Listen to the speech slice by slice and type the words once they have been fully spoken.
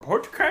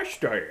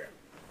Podcast I am.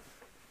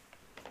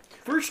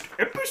 First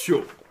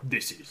episode,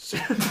 this is.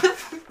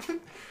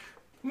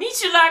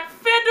 Meet you like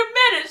Fender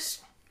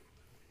Menace.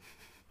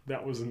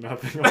 That was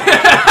nothing.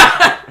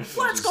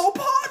 Let's go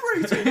pod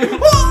racing!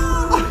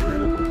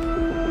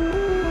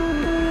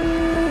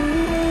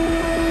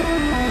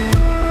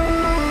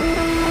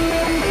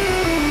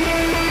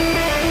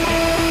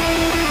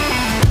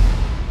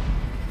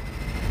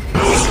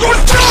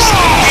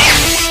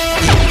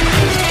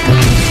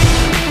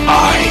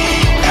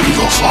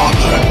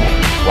 Father,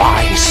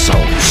 why so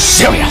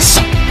serious?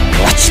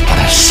 Let's put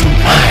a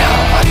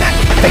smile on that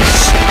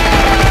face.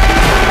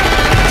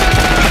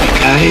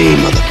 Okay,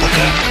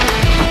 motherfucker.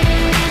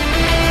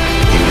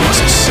 You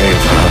must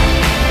save her.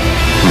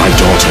 My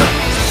daughter.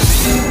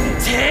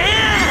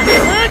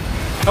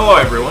 Hello,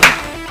 everyone,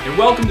 and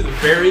welcome to the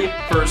very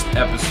first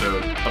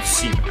episode of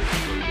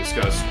CMAC, where we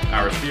discuss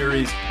our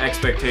theories,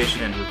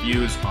 expectation, and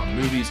reviews on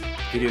movies,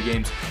 video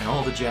games, and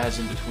all the jazz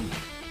in between.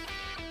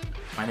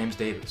 My name's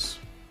Davis.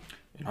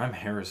 I'm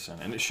Harrison,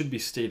 and it should be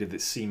stated that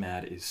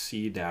CMAD is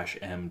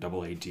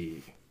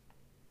C-M-A-A-D.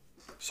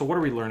 So what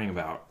are we learning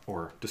about,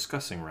 or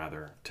discussing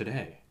rather,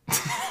 today?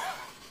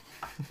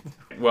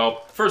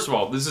 Well, first of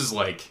all, this is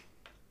like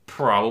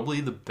probably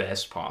the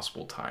best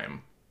possible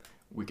time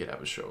we could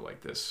have a show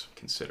like this,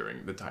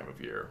 considering the time of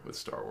year with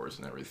Star Wars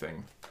and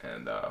everything.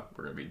 And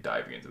we're going to be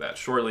diving into that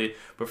shortly.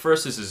 But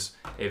first, this is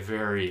a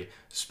very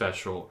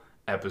special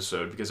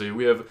episode because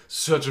we have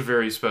such a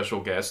very special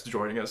guest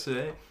joining us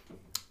today.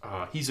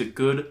 He's a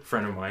good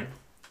friend of mine.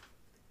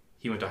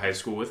 He went to high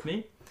school with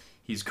me.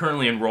 He's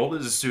currently enrolled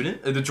as a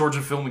student at the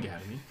Georgia Film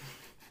Academy.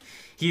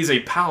 He is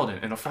a paladin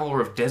and a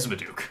follower of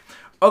Desmond,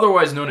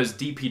 otherwise known as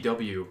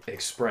DPW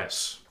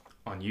Express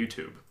on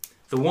YouTube.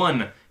 The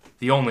one,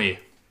 the only,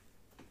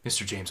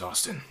 Mr. James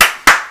Austin.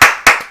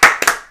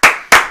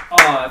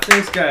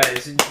 Thanks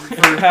guys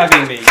for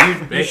having me.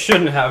 You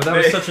shouldn't have. That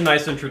was such a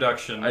nice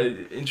introduction.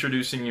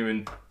 Introducing you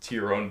into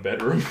your own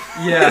bedroom.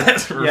 Yeah,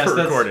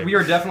 recording. We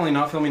are definitely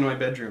not filming in my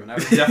bedroom, and I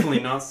was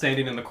definitely not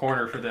standing in the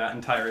corner for that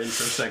entire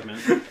intro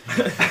segment.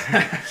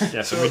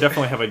 Yeah, so we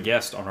definitely have a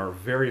guest on our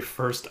very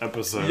first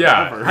episode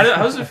ever.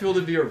 How does it feel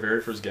to be our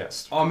very first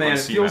guest? Oh man,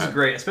 it feels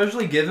great,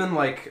 especially given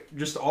like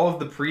just all of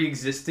the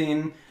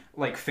pre-existing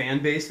like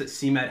fan base that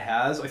CMED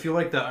has. I feel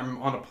like that I'm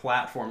on a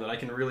platform that I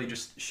can really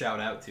just shout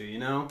out to, you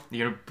know?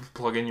 You gonna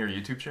plug in your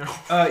YouTube channel?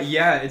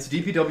 Yeah, it's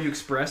DPW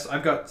Express.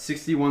 I've got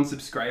 61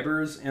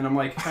 subscribers, and I'm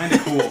like kind of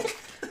cool.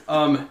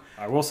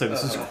 I will say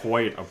this is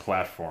quite a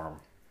platform.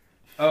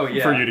 Oh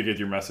yeah. For you to get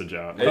your message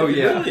out. Oh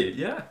yeah. Really?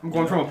 Yeah. I'm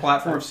going from a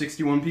platform of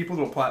 61 people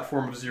to a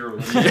platform of 0.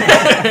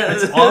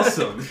 It's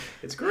awesome.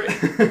 It's great.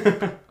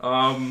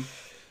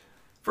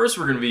 First,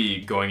 we're going to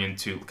be going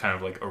into kind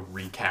of like a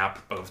recap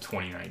of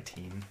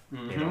 2019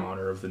 in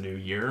honor of the new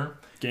year.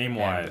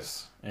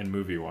 Game-wise and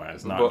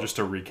movie-wise, not just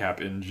a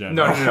recap in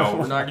general. No.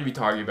 We're not going to be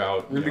talking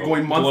about... We're going to be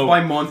going month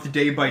by month,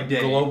 day by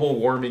day. Global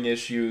warming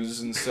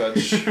issues and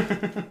such. You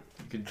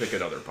could pick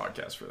another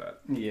podcast for that.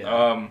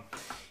 Yeah.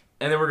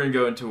 And then we're going to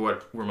go into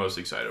what we're most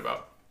excited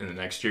about in the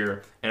next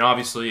year. And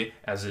obviously,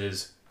 as it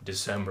is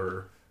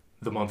December,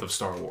 the month of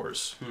Star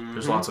Wars.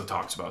 There's lots of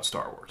talks about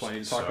Star Wars.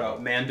 Plenty to talk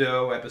about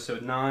Mando,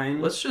 Episode 9.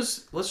 Let's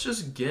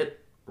just get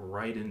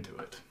right into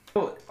it.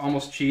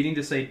 Almost cheating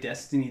to say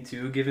Destiny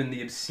 2, given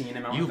the obscene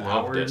amount of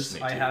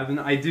hours I have.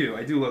 I do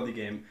love the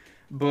game.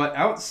 But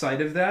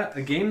outside of that,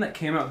 a game that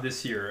came out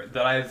this year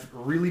that I've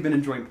really been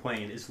enjoying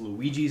playing is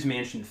Luigi's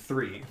Mansion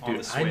 3 on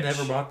the Switch. I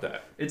never bought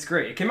that. It's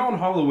great. It came out on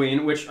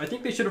Halloween, which I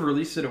think they should have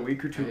released it a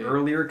week or two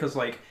earlier, because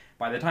like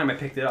by the time I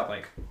picked it up,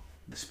 like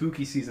the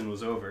spooky season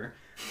was over.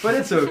 But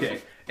it's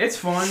okay. It's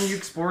fun. You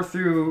explore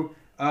through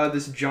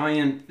this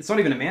giant... It's not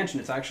even a mansion.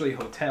 It's actually a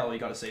hotel. You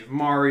got to save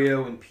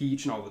Mario and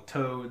Peach and all the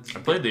Toads. I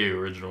played the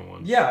original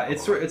one. Yeah,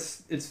 it's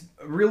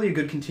really a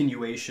good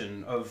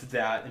continuation of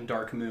that in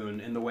Dark Moon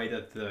in the way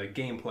that the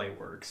gameplay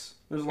works.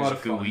 There's a lot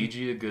of fun. Is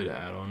Luigi a good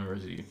add-on, or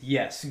is he...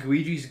 Yes,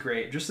 Luigi's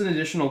great. Just an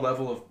additional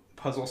level of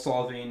puzzle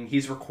solving.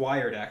 He's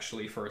required,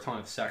 actually, for a ton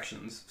of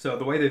sections. So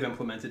the way they've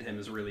implemented him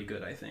is really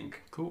good, I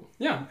think. Cool.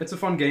 Yeah, it's a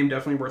fun game.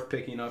 Definitely worth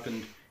picking up,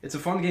 and it's a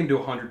fun game to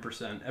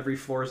 100%. Every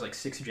floor is like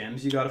 6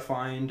 gems you gotta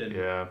find,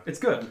 and it's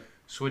good.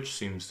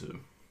 Switch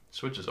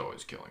is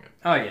always killing it.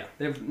 Oh yeah,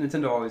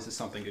 Nintendo always has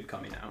something good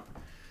coming out.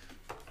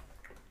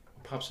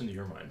 What pops into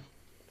your mind?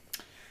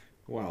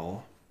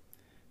 Well,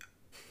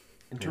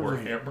 in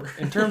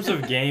Warhammer. terms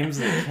of games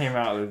that came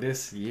out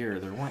this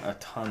year, there weren't a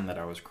ton that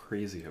I was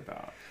crazy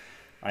about.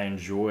 I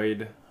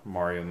enjoyed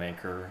Mario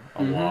Maker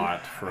a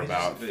lot for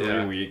about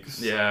 3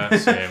 weeks. Yeah,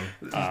 same.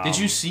 Did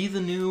you see the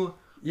new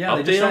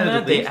update on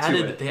that?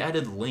 They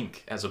added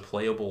Link as a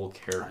playable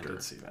character. I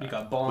did see that. You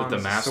got bombs, with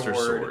the Master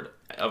Sword.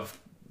 Of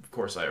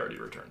course, I already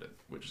returned it,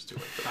 which is too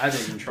late. I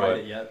haven't even tried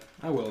it yet.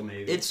 I will,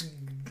 maybe.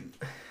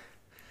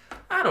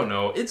 I don't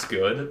know. It's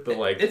good, but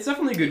like... It's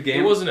definitely a good game.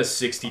 It wasn't a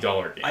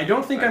 $60 game. I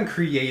don't think I'm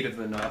creative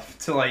enough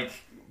to like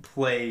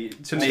play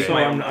to make So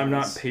my own I'm not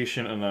levels.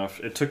 patient enough.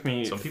 It took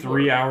me Some people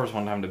 3 hours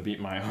one time to beat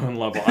my own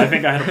level. I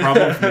think I had a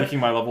problem with making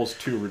my levels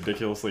too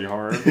ridiculously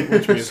hard,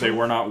 which means they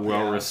were not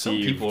well Some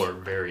received. people are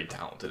very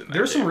talented in that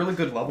There's game. some really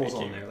good levels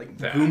on Making there, like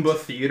that. Goomba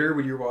Theater,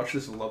 when you watch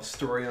this love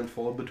story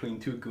unfold between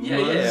two Goombas.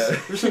 Yeah.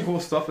 There's some cool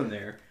stuff in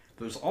there.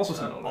 There's also I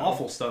some don't know.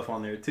 awful stuff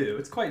on there too.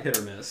 It's quite hit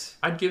or miss.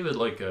 I'd give it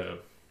like a...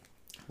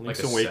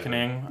 Link's like a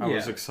Awakening, I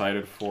was Yeah.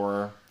 excited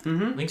for.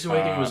 Mm-hmm. Link's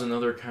Awakening was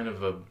another kind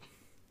of a...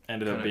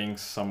 Ended up Kinda- being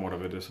somewhat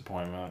of a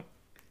disappointment.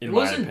 It In my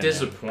wasn't opinion.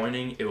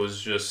 disappointing. It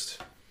was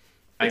just...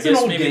 I It's an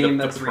guess old maybe game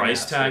the that's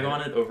price tag remastered.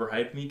 on it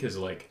overhyped me because,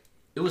 like,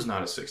 it was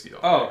not a $60.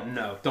 Oh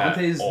no,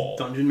 Dante's all.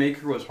 Dungeon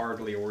Maker was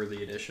hardly a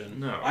worthy edition.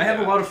 No, I have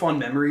a yeah. lot of fond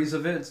memories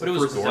of it. It's But the it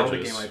was first Zelda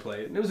gorgeous. game I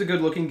played. It was a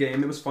good looking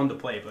game. It was fun to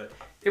play, but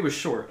it was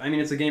short. I mean,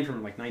 it's a game from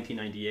like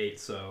 1998,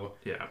 so.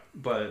 Yeah.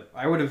 But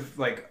I would have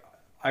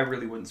I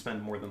really wouldn't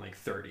spend more than like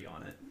 30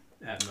 on it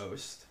at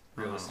most,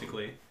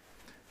 realistically.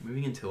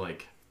 Moving into,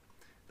 like,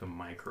 the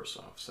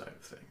Microsoft side of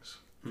things.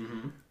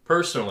 Mm-hmm.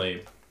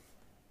 Personally,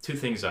 two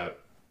things that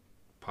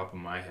pop in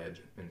my head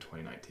in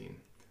 2019.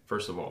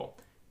 First of all,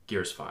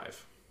 Gears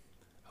 5.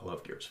 I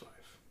love Gears 5.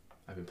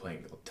 I've been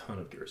playing a ton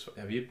of Gears 5.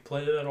 Have you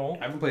played it at all?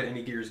 I haven't played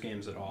any Gears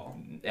games at all.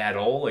 At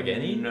all? Like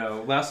any?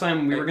 No. Last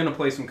time we were gonna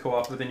play some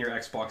co-op, but then your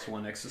Xbox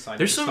One X decided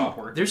There's to stop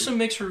working. there's some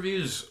mixed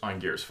reviews on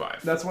Gears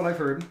 5. That's what I've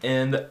heard.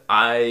 And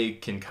I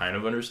can kind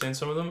of understand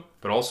some of them,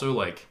 but also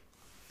like,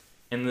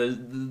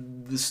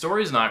 and the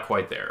story's not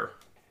quite there.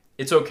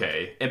 It's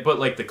okay, but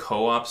like the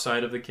co-op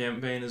side of the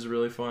campaign is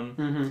really fun.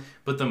 Mm-hmm.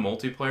 But the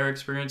multiplayer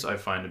experience I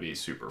find to be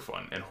super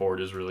fun, and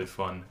Horde is really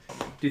fun.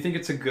 Do you think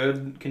it's a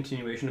good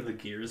continuation of the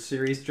Gears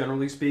series,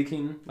 generally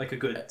speaking? Like a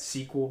good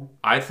sequel?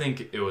 I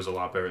think it was a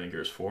lot better than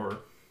Gears 4,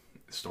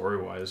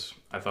 story-wise.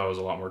 I thought it was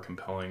a lot more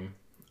compelling.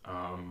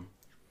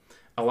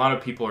 A lot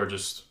of people are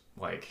just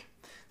like,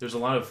 there's a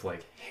lot of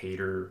like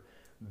hater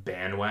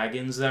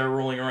bandwagons that are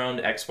rolling around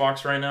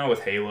Xbox right now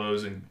with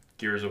Halos and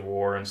Gears of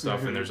War and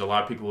stuff, and there's a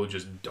lot of people who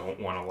just don't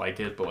want to like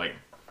it, but like,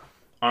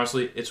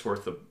 honestly, it's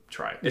worth the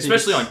try.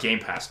 Especially on Game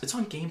Pass. It's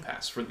on Game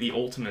Pass for the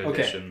Ultimate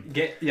Edition.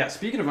 Yeah,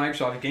 speaking of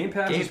Microsoft, Game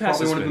Pass Game is Pass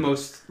probably has one of the been-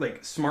 most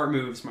like smart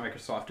moves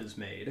Microsoft has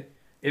made.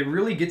 It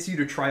really gets you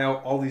to try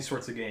out all these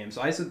sorts of games.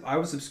 I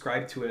was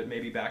subscribed to it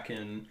maybe back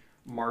in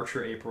March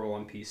or April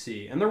on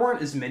PC, and there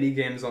weren't as many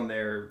games on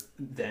there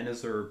then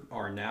as there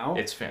are now.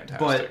 It's fantastic.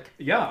 But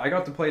yeah, I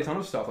got to play a ton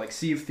of stuff like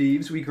Sea of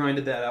Thieves. We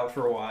grinded that out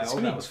for a while. It's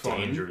gonna That be was fun.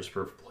 dangerous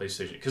for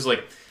PlayStation because,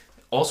 like,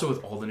 also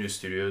with all the new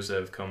studios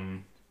that have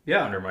come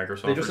Yeah, under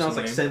Microsoft, they just announced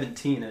like recently.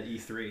 17 at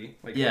E3.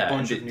 Like Yeah, a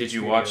bunch and of new did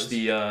you watch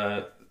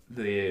studios.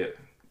 the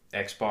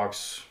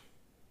Xbox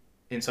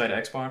Inside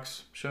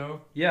Xbox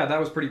show? Yeah, that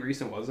was pretty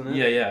recent, wasn't it?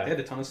 Yeah. They had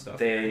a ton of stuff.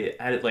 They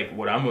added like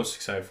what I'm most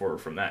excited for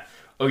from that.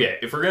 Okay,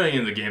 if we're getting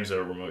into the games that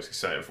we're most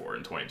excited for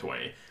in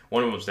 2020,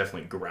 one of them was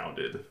definitely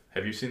Grounded.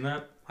 Have you seen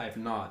that? I have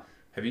not.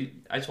 Have you?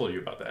 I told you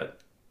about that.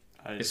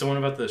 I- It's the one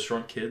about the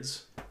shrunk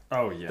kids.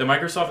 Oh yeah. The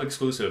Microsoft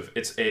exclusive.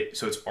 It's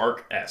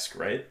Ark-esque,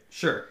 right?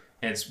 Sure.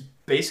 And it's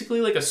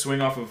basically like a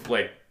swing off of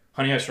like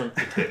Honey I Shrunk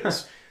the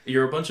Kids.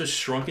 You're a bunch of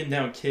shrunken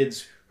down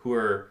kids who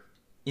are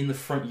in the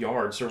front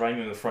yard,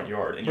 surviving in the front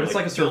yard, and But you're it's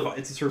like like a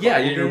it's a survival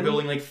yeah, you're game?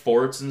 building like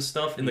forts and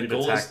stuff, and You the get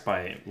goal attacked is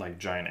by like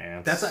giant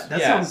ants.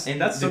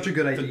 That's such a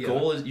good idea. The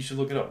goal is you should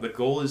look it up. The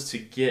goal is to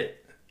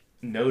get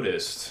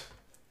noticed,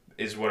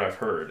 is what I've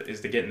heard,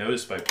 is to get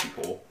noticed by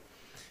people,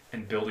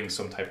 and building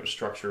some type of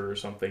structure or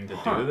something to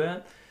do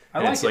that. I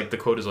And like it's it. like the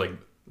quote is like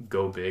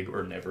go big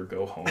or never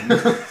go home.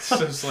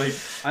 So it's like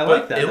I but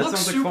like that. It That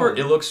looks sounds like super. fun.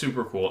 It looks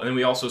super cool. And then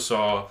we also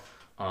saw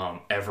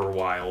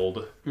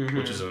Everwild, Mm-hmm.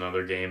 which is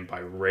another game by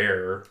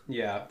Rare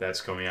Yeah.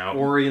 that's coming out.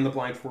 Ori and the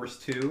Blind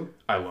Forest 2.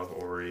 I love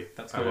Ori.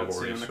 That's I coming love out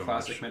Ori soon, the so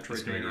classic much.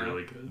 It's gonna be Metroidvania.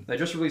 really good. They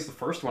just released the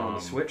first one on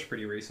the Switch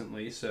pretty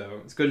recently,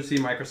 so it's good to see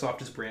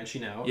Microsoft is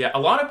branching out. Yeah, a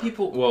lot of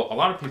people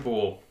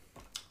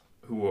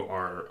who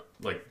are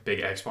like big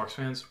Xbox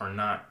fans are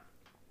not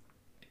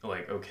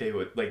like okay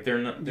with like they're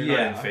not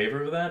in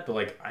favor of that, but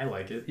like I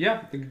like it.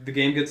 Yeah, the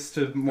game gets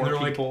to more They're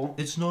people. like,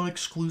 it's not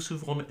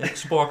exclusive on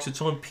Xbox. It's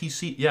on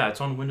PC. Yeah,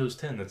 it's on Windows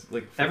 10. That's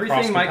like Everything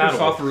cross-compatible.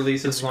 Microsoft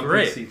releases It's is on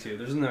great. PC too.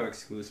 There's no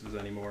exclusives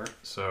anymore.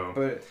 So,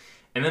 But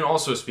and then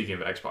also speaking of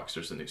Xbox,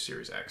 there's the new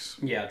Series X.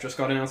 yeah, just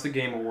got announced at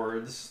Game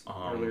Awards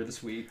earlier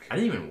this week. I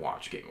didn't even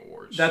watch Game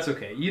Awards. That's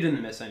okay. You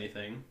didn't miss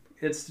anything.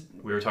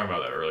 We were talking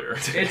about that earlier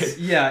today.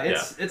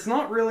 It's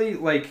not really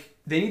like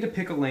they need to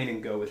pick a lane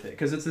and go with it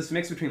because it's this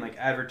mix between like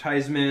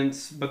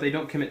advertisements, but they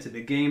don't commit to the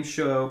game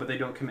show, but they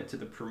don't commit to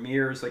the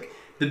premieres. Like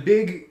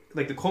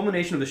the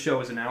culmination of the show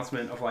is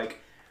announcement of like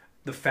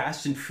the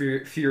Fast and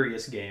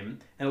Furious game,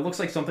 and it looks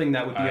like something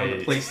that would be on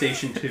the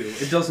PlayStation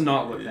 2. It does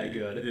not look that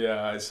good.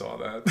 Yeah, I saw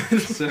that.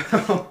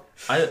 So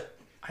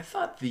I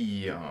thought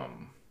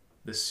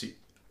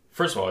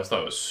first of all, I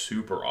thought it was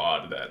super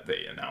odd that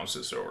they announced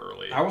it so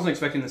early. I wasn't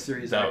expecting the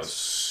Series That X. was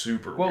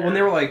super Well, weird. when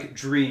they were like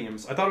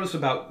Dreams, I thought it was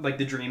about like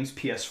the Dreams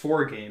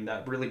PS4 game,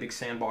 that really big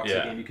sandbox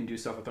game you can do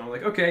stuff with. And I'm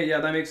like, okay, yeah,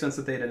 that makes sense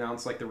that they'd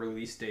announced like the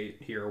release date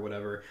here or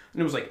whatever.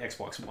 And it was like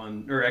Xbox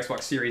One or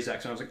Xbox Series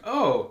X, and I was like,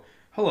 oh,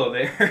 hello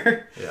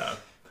there. Yeah.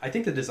 I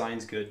think the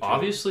design's good, too.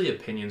 Obviously,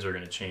 opinions are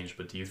going to change,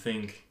 but do you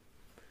think...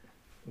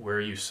 Where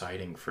are you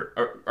citing for...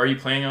 Are you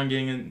planning on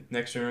getting a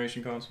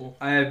next-generation console?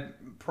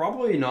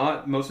 Probably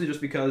not, mostly just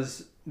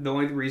because the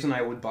only reason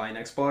I would buy an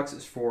Xbox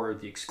is for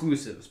the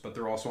exclusives, but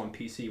they're also on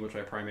PC, which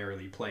I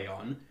primarily play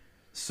on.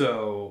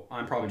 So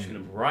I'm probably just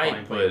going to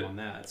play them on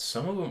that.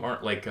 Some of them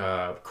aren't, like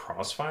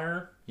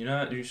Crossfire. You know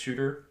that new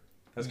shooter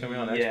that's coming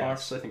on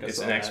Xbox? I think it's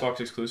an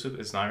Xbox exclusive.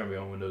 It's not going to be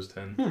on Windows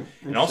 10.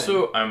 And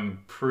also,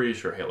 I'm pretty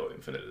sure Halo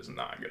Infinite is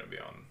not going to be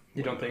on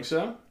You don't think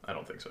so? I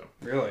don't think so.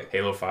 Really?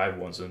 Halo 5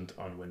 wasn't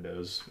on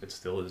Windows. It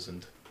still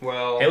isn't.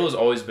 Well, Halo's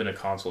always been a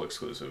console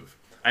exclusive.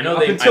 I know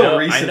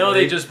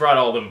they just brought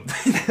all them.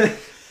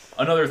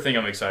 Another thing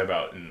I'm excited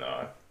about in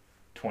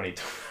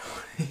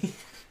 2020.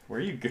 Where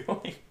are you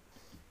going?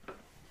 I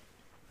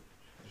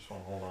just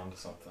want to hold on to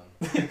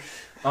something.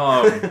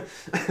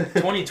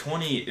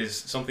 2020 is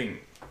something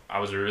I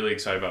was really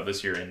excited about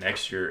this year, and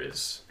next year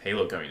is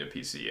Halo coming to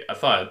PC. I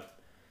thought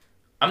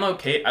I'm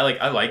okay.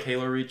 I like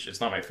Halo Reach. It's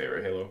not my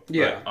favorite Halo.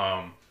 Yeah.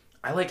 But,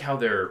 I like how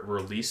they're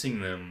releasing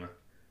them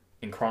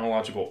in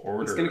chronological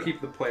order. It's gonna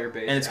keep the player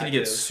base, and it's gonna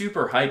get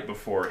super hyped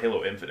before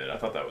Halo Infinite. I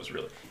thought that was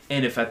really.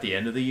 And if at the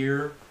end of the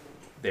year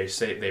they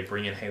say they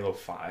bring in Halo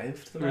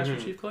 5 to the Master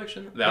Chief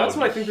Collection, that's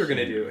what I think they're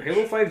gonna do.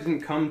 Halo 5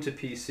 didn't come to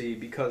PC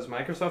because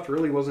Microsoft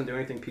really wasn't doing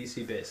anything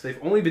PC based. They've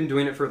only been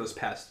doing it for this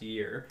past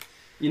year.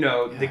 You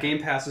know, the Game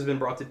Pass has been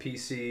brought to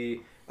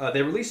PC.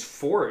 They released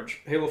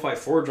Forge, Halo 5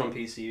 Forge on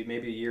PC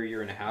maybe a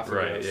year and a half ago.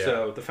 Right, yeah.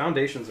 So the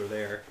foundations are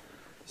there.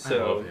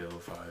 So I love Halo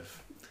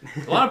 5.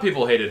 A lot of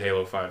people hated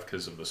Halo 5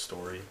 because of the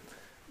story.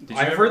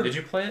 Did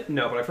you play it?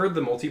 No, but I've heard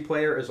the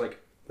multiplayer is like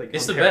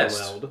it's the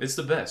best. It's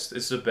the best.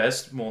 It's the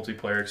best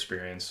multiplayer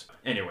experience.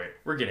 Anyway,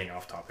 we're getting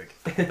off topic.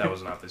 That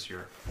was not this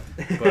year.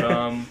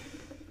 But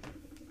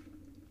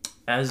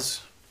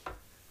as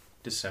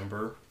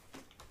December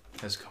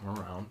has come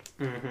around,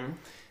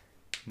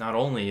 not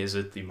only is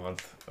it the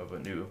month of a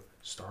new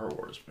Star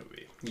Wars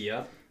movie.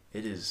 Yep.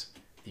 It is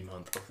the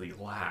month of the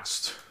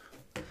last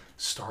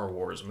Star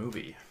Wars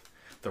movie.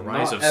 The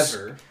Rise of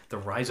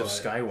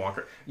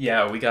Skywalker.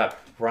 Yeah, we got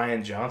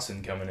Rian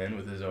Johnson coming in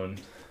with his own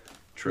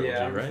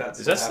trilogy, right?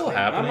 Is that still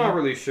happening? I'm not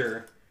really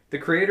sure. The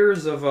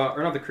creators of,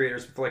 or not the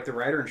creators, but like the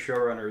writer and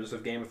showrunners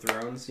of Game of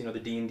Thrones, you know, the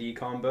D&D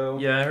combo.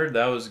 Yeah, I heard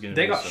that was going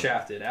to be They got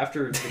shafted.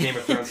 After the Game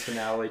of Thrones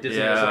finale,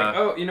 Disney was like,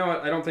 oh, you know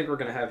what, I don't think we're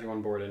going to have you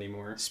on board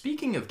anymore.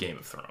 Speaking of Game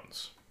of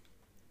Thrones,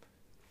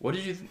 what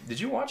did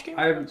you watch Game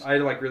of Thrones? I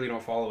like really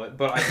don't follow it,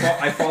 but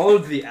I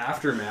followed the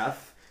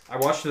aftermath. I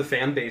watched the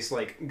fan base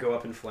like go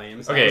up in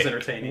flames. That was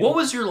entertaining. What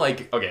was your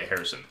like? Okay,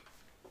 Harrison,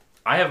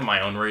 I have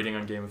my own rating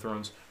on Game of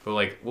Thrones, but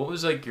like, what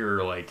was like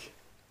your like?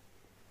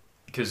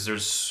 Because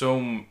there's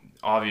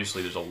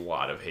obviously there's a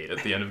lot of hate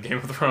at the end of Game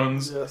of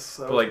Thrones. Yes,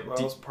 that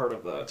was part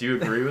of that. Do you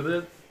agree with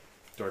it?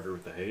 Do I agree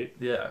with the hate?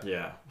 Yeah.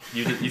 Yeah.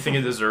 You think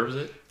it deserves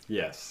it?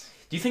 Yes.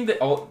 Do you think that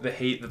all the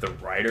hate that the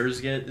writers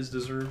get is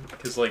deserved?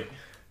 Because like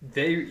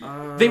they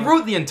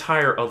wrote the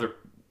entire other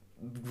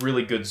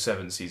really good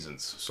 7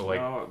 seasons. So like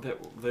no,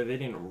 they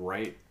didn't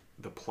write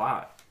the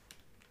plot.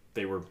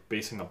 They were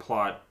basing the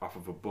plot off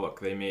of a book.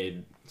 They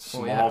made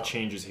small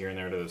changes here and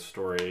there to the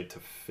story to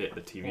fit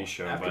the TV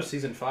show. After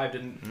season 5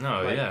 didn't.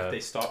 They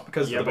stopped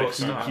because the book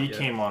he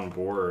came on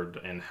board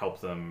and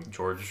helped them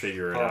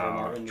figure it out.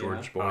 Martin,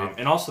 George Boyd.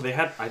 And also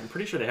I'm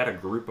pretty sure they had a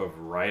group of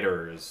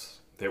writers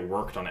that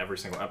worked on every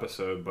single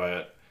episode,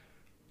 but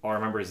all I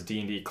remember is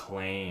D&D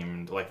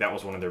claimed, like, that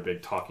was one of their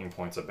big talking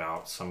points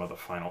about some of the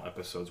final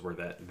episodes were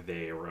that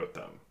they wrote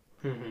them.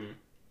 Mm-hmm.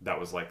 That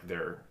was, like,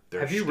 their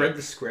Have you read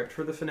the script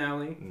for the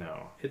finale?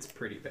 No. It's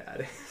pretty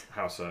bad.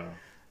 How so?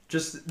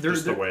 Just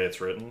the way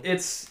it's written?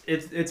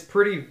 It's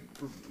pretty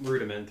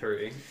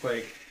rudimentary.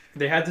 Like,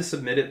 they had to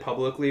submit it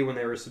publicly when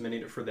they were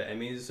submitting it for the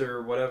Emmys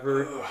or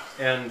whatever,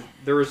 and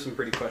there were some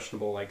pretty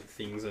questionable, like,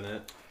 things in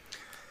it.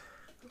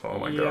 Oh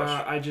my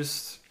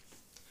gosh.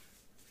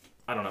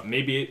 I don't know.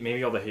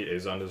 Maybe all the hate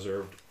is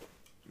undeserved.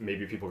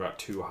 Maybe people got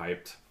too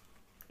hyped,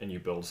 and you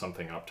build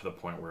something up to the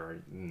point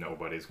where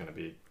nobody's going to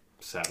be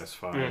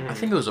satisfied. Mm-hmm. I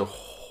think it was a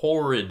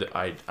horrid.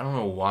 I don't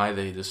know why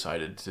they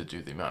decided to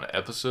do the amount of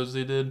episodes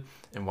they did,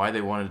 and why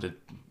they wanted to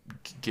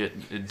get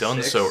it done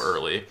 6? so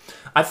early.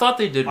 I thought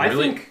they did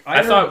really.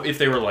 I thought if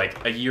they were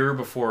like a year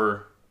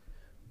before,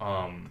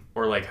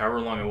 or like however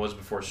long it was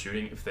before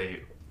shooting, if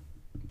they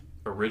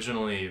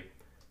originally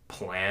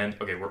planned,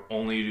 okay, we're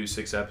only to do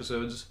 6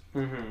 episodes.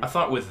 I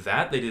thought with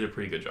that they did a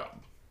pretty good job.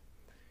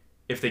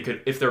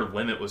 If their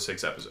limit was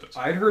 6 episodes.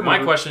 My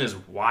question is,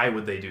 why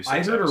would they do 6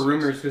 episodes? I heard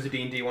rumors because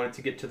D&D wanted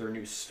to get to their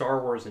new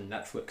Star Wars and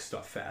Netflix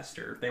stuff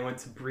faster. They wanted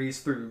to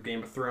breeze through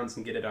Game of Thrones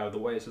and get it out of the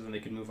way so then they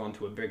could move on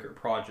to a bigger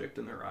project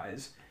in their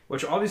eyes.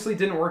 Which obviously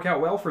didn't work out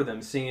well for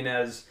them, seeing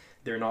as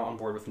they're not on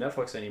board with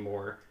Netflix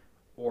anymore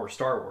or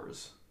Star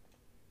Wars.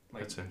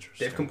 Like, that's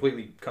interesting. They've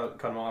completely cut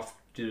them off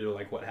due to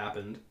like what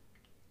happened.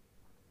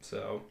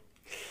 So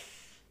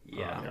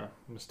Yeah. Yeah,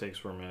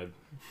 mistakes were made.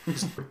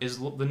 Is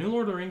the new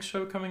Lord of the Rings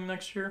show coming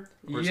next year?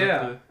 Or is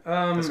Yeah.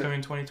 that's coming in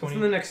It's 2020?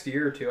 in the next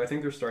year or two. I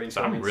think they're starting.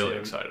 So I'm filming really soon.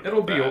 excited It'll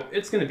about be.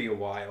 It's going to be a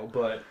while,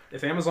 but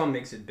if Amazon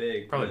makes it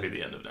big, Probably then- be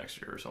the end of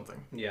next year or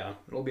something. Yeah,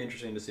 it'll be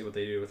interesting to see what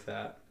they do with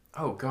that.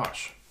 Oh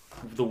gosh,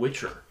 The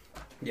Witcher.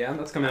 Yeah,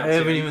 that's coming out. I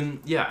haven't soon. even.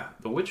 Yeah,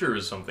 The Witcher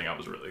is something I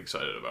was really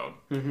excited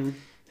about. Mm-hmm.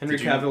 Henry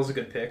Did you- Cavill's a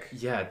good pick.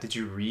 Yeah, did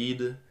you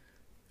read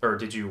or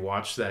did you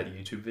watch that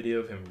YouTube video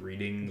of him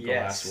reading The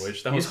Yes. Last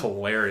Wish? That was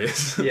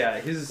hilarious.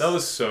 Yeah, That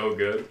was so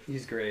good.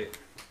 he's great.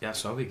 Yeah,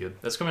 so that'll be good.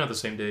 That's coming out the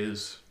same day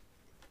as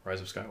Rise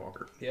of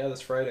Skywalker. Yeah,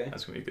 this Friday.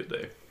 That's gonna be a good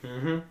day.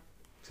 Mm-hmm.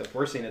 Except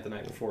we're seeing it the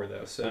night before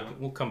though, so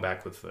We'll come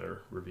back with the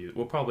review.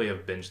 We'll probably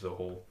have binged the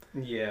whole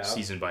yeah.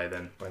 season by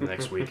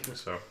next week.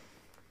 So,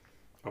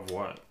 Of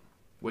what?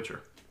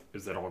 Witcher.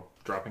 Is that all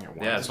dropping at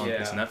once? Yeah, it's on Yeah.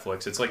 It's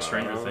Netflix. It's like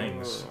Stranger Oh.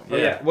 Things. Oh,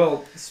 yeah.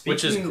 Well, speaking,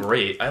 Which is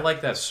great. I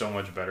like that so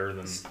much better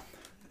than.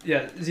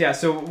 Yeah.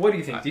 So, what do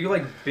you think? Do you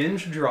like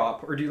binge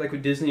drop, or do you like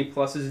what Disney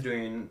Plus is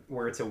doing,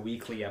 where it's a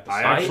weekly episode?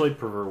 I actually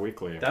prefer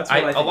weekly. That's what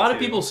I think a lot of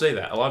too. people say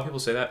that. A lot of people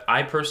say that.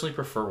 I personally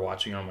prefer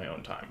watching on my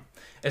own time,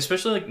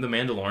 especially like The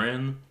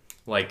Mandalorian.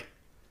 Like,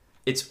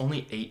 it's only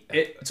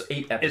it's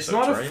 8 episodes. It's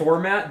not a right?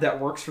 format that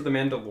works for The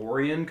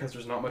Mandalorian because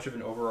there's not much of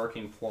an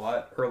overarching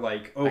plot, or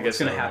like, oh, I what's guess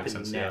going to that makes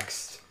happen sense, yeah.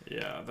 next.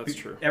 Yeah, that's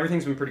true.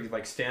 Everything's been pretty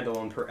like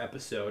standalone per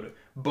episode,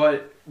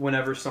 but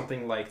whenever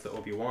something like the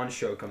Obi-Wan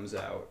show comes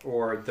out,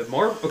 or the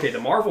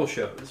Marvel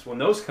shows, when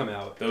those come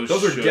out, those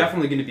are should-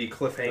 definitely going to be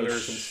cliffhangers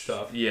those and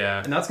stuff,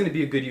 Yeah. and that's going to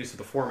be a good use of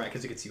the format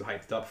because it gets you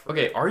hyped up. For it.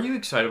 Okay, are you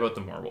excited about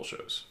the Marvel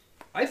shows?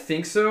 I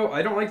think so.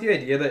 I don't like the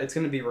idea that it's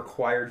going to be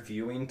required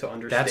viewing to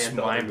understand That's the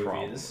my other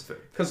problem movies. with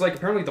it. Because like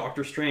apparently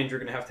Doctor Strange, you're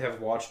going to have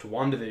watched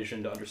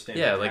WandaVision to understand.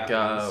 Yeah, what like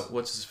happens.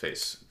 what's his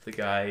face? The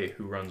guy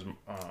who runs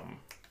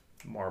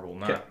Marvel.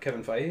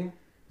 Kevin Feige.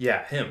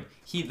 Yeah, him.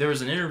 There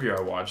was an interview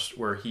I watched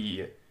where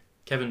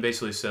Kevin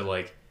basically said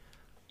like,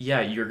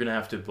 yeah, you're gonna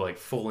have to like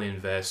fully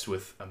invest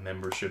with a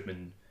membership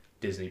in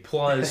Disney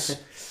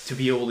Plus to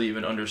be able to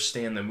even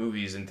understand the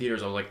movies in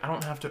theaters. I was like, I don't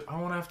want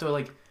to have to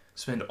like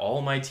spend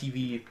all my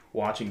TV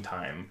watching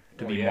time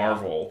to be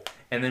Marvel,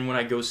 and then when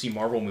I go see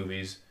Marvel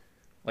movies,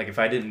 like if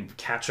I didn't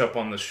catch up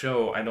on the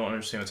show, I don't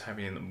understand what's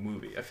happening in the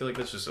movie. I feel like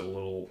that's just a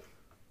little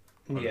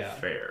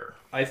unfair.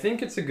 I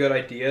think it's a good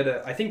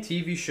idea I think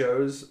TV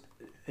shows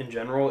in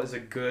general is a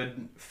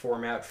good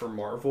format for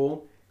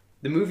Marvel.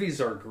 The movies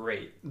are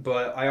great,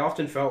 but I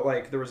often felt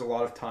like there was a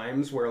lot of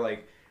times where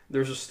like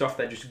there's just stuff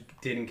that just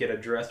didn't get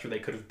addressed or they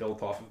could have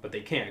built off of, but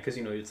they can't because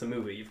it's a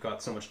movie. You've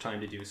got so much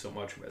time to do so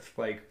much with.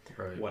 Like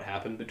what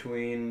happened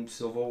between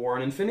Civil War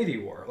and Infinity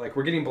War. Like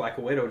we're getting Black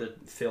Widow to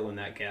fill in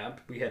that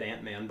gap. We had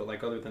Ant-Man, but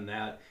like other than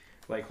that,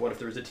 like what if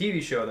there was a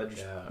TV show that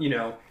just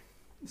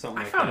something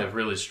I like found that. it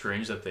really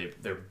strange that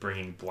they're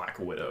bringing Black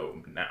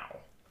Widow now.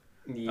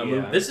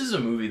 Yeah. This is a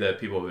movie that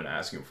people have been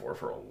asking for a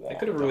long time. They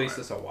could have released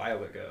this a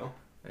while ago.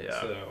 Yeah.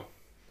 So,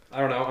 I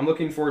don't know. I'm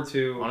looking forward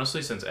to...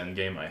 Honestly, since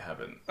Endgame, I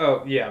haven't.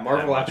 Oh, yeah.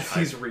 Marvel had much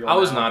apathy's hype. real I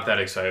was now. not that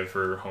excited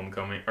for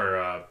Homecoming,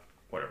 or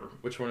whatever.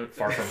 Which one?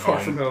 Far From Far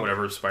Home. From Home.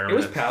 Whatever, Spider-Man. It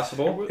was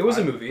passable. It was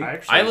a movie. I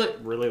actually I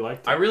really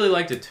liked it. I really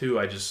liked it too.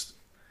 I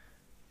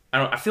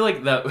feel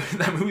like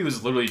that movie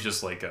was literally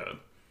just like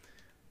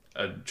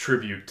a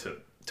tribute to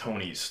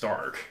Tony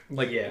Stark.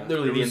 Like, Yeah.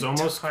 literally It was the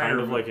almost entire kind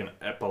of like an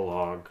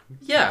epilogue.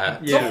 Yeah,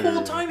 Yeah. the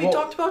whole time he Well,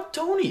 talked about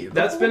Tony.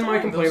 That's been my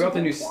complaint about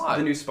the new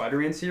new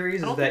Spider-Man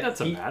series. I don't is think that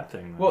that's a bad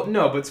thing. Though. Well,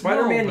 no, but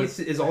Spider-Man No, but-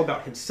 is all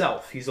about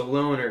himself. He's a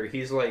loner.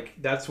 He's like...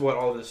 That's what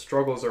all of his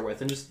struggles are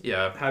with. And just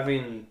Yeah.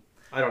 having...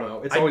 I don't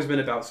know. It's always been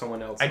about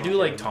someone else. I not do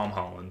like him. Tom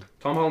Holland.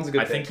 Tom Holland's a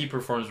good I pick. think he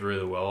performs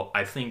really well.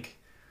 I think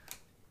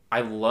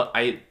I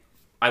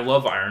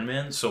love Iron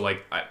Man, so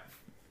like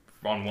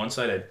on one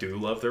side I do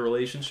love their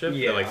relationship,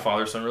 Yeah. their like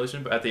father-son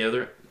relationship, but at the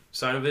other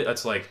side of it,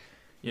 it's like,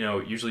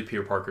 usually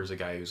Peter Parker's a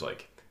guy who's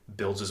like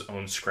builds his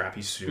own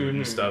scrappy suit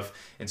and stuff.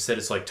 Instead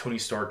it's like Tony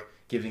Stark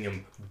giving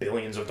him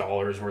billions of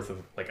dollars worth of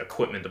like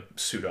equipment to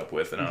suit up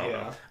with, and I don't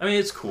know. I mean,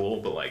 it's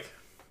cool, but like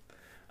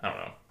I don't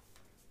know.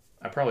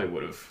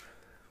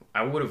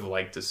 I would have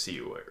liked to see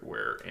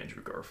where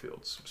Andrew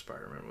Garfield's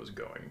Spider-Man was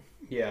going.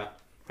 Yeah.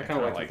 I kind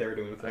of like what they were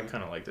doing with I him.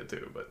 kind of liked it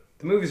too, but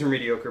The movies were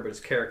mediocre, but his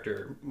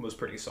character was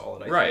pretty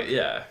solid, I right, think.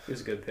 yeah. It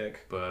was a good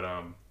pick. But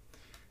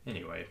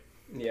anyway,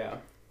 Yeah. what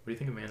do you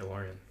think of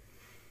Mandalorian?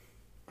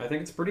 I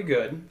think it's pretty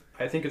good.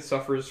 I think it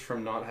suffers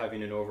from not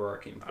having an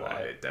overarching plot.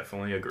 I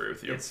definitely agree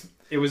with you.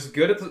 It was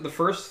good at the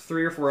first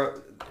 3 or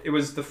 4... It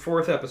was the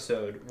 4th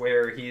episode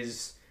where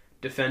he's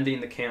defending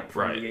the camp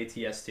from the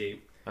ATST.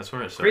 That's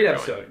where it started. Great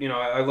going. episode.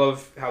 I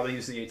love how they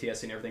use the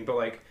ATST and everything, but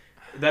like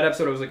that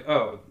episode I was like,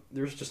 oh,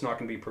 there's just not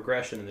going to be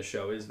progression in the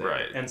show, is there?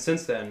 Right. And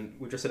since then,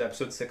 we just had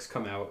episode 6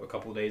 come out a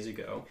couple of days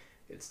ago.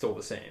 It's still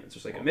the same. It's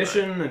just like a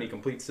mission, and he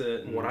completes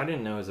it. And... What I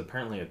didn't know is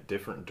apparently a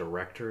different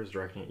director is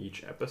directing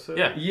each episode.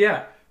 Yeah.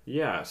 Yeah.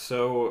 Yeah,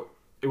 so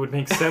it would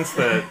make sense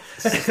that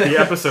the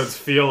episodes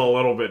feel a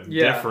little bit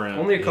different.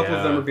 Only a couple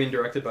of them Yeah. are being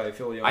directed by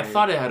Phil Young. I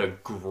thought it had a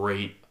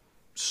great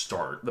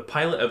start. The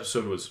pilot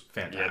episode was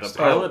Yeah, fantastic. the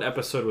pilot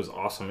episode was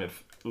awesome.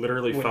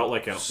 literally felt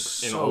like an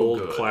so old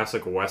good.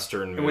 classic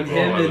Western And when movie.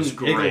 him it was and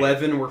great. Big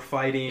 11 were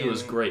fighting, It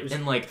was great.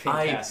 And like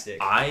fantastic.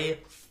 I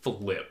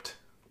flipped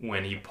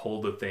when he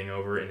pulled the thing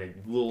over and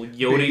a little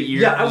Yoda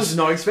ears. Yeah, I was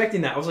not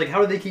expecting that. I was like,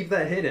 how did they keep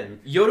that hidden?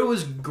 Yoda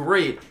was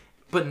great,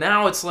 but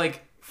now it's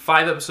like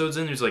 5 episodes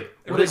in. There's like,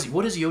 what is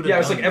Yoda? Yeah,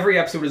 it's done? like every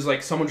episode is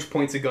like someone just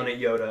points a gun at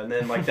Yoda, and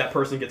then like that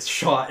person gets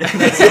shot. And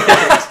that's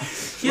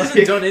it. He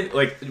hasn't done it.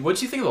 Like, what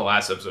do you think of the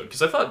last episode?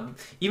 Because I thought,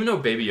 even though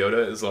Baby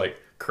Yoda is like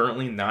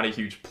currently not a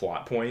huge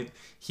plot point,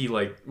 he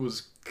like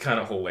was kind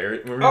of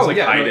hilarious. Remember, he was, like,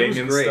 hiding it was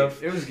and great.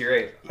 stuff. It was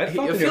great. I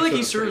thought the new feel like episode he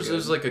was pretty serves good.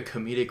 as like a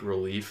comedic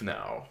relief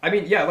now. I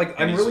mean, yeah, like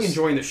And I'm he's really just-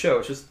 enjoying the show.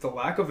 It's just the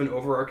lack of an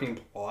overarching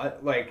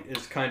plot, like,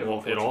 is kind of. Well,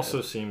 it unfortunate.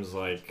 also seems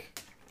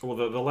like, well,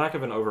 the lack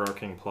of an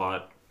overarching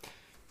plot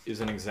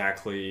isn't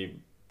exactly,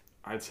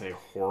 I'd say,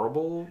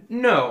 horrible.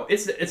 No,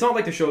 it's not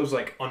like the show's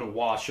like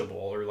unwatchable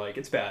or like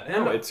it's bad.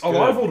 And No, it's a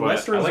lot of good, old but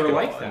westerns I like are it a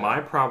like lot. that. My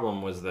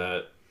problem was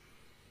that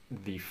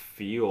the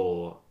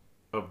feel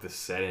of the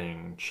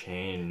setting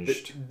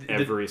changed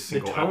every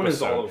single tone episode.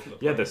 is all over the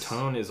Yeah, the place.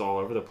 tone is all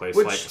over the place.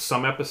 Which- like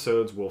some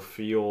episodes will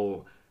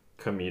feel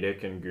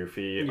comedic and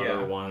goofy. Yeah.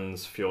 Other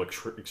ones feel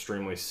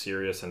extremely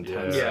serious and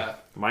tense. Yeah.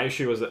 My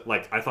issue was that,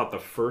 like, I thought the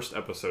first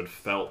episode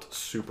felt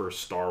super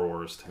Star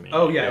Wars to me.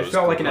 Oh yeah, it was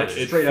felt like an great.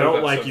 episode. It Straight out felt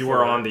of like episode you 4.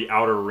 were on the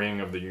outer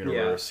ring of the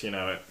universe, you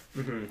know.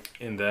 Mhm.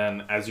 And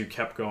then as you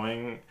kept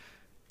going,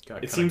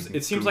 Got it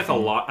kinda seems like a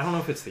goofy. lot. I don't know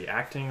if it's the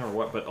acting or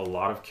what, but a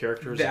lot of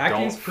characters The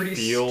acting's don't pretty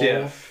feel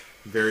stiff.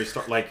 very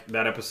like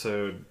that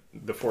episode,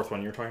 the 4th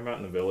one you're talking about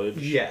in the village.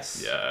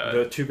 Yes. Yeah.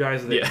 The 2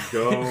 guys that Yeah.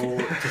 go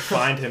to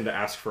find him to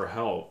ask for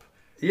help,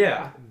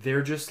 Yeah.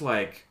 they're just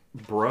like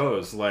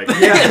bros. Like,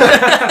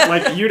 Yeah.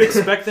 like you'd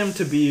expect them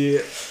to be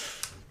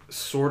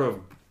sort of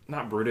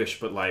not brutish,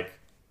 but like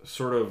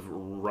sort of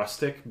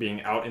rustic,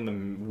 being out in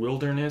the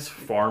wilderness,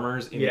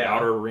 farmers in the Yeah.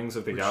 outer rings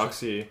of the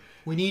galaxy.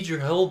 We need your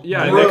help.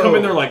 Yeah, and Bro. they come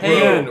in there like, Hey,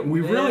 man, we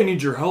man." really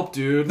need your help,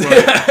 dude. Like,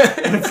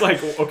 and it's like,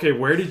 okay,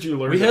 where did you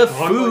learn We to have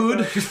talk food.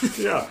 like that?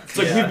 Yeah, it's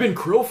like Yeah. we've been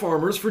krill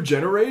farmers for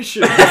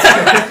generations.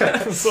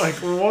 It's like,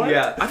 what?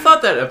 Yeah. I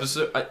thought that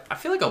episode. I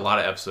feel like a lot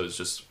of episodes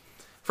just.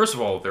 First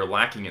of all, they're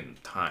lacking in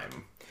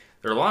time.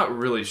 They're a lot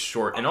really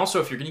short, and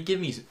also if you're gonna give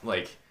me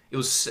like it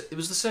was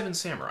the Seven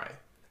Samurai.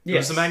 It was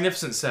Yes. the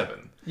Magnificent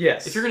Seven.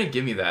 Yes. If you're gonna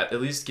give me that,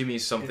 at least give me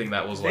something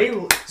that was They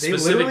like they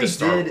specific literally to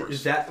Star did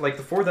Wars. that. Like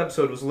the 4th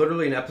episode was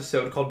literally an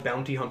episode called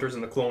Bounty Hunters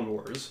in the Clone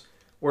Wars,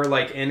 where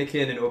like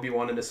Anakin and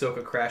Obi-Wan and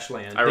Ahsoka crash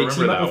land. I They remember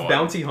team up that with one.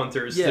 bounty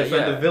hunters Yeah, to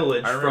defend yeah. the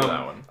village I remember from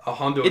that one. a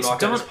Hondo It's knockout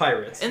done-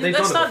 pirates. And They've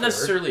that's done it not before.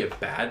 necessarily a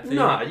bad thing.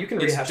 Nah, you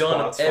can It's rehash done.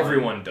 plots fine.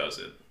 Everyone does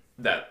it.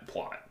 That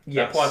plot.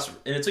 Yes. That plot's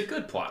and it's a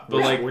good plot. But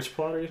Which, like which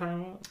plot are you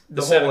talking about?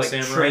 The whole Seven like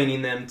Samurai.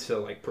 training them to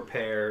like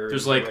prepare.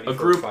 there's and like ready a for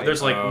group. fight.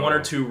 There's like Oh. 1 or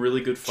 2 really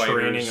good fighters.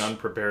 Training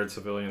unprepared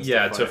civilians.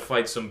 Yeah, to to fight.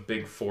 fight some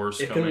big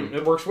force coming.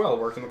 It works well. It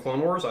worked in the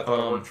Clone Wars. I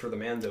thought it worked for the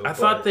Mando.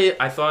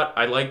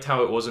 I liked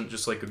how it wasn't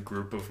just like a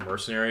group of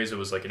mercenaries. It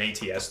was like an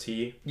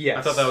ATST. Yes,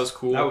 I thought that was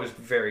cool. That was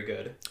very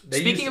good. They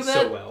Speaking used of it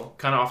that, so well.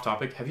 kind of off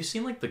topic. Have you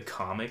seen like the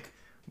comic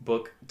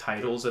book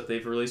titles that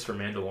they've released for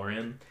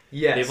Mandalorian?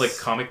 Yes, They have like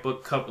comic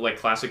book like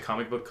classic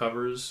comic book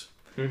covers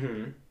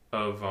Mm-hmm.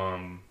 of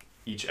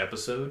each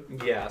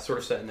episode. Yeah, sort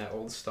of set in that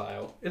old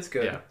style. It's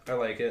good. Yeah. I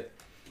like it.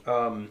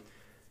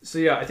 So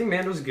yeah, I think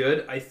Mando's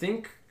good. I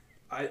think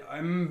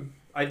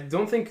I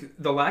don't think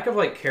the lack of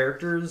like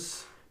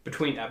characters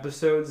between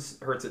episodes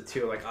hurts it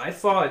too. Like I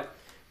thought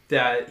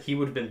that he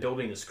would have been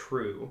building his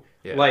crew.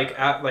 Yeah. Like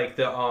at like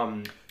the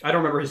I don't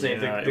remember his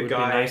name. Yeah, The it would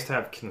guy be nice to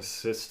have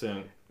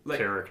consistent like,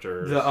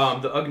 characters. the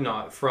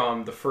Ugnaught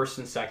from the 1st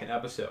and 2nd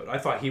episode. I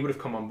thought he would have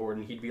come on board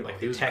and he'd be like he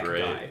the was tech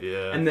great, guy.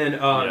 yeah. And then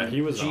Yeah,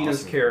 he was Gina's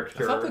awesome.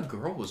 character. I thought the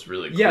girl was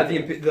really cool. Yeah,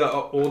 the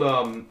old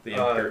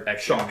action.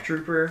 shock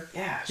trooper.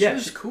 yeah, Yeah,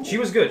 was cool. She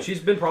was good. She's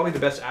been probably the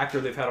best actor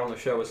they've had on the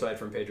show aside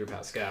from Pedro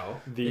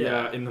Pascal. The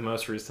Yeah. in the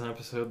most recent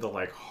episode, the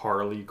like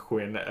Harley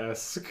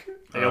Quinn-esque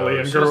Oh,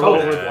 alien she girl was Oh,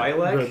 bad. with the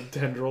Lilac?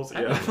 tendrils.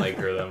 I Yeah, didn't like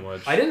her that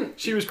much.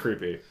 she was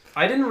creepy.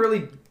 I didn't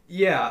really.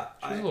 Yeah,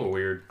 She was a little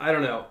weird. I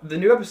don't know. The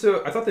new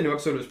episode. I thought the new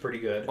episode was pretty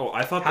good. Oh,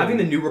 I thought Having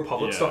the New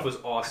Republic yeah. stuff was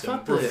awesome. I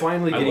thought We're that-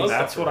 finally I getting. love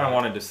stuff That's for what I that.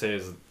 wanted to say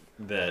is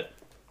that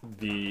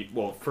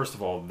first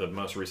of all, the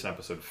most recent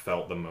episode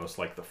felt the most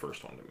like the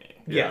first one to me.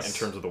 Yes. In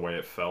terms of the way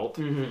it felt.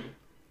 Mhm.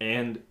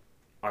 And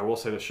I will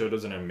say the show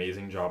does an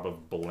amazing job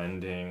of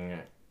blending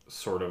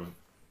sort of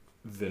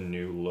the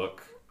new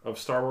look of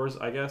Star Wars,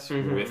 I guess,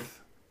 Mhm. with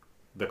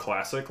the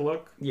classic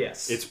look.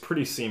 Yes. It's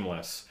pretty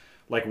seamless.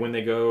 Like when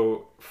they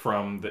go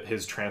from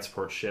his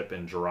transport ship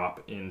and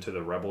drop into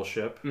the rebel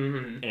ship,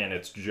 Mhm. and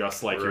it's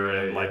just like you're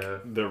in Right, like yeah.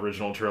 the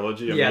original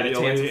trilogy. Yeah, the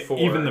Immediately, Tantive 4.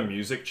 even the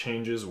music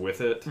changes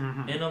with it.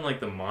 And on like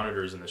the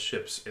monitors in the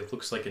ships, it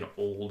looks like an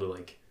old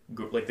like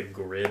like the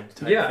grid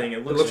type Yeah, thing. it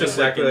It looks looks just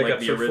exactly like, like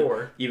in, the episode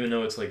 4. even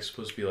though it's like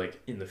supposed to be like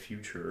in the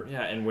future.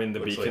 Yeah, and when the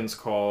Looks like- beacon's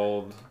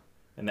called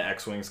and the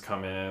X-wings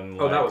come in.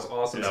 Oh, that like- was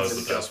awesome. That was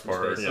Seeing the best Justin's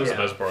part. face. That was the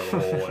best part of the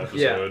whole episode.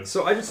 Yeah.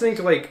 So I just think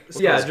like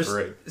That yeah, was just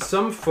great.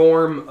 some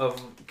form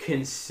of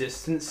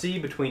consistency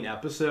between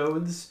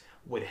episodes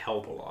would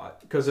help a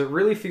lot because it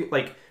really feels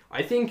like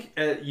I think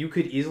you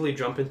could easily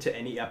jump into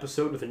any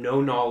episode with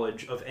no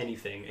knowledge of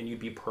anything, and you'd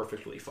be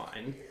perfectly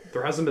fine.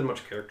 There hasn't been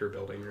much character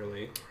building,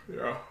 really.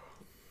 Yeah.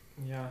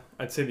 Yeah,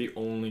 I'd say the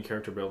only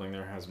character building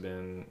there has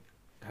been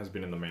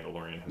in the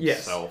Mandalorian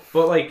Yes, himself.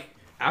 but like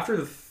after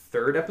the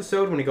third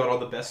episode, when he got all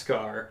the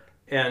Beskar,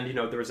 and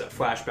there was that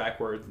flashback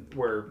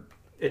where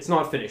it's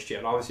not finished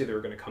yet. Obviously, they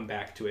were going to come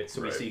back to it,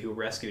 so we see who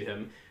rescued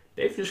him.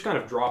 They've just kind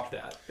of dropped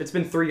that. It's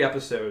been 3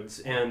 episodes,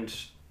 and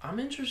I'm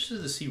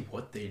interested to see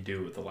what they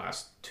do with the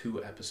last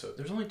 2 episodes.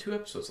 There's only 2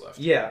 episodes left.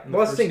 yeah. Well,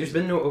 that's the thing. There's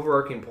been no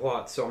overarching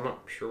plot, so I'm not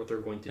sure what they're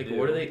going to do.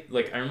 What are they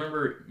like? I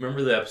remember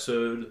the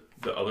episode,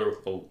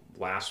 the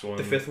last one,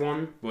 The 5th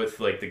one with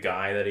like the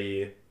guy that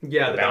the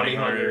bounty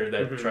hunter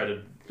that tried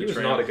to. He was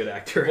not a good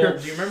actor. Well,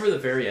 do you remember the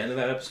very end of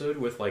that episode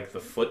with like the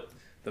foot?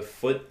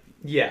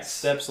 Yes.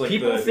 Steps like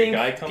people the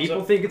guy comes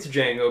people up? think it's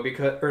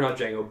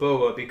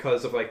Boba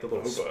because of like the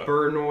little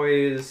spur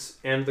noise,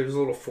 and there's a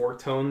little fork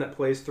tone that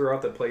plays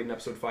throughout that played in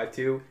episode 5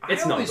 too.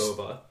 It's not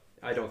Boba.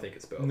 I don't think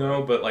it's Boba.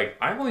 No, but like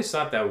I've always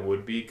thought that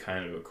would be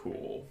kind of a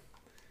cool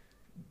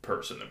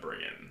person to bring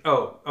in.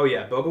 Oh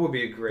yeah, Boba would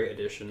be a great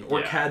addition.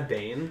 Or Cad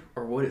Bane.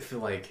 Or what if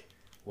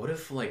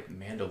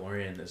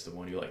Mandalorian is the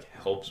one who like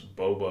helps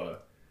Boba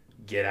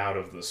get out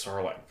of the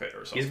Sarlacc pit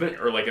or something?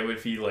 Or like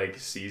if he like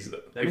sees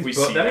that. That means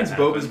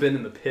Boba's been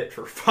in the pit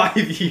for 5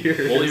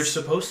 years. Well, you're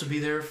supposed to be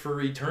there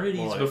for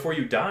eternities before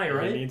you die,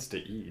 right? He needs to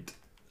eat.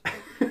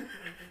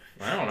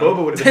 I don't know.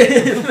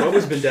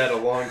 Boba's been dead a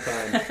long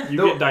time.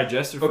 You get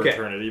digested for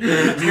eternity,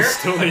 but you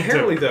still need to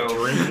drink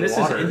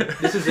water.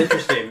 This is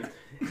interesting.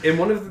 In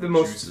one of the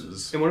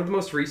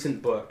most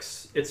recent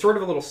books, it's sort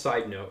of a little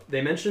side note. They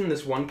mention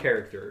this one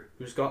character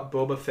who's got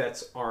Boba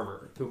Fett's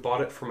armor, who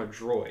bought it from a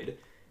droid,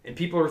 and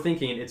people are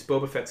thinking it's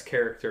Boba Fett's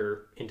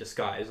character in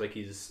disguise, like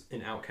he's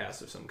an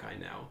outcast of some kind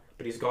now.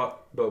 But he's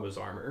got Boba's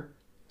armor.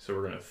 So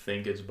we're gonna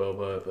think it's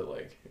Boba, but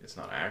like it's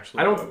not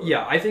actually. Boba.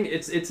 Yeah, I think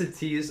it's a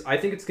tease. I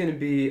think it's gonna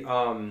be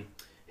the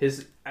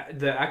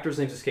actor's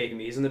name's escaping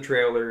me. He's in the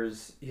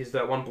trailers. He's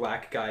that one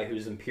black guy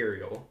who's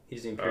Imperial.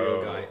 He's the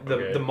Imperial guy.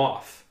 The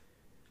Moff.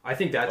 I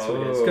think that's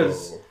who it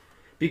is.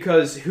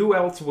 Because who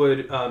else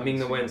would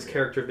Ming-Na Wen's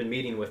character have been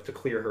meeting with to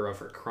clear her of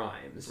her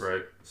crimes?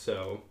 Right.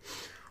 So.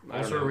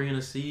 Also, are we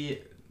gonna see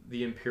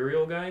the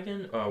Imperial guy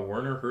again?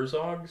 Werner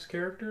Herzog's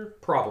character?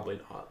 Probably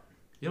not.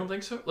 You don't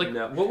think so? Like,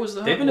 no. What was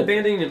that? They've been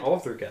abandoning all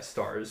of their guest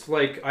stars.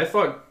 Like, I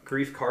thought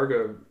Grief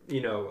Karga,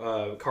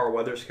 Carl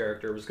Weathers'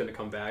 character was going to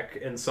come back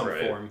in some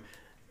form.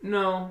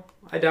 No,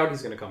 I doubt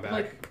he's going to come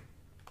back.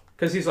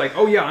 Because he's like,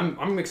 oh yeah,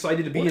 I'm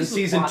excited to be in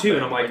season 2.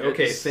 And I'm like,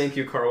 okay, thank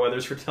you, Carl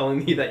Weathers, for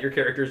telling me that your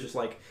character is just,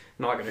 like,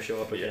 not going to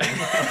show up again.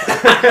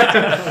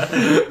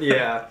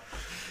 Yeah.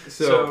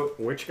 So,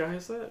 which guy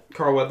is that?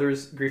 Carl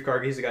Weathers, Grief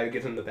Karga, he's the guy who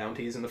gives him the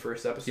bounties in the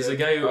first episode. He's the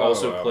guy who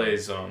also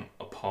plays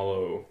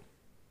Apollo.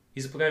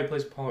 He's the guy who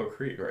plays Apollo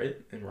Creed, right?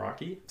 In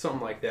Rocky?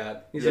 Something like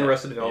that. He's in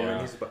Arrested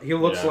Development. Yeah. He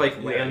looks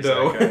like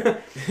Lando.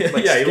 He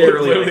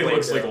literally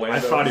looks like Lando. I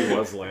thought he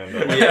was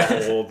Lando.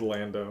 Like old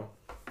Lando.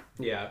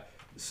 Yeah.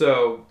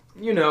 So,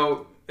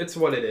 it's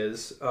what it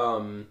is. I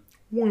love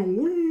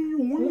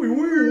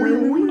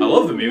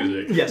the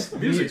music. Yes. The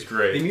music's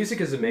great. The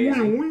music is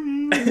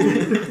amazing.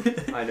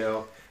 I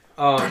know.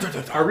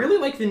 I really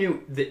like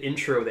the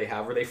intro they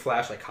have where they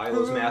flash like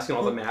Kylo's mask and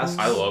all the masks.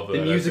 I love that.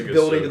 The music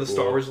building to the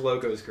Star Wars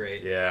logo is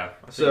great. Yeah,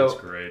 I think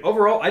it's great.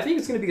 Overall, I think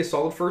it's going to be a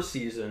solid first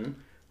season.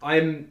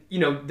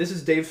 This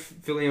is Dave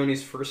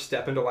Filoni's first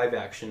step into live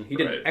action. He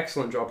did an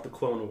excellent job with the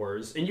Clone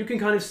Wars, and you can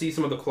kind of see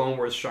some of the Clone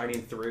Wars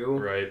shining through.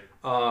 Right.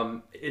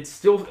 It's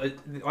still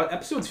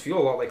episodes feel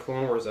a lot like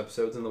Clone Wars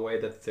episodes in the way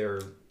that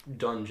they're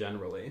done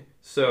generally.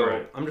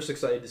 So I'm just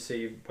excited to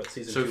see what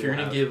season 2 So if you're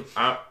gonna give,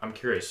 I'm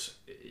curious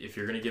if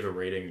you're gonna give a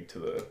rating to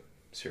the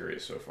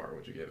series so far,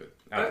 would you give it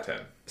out of 10?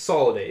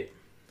 Solid 8.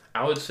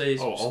 I would say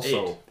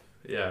 8.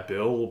 Yeah.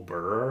 Bill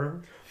Burr.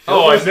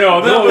 I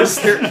know that was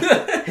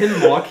him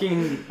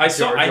mocking.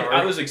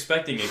 I was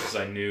expecting it because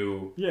I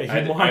knew. Yeah,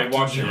 I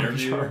watched an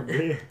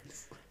interview.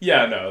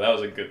 Yeah, no, that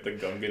was the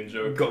Gungan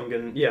joke.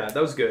 Gungan, yeah,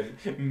 that was good.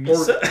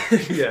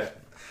 Yeah,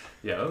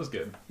 that was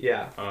good.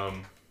 Yeah.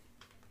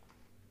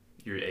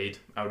 You're 8.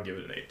 I would give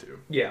it an 8 too.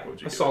 Yeah,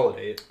 a solid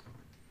 8.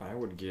 I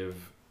would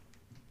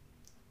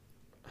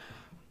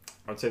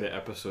say the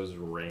episodes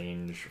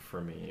range for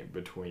me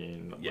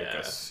between like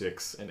a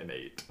 6 and an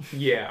 8.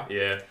 Yeah.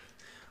 Yeah.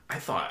 I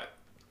thought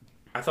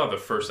the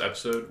first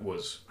episode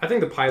was. I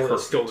think the pilot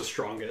is still the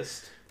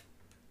strongest.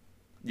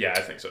 Yeah,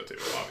 I think so too.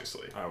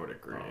 Obviously, I would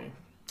agree.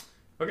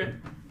 Okay.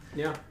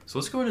 Yeah. So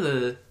let's go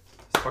into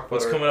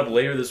what's coming up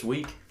later this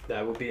week.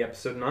 That will be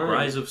episode 9.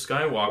 Rise of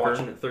Skywalker.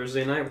 Watching it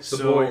Thursday night with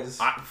the boys.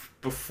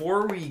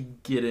 Before we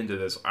get into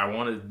this,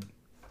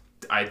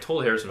 I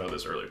told Harrison about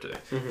this earlier today,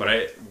 but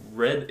I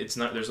read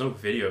there's no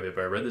video of it,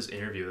 but I read this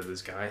interview that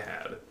this guy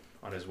had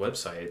on his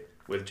website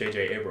with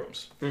J.J.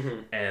 Abrams.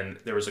 And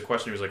there was a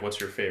question, he was like, what's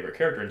your favorite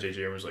character? And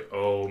J.J. Abrams was like,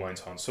 oh,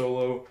 mine's Han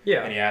Solo.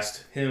 Yeah. And he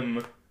asked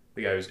him,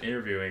 the guy who's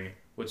interviewing,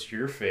 what's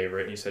your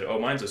favorite? And he said, oh,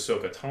 mine's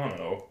Ahsoka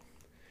Tano.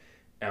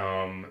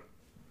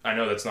 I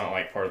know that's not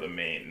like part of the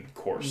main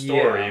core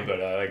story, Yeah. but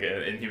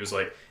and he was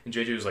like, and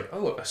JJ was like,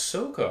 oh,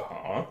 Ahsoka,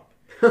 huh?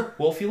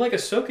 Well, if you like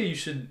Ahsoka, you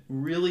should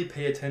really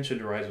pay attention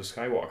to Rise of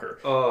Skywalker.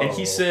 Oh. And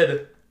he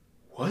said,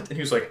 what? And he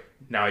was like,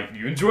 now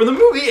you enjoy the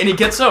movie, and he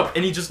gets up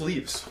and he just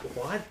leaves.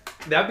 What?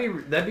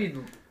 That'd be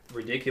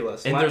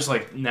ridiculous. And there's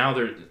like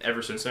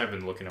ever since then I've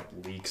been looking up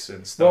leaks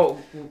and stuff.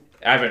 well,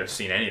 I haven't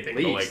seen anything.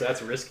 leaks. But like,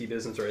 That's risky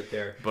business right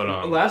there.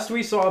 But last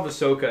we saw of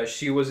Ahsoka,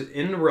 she was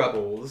in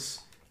Rebels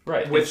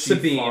right with and she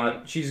Sabine.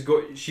 fought-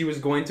 She was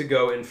going to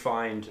go and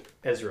find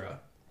Ezra.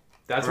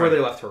 That's Right. where they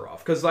left her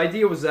off. Because the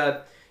idea was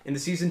that in the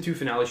season 2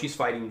 finale, she's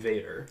fighting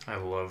Vader. I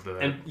love that.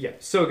 And yeah,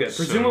 so good.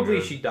 So Presumably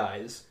good. she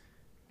dies.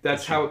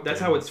 That's But she how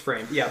didn't. it's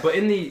framed. Yeah, but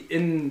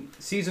in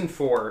season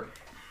 4,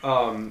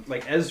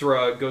 like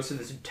Ezra goes to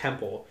this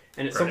temple,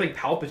 and it's Right. something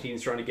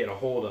Palpatine's trying to get a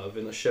hold of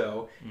in the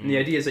show. And the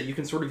idea is that you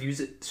can sort of use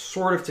it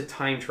sort of to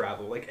time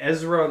travel. Like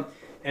Ezra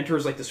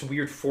enters like this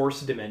weird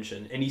force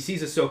dimension, and he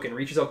sees Ahsoka and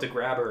reaches out to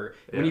grab her.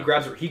 When he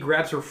Yeah.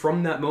 grabs her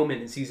from that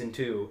moment in season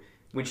 2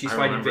 when she's I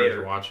fighting remember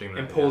Vader watching that,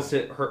 and pulls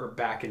her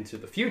back into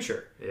the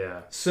future.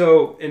 Yeah.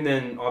 So, and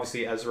then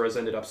obviously Ezra's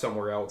ended up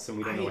somewhere else, and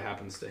we don't know what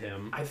happens to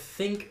him. I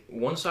think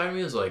one side of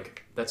me is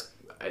like, that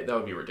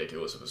would be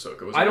ridiculous if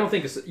Ahsoka was. I don't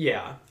think it's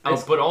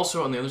But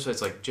also on the other side,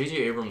 it's like J.J.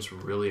 Abrams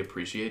really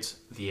appreciates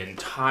the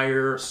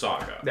entire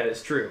saga. that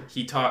is true.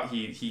 He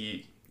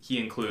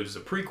includes the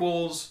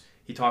prequels.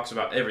 He talks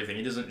about everything.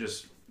 He doesn't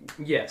just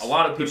Yes, a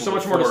lot of there's so people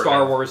much more to before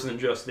Star him- Wars than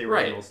just the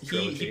original right.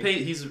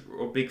 trilogy. He's a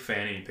big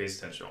fan and he pays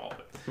attention to all of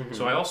it. Mm-hmm.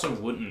 So I also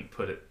wouldn't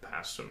put it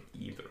past him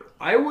either.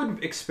 I'm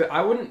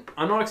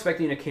not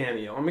expecting a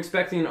cameo. I'm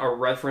expecting a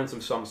reference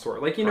of some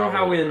sort. Like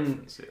Probably a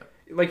reference, yeah.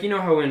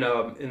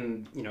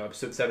 in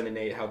episode 7 and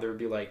 8, how there would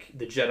be like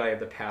the Jedi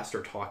of the past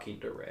are talking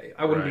to Rey.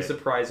 I wouldn't be Right.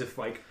 surprised if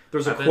like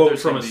there's a I bet quote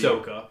there's from gonna be-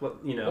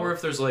 Ahsoka. Or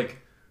if there's like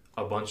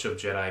a bunch of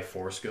Jedi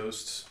Force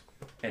ghosts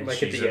and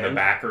like at she's the in end, the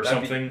back or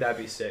something.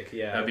 That'd be sick.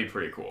 Yeah, That'd be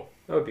pretty cool.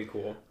 that would be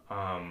cool.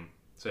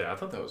 So yeah, I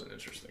thought that was an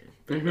interesting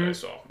thing Mhm. that I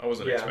saw. I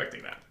wasn't Yeah.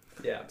 expecting that.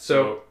 Yeah.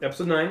 So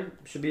episode 9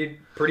 should be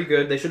pretty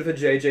good. They should have had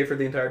JJ for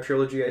the entire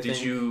trilogy. I think.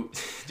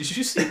 Did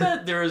you see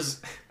that there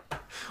was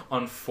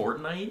on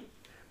Fortnite?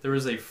 There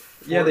was a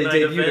Fortnite Yeah, they debuted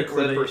a event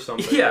where clip or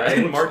something, Yeah, right?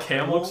 and It Mark It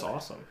Hamill. looks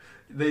awesome.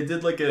 They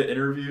did like an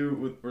interview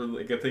with, or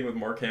like a thing with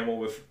Mark Hamill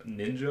with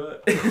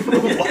Ninja.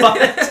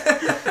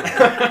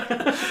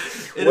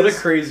 What a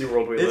crazy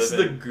world we It's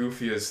live the in.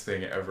 goofiest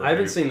thing ever. I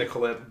haven't dude. seen the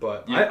clip,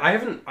 but Yeah. I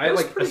haven't. I It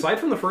was like pretty- aside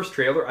from the first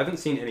trailer, I haven't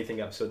seen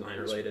anything episode 9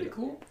 It was related. pretty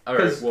cool. All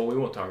right, 'Cause well we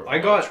won't talk about. I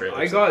got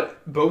trailers.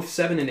 both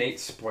 7 and 8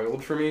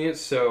 spoiled for me,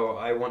 so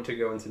I want to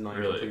go into 9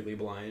 Really? completely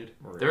blind.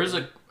 There is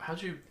a.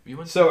 How'd you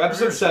went? to So the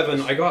episode premiere?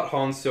 7, I got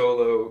Han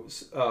Solo.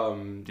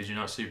 Did you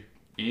not see?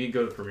 You need to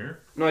go to the premiere.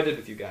 No, I did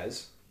with you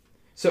guys.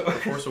 So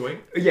Force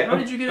Awakens. yeah, How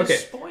did you get okay. it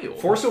spoiled?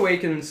 Force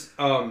Awakens,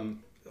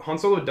 Han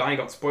Solo dying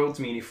got spoiled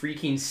to me in a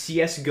freaking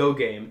CS:GO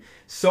game.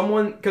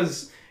 Someone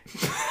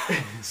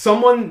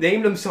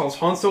named themselves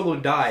Han Solo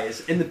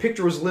dies, and the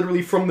picture was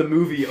literally from the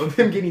movie of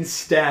him getting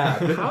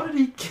stabbed. How did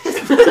he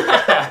get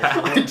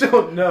that? I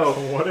don't know.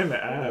 What an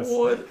ass.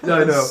 What? I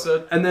know. That's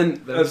such- And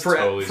then That's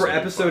totally for something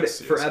episode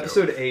Fox for CS:GO.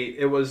 episode 8,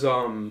 it was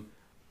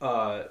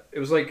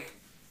like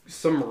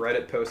some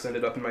Reddit post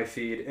ended up in my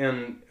feed,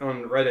 and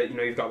on Reddit,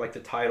 you've got like the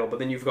title, but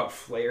then you've got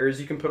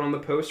flares you can put on the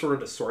post sort of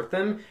to sort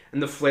them,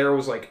 and the flare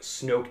was like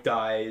Snoke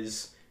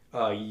dies,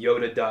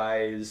 Yoda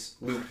dies,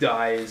 Luke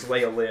dies,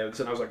 Leia lives,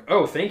 and I was like,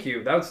 oh, thank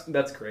you,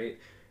 that's great.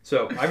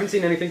 So I haven't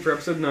seen anything for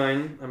episode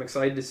 9. I'm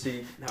excited to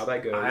see how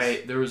that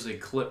goes. There was a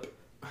clip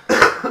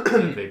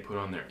that they put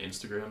on their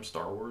Instagram,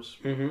 Star Wars.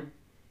 Mm-hmm.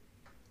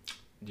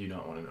 Do you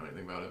not want to know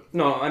anything about it?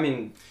 No, I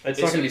mean it's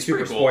not going to be super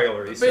pretty cool.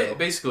 spoilery. So.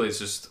 Basically, it's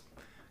just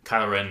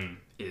Kylo Ren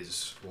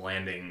is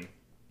landing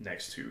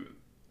next to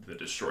the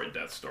destroyed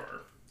Death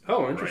Star.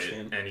 Oh, Right?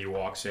 interesting. And he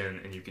walks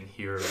in, and you can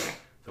hear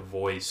the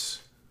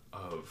voice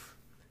of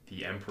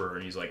the Emperor,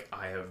 and he's like,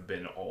 "I have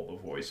been all the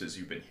voices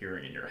you've been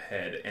hearing in your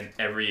head." And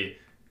every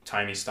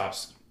time he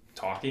stops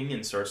talking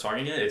and starts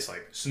talking it, it's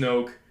like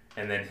Snoke,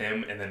 and then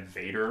him, and then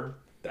Vader.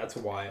 That's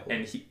wild.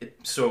 And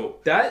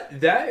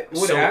That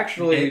would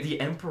actually the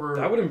Emperor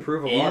that would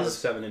improve a lot of is-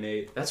 7 and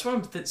 8. That's what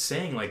I'm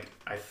saying. Like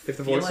I If the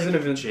feel voice like isn't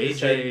even JJ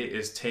said-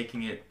 is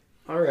taking it.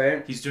 All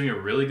right. He's doing a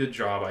really good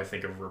job, I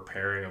think, of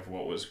repairing of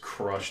what was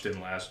crushed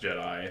in Last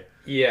Jedi.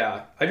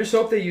 Yeah, I just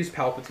hope they use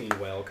Palpatine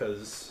well,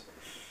 because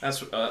That's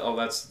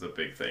the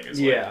big thing.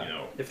 Is yeah,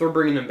 like, if they're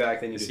bringing him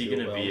back, they need is to he do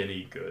gonna it well. be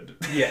any good?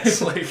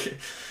 Yes. like,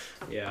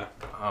 Yeah.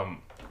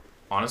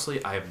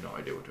 honestly, I have no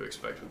idea what to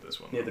expect with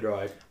this one. Neither do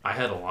I. I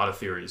had a lot of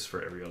theories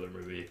for every other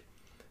movie,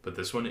 but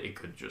this one it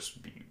could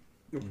just be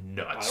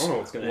nuts. I don't know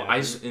what's gonna Well,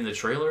 happen. in the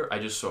trailer, I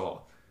just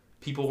saw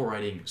people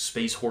riding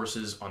space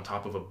horses on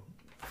top of a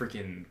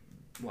freaking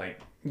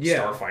like Yeah.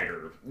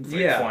 starfighter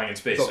Yeah. flying in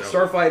space. So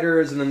So-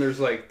 starfighters, and then there's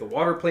like the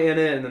water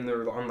planet, and then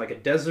they're on like a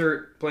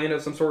desert planet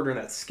of some sort, or in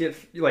that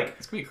skiff. Like,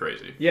 It's gonna be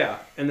crazy, yeah,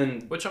 and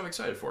then which I'm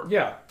excited for.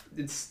 yeah,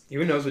 it's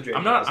who knows what JJ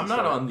I'm not has in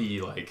on store.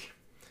 the like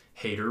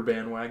hater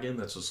bandwagon.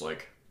 That's just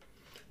like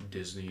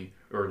Disney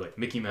or like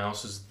Mickey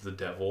Mouse is the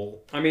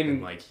devil. I mean,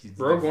 and, like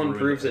Rogue One ruined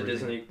proves that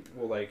everything. Disney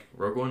will like.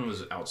 Rogue One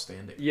was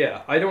outstanding.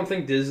 Yeah, I don't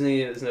think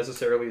Disney is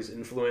necessarily as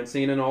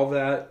influencing and all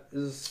that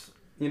as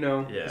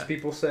as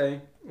people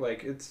say.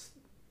 Like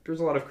there's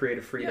a lot of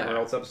creative freedom, or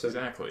else episode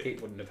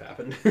 8 wouldn't have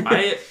happened.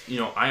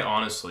 I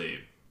honestly,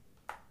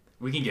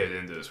 we can get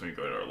into this when we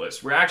go to our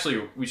list.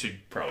 We should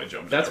probably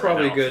jump. That's to that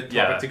probably right a good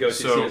topic to go to.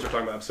 So as we're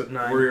talking about episode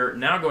 9. We're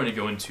now going to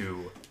go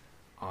into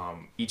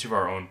each of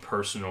our own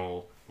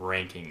personal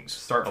rankings.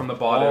 Start from the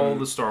bottom, all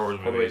the Star Wars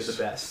movies. all the way to the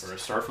best. We're gonna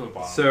start from the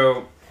bottom.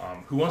 So,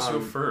 who wants to go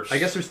first? I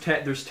guess there's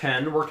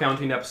 10. We're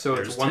counting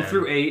episodes There's 1 10.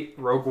 through 8,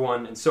 Rogue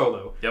One, and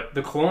Solo. Yep.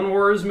 The Clone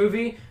Wars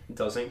movie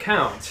doesn't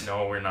count.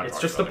 No, we're not. It's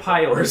talking just a about the Clone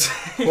pilot. Wars.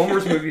 Clone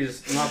Wars movie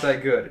is not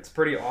that good. It's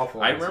pretty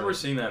awful. I honestly. remember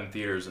seeing that in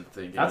theaters and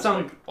thinking That it was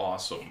sound- like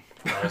awesome.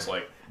 And I was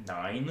like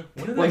 9.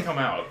 When did Like- they come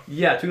out?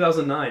 Yeah,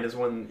 2009 is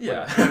when.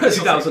 Yeah.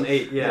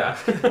 2008. Yeah.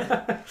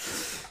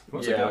 Who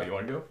wants to go? You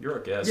want to go? You're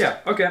a guest. Yeah.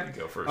 Okay. You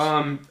go first.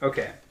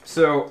 Okay.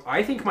 So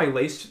I think my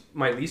least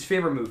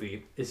favorite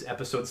movie is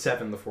Episode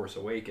 7, The Force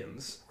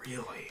Awakens.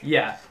 Really?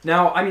 Yeah.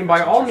 Now, I mean, by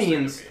That's all interesting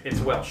means, movie. it's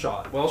well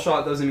shot. Well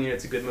shot doesn't mean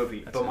it's a good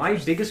movie. That's But my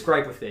interesting. biggest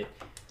gripe with it,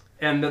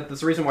 and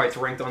that's the reason why it's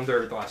ranked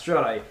under The Last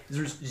Jedi, is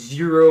there's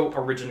zero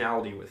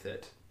originality with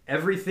it.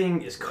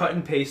 Everything is cut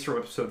and paste from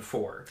Episode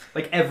 4.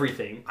 Like,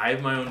 everything. I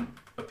have my own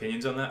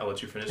opinions on that. I'll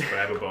let you finish, but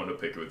I have a bone to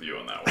pick with you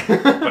on that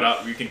one.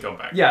 But we can come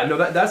back. Yeah, no,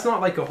 that's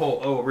not like a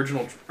whole,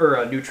 original, or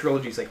a new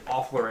trilogy is like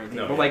awful or anything.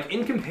 No, but yeah. like,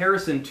 in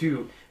comparison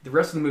to the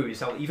rest of the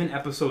movies, how even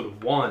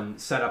Episode 1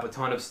 set up a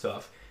ton of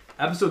stuff,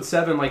 Episode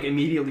 7, like,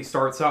 immediately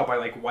starts out by,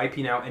 like,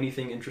 wiping out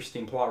anything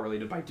interesting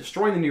plot-related by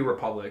destroying the New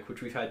Republic,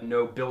 which we've had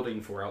no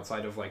building for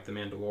outside of, like, The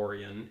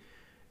Mandalorian,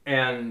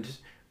 and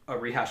a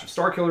rehash of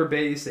Starkiller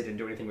Base. They didn't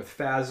do anything with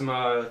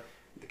Phasma.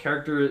 The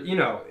character,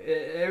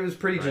 it was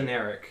pretty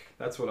generic.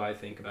 That's what I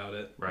think about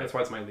it. Right. That's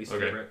why it's my least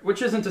Okay. favorite.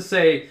 Which isn't to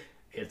say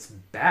it's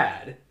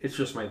bad. It's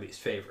just my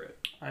least favorite.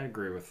 I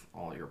agree with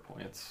all your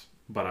points,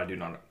 but I do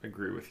not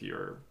agree with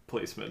your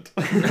placement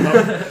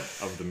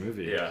of the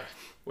movie. Yeah.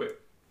 Wait.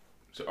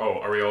 So,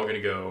 are we all going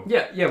to go?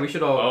 Yeah, we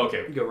should all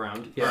okay. go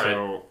around. Yeah.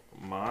 So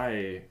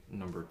my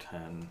number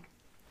 10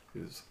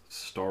 is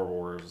Star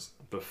Wars: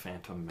 The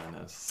Phantom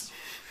Menace.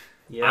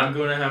 Yeah. I'm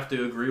going to have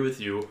to agree with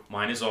you.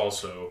 Mine is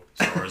also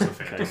Star Wars: The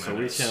Phantom Okay, so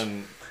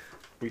Menace.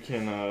 we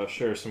can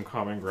share some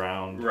common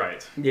ground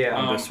Right. Yeah.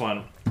 on this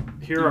one.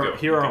 Here you are go,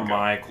 here you are can go.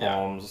 my Yeah.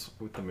 qualms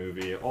with the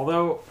movie.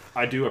 Although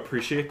I do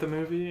appreciate the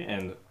movie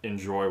and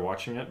enjoy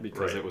watching it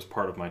because Right. it was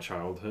part of my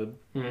childhood.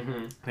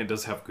 Mm-hmm. It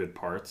does have good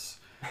parts.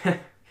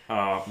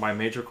 My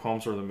major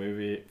qualms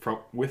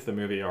with the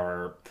movie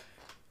are,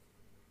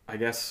 I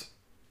guess,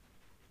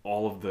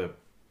 all of the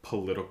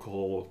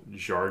political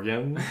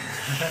jargon.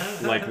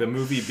 Like, the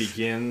movie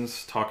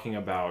begins talking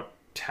about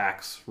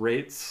tax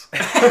rates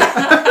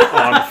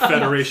on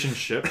Federation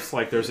ships.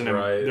 Like, there's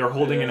they're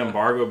holding an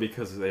embargo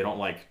because they don't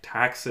like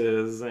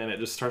taxes, and it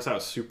just starts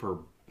out super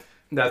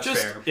That's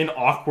just fair. an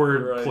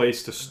awkward Right.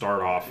 place to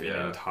start off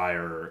Yeah. an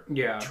entire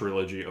Yeah.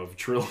 trilogy of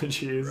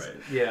trilogies. Right.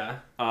 Yeah.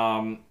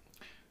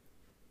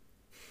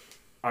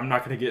 I'm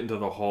not going to get into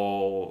the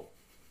whole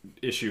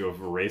issue of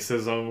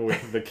racism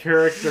with the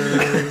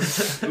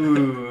characters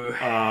Ooh.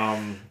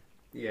 um,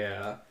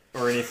 Yeah.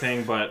 or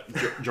anything, but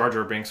Jar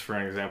Jar Binks, for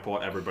an example,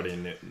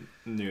 everybody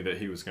knew that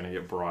he was going to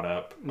get brought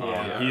up.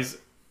 Yeah.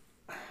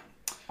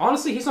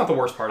 Honestly, he's not the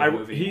worst part of the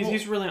movie.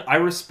 He's really. I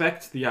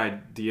respect the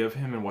idea of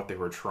him and what they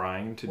were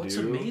trying to What's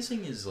do.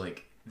 amazing is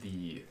like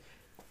the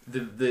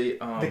the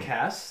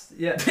cast,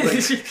 yeah, like,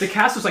 the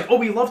cast was like, oh,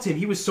 we loved him.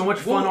 He was so much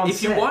fun on if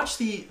set. you watch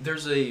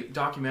there's a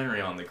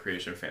documentary on the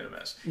creation of Phantom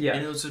Menace. Yeah.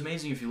 And it's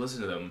amazing if you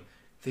listen to them.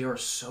 They are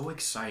so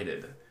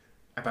excited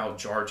about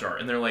Jar Jar,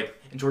 and they're like,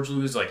 and George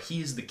Lucas is like, he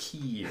is the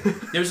key.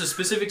 There's a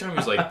specific time he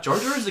was like, Jar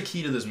Jar is the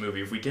key to this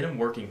movie. If we get him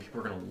working,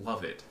 people are gonna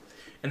love it.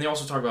 And they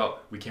also talk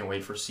about, we can't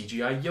wait for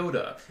CGI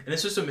Yoda. And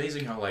it's just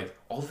amazing how, like,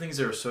 all the things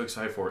they were so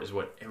excited for is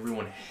what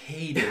everyone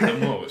hated the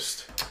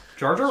most.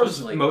 Jar Jar So was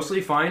it's like-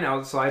 mostly fine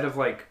outside of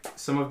like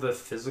some of the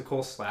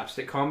physical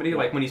slapstick comedy,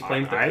 like when he's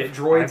playing with the I've- pit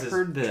droids, I've is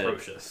heard that-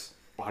 atrocious.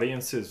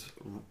 Audiences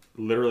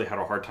literally had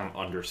a hard time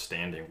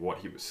understanding what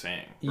he was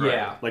saying.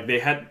 Yeah. Like,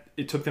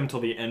 it took them till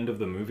the end of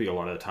the movie a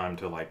lot of the time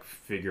to, like,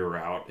 figure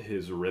out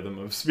his rhythm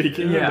of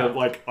speaking Yeah. and to,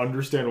 like,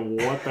 understand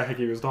what the heck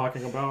he was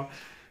talking about.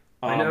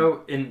 I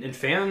know in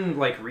fan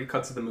like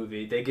recuts of the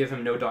movie, they give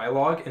him no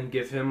dialogue and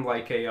give him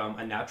like a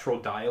natural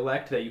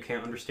dialect that you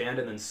can't understand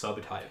and then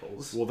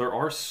subtitles. Well, there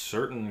are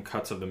certain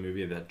cuts of the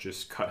movie that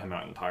just cut him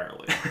out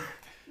entirely.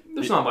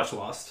 There's not much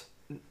lost.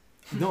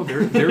 No,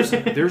 there's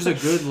a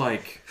good,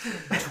 like,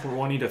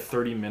 20 to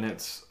 30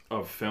 minutes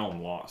of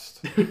film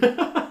lost.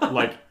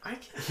 Like,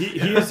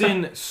 he's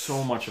in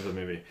so much of the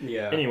movie.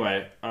 Yeah.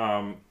 Anyway,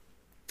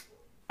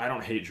 I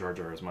don't hate Jar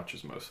Jar as much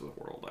as most of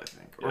the world, I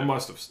think. Or Yeah.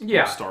 most of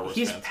Yeah, Star Wars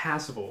he's fans.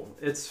 passable.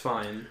 It's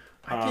fine.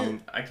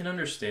 I can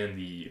understand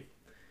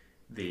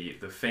the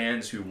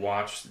fans who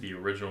watched the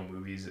original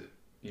movies,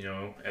 you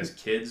know, as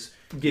kids,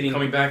 Getting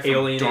coming back from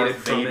alienated Darth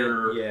from it,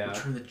 Vader, yeah.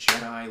 Return of the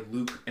Jedi,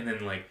 Luke, and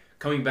then like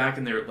coming back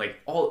and they're like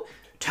all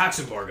tax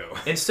embargo.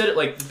 Instead of,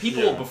 like, the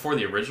people Yeah. before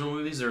the original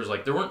movies, there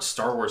weren't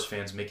Star Wars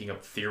fans making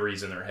up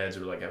theories in their heads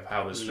or like of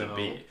how this should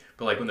be.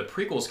 But like when the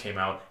prequels came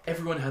out,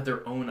 everyone had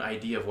their own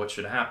idea of what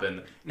should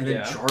happen, and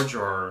then Jar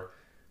Jar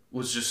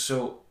was just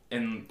so big.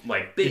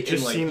 It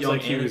just and, seems young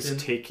like he was Anakin.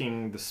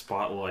 taking the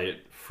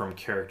spotlight from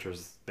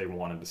characters they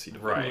wanted to see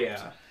developed. Right.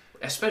 Yeah.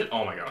 Especially,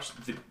 oh my gosh,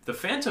 the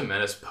Phantom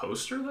Menace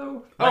poster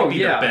though might be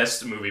the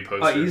best movie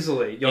poster.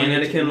 Easily. Young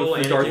Anakin little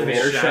with the Darth Anakin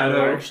Vader I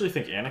shadow. actually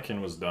think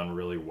Anakin was done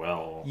really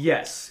well.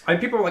 Yes.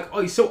 People are like, oh,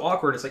 he's so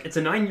awkward. It's like, it's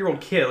a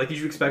 9-year-old kid. Like, did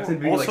you expect him to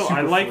be, like, Also, super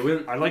I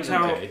fluent? liked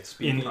how Okay,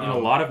 in a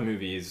lot of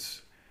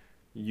movies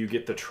you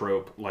get the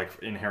trope, like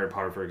in Harry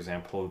Potter, for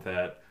example,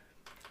 that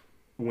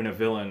when a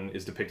villain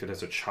is depicted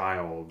as a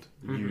child,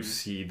 you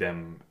see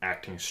them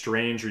acting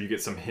strange, or you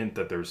get some hint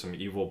that there's some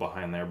evil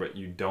behind there, but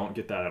you don't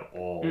get that at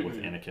all with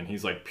Anakin.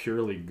 He's like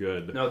purely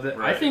good. No,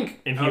 I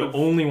think... And he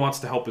only wants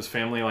to help his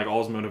family. Like, all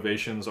his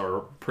motivations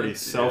are pretty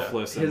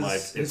selfless. And like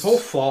his whole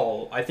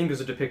fall, I think,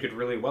 is depicted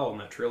really well in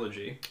that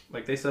trilogy.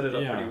 Like, they set it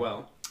up pretty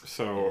well.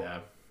 So... Yeah.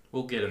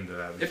 We'll get into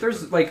that. If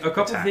there's, like, a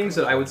couple Attack things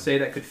of that I would say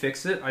that could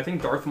fix it, I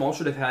think Darth Maul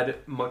should have had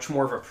much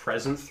more of a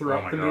presence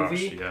throughout the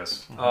movie.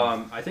 Yes.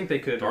 I think they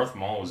could... Darth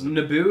Maul was...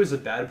 Naboo is a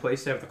bad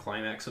place to have the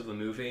climax of the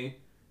movie.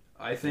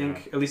 I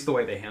think, at least the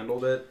way they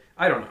handled it.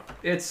 I don't know.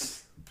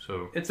 It's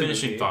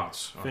finishing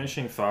thoughts.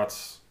 Finishing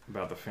thoughts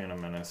about the Phantom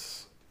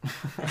Menace.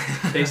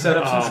 They set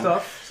up some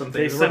stuff. Some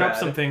things They were set up bad.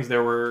 some things.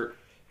 There were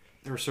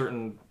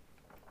certain,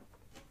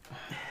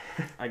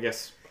 I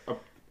guess,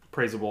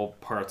 appraisable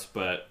parts,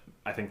 but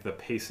I think the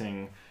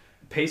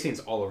Pacing's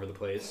all over the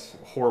place.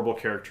 horrible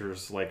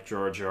characters like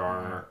Jar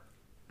Jar,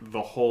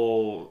 the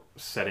whole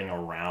setting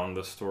around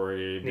the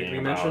story being We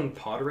about mentioned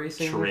pod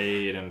racing.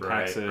 trade and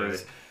Right,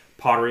 taxes,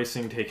 pod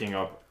racing taking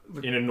up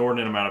an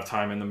inordinate amount of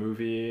time in the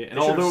movie, and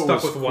They should've although it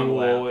stuck was with one cool,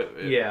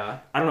 lap.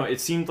 I don't know. It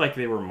seemed like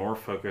they were more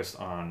focused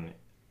on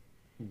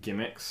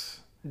gimmicks.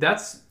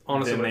 That's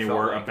honestly than what it they felt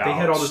were like. about They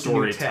had all this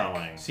new tech.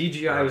 storytelling.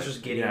 CGI was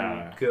just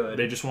getting good.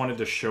 They just wanted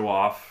to show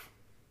off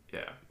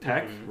Yeah.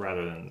 tech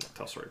rather than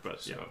tell story.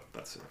 But So, yeah,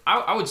 that's it.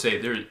 I would say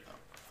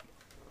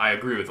I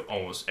agree with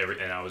almost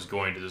everything, and I was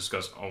going to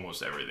discuss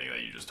almost everything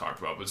that you just talked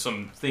about, but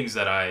some things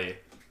that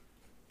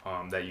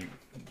that you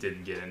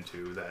didn't get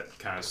into that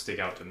kind of stick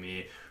out to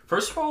me.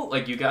 First of all,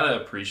 like, you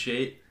gotta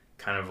appreciate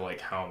kind of like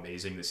how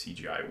amazing the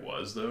CGI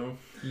was, though.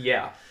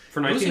 Yeah. For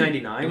It was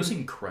 1999? it was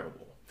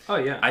incredible. Oh,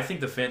 yeah. I think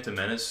The Phantom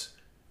Menace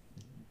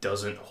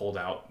doesn't hold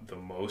out the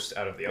most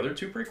out of the other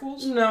two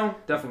prequels. No,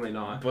 definitely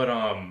not. But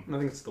I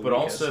think it's the but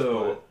weakest,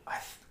 also,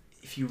 but-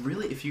 if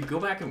you go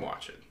back and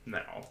watch it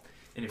now,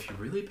 and if you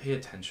really pay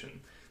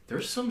attention,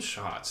 there's some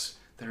shots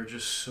that are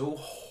just so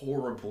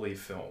horribly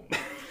filmed.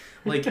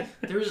 Like,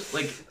 there's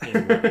like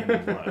In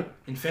what?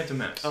 in Phantom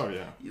Menace. Oh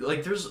yeah.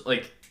 Like, there's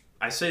like,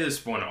 I say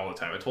this one all the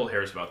time. I told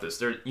Harris about this.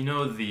 There,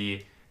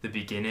 the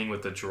beginning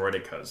with the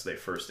droidicas they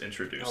first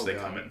introduced. They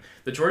come in.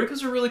 The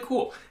droidicas are really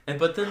cool,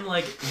 but then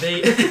like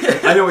they.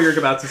 I know what you're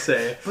about to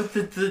say. But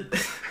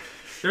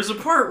there's a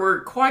part where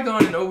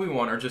Qui-Gon and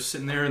Obi-Wan are just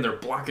sitting there and they're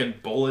blocking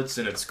bullets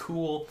and it's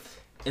cool,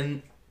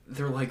 and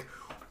they're like,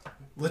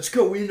 "Let's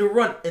go, we need to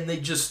run," and they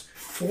just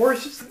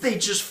force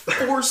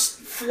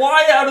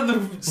fly out of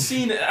the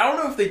scene. I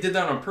don't know if they did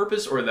that on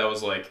purpose or that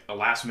was like a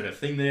last minute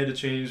thing they had to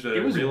change.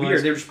 It was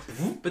weird. They were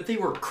just... But they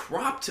were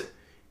cropped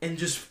and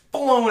just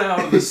flown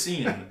out of the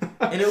scene,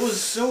 and it was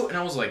so. And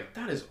I was like,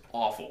 "That is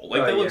awful.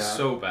 Like that looks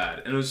so bad."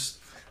 And it was.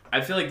 I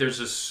feel like there's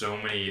just so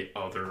many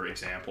other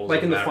examples. Like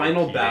of in the that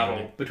final repeating.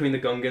 battle between the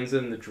Gungans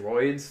and the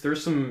droids,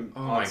 there's some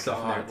odd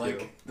stuff there too.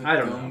 Like the I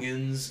don't know.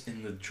 Gungans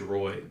and the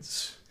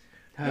droids.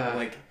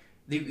 Like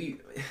they.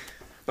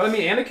 But I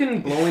mean,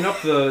 Anakin blowing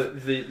up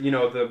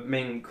the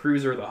main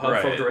cruiser, the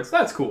hub full of droids,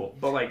 that's cool.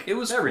 But like, It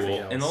was everything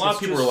cool, else, and a lot of it's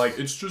people just-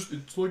 were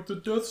like, "It's like the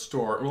Death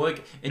Star." Or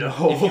like, and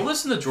No. if you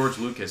listen to George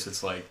Lucas,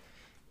 it's like,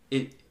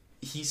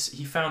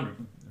 he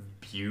found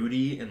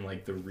beauty in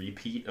like the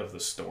repeat of the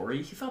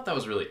story. He thought that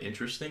was really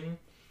interesting,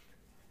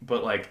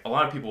 but like a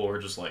lot of people were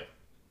just like,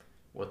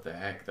 "What the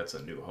heck? That's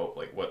a New Hope.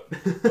 Like,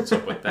 what's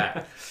up with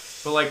that?"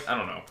 But like, I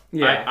don't know.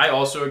 Yeah. I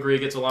also agree it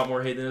gets a lot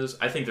more hate than it is.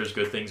 I think there's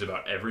good things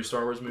about every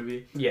Star Wars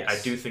movie. Yes.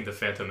 I do think the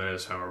Phantom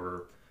Menace,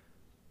 however,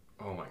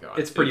 oh my god,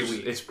 It's pretty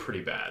weak. It's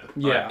pretty bad.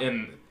 Yeah.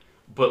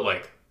 But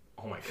like,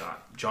 oh my god,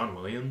 John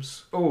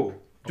Williams, Oh,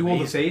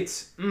 Duel of the Amazing.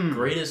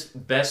 Fates,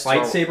 best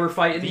lightsaber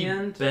fight in the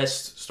end.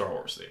 best Star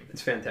Wars theme.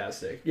 It's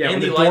fantastic. Yeah, And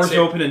when the the doors lightsaber-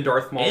 open and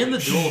Darth Maul. And the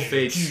Duel of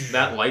Fates,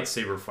 that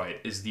lightsaber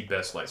fight is the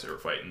best lightsaber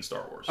fight in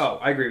Star Wars. Oh,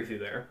 I agree with you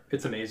there.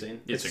 It's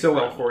amazing. It's so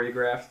well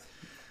incredible. choreographed.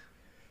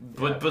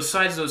 But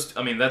besides those,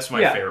 I mean, that's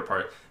my favorite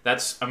part.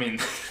 That's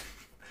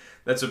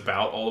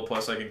about all the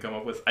plus I can come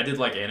up with. I did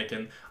like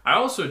Anakin. I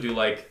also do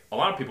like, a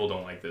lot of people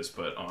don't like this,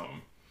 but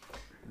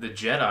the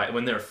Jedi,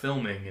 when they're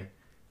filming,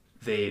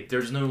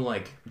 there's no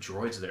like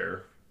droids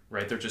there,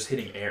 right? They're just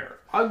hitting air.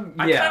 I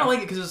kind of like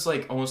it because it's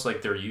like almost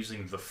like they're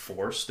using the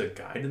Force to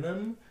guide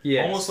them.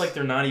 Yes. Almost like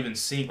they're not even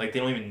seeing, like they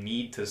don't even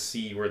need to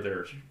see where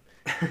they're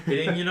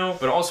hitting,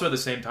 But also at the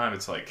same time,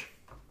 it's like,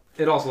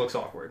 It also looks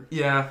awkward.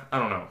 Yeah, I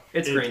don't know.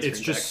 It's green It's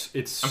screen just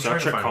it's I'm trying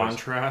such to a find ways.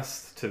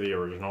 contrast to the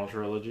original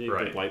trilogy,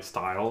 Right. the light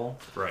style.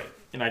 Right.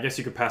 And I guess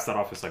you could pass that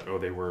off as like, oh,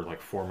 they were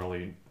like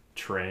formally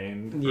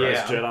trained Yeah.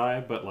 as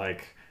Jedi, but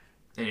like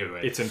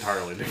Anyway. it's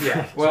entirely different.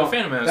 Yeah. Well,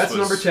 Phantom Menace that's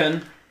was- number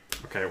 10.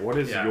 Okay, what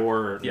is Yeah.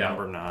 your Yeah.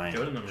 number 9?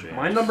 Go to number James?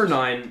 My number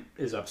 9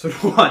 is episode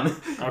 1.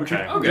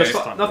 Okay. Okay. Just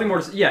Based on- nothing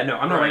more to, yeah, no,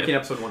 I'm not Right. ranking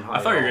episode 1 high. I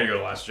thought you were at going to go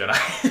to Last Jedi.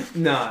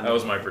 all. Nah. That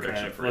was my Okay,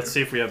 prediction for let's you.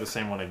 see if we have the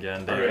same one again,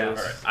 All Davis. right, all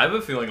right. I have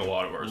a feeling a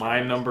lot of ours. My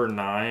are- number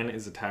 9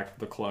 is Attack of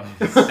the Clones.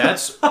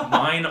 That's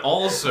mine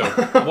also.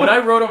 What I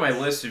wrote on my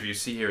list, if you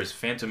see here, is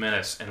Phantom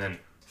Menace and then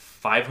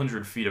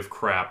 500 feet of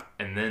crap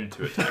and then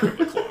to Attack of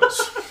the Clones.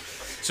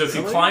 So if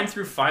you climb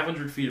through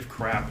 500 feet of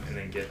crap and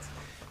then get...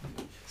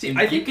 See,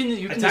 I think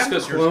you can Attack of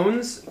discuss the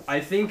Clones, I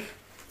think,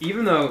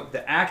 even though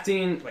the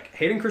acting, like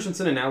Hayden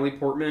Christensen and Natalie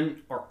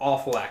Portman are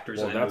awful actors.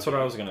 Well, in that that's what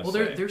movie. I was gonna Well,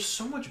 say. they're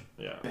so much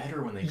Yeah.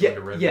 better when they come Yeah,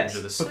 to Revenge yes,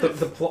 of the Sith. but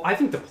the plot, I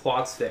think the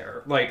plot's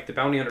there. Like the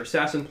Bounty Hunter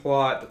Assassin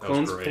plot, the That was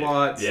Clones great.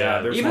 plot.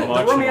 Yeah, there's even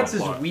much the romance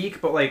more is plot.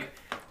 weak, but like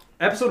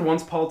episode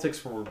 1's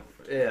politics were.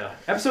 Yeah,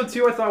 episode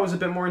 2 I thought was a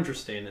bit more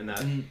interesting in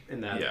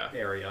that Yeah.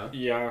 area.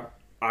 Yeah,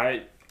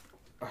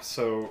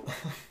 so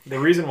the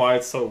reason why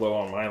it's so low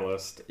on my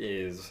list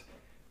is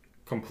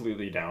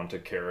completely down to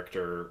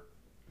character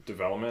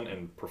development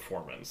and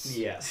performance.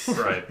 Yes,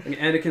 Right. And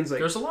Anakin's like,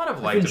 There's a lot of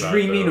I've light been about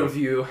dreaming it, though. of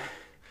you.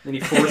 And he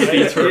force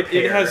feeds her.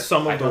 It has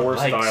some of I the don't worst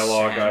like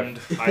dialogue sand.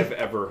 I've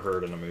ever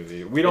heard in a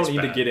movie. We don't It's need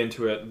to bad. get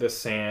into it. The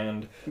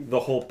sand, the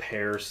whole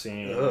pear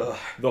scene, Ugh.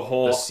 the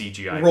whole The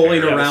CGI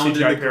Rolling pair. around in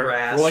CGI the pear,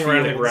 grass rolling around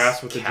in the fields.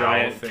 grass with the Cow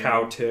giant thing.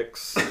 cow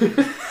ticks.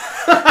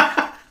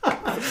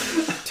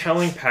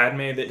 Telling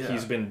Padme that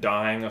he's been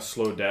dying a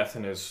slow death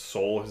and his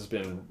soul has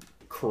been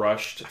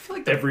crushed I feel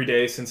like every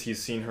day since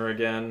he's seen her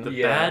again. the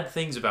Yeah. bad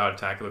things about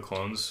Attack of the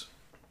Clones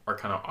are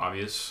kind of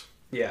obvious.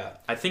 Yeah,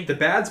 I think the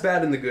bad's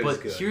bad and the good is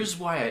But good. here's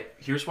why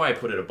I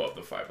put it above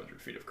the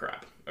 500 feet of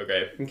crap.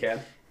 Okay.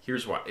 Okay.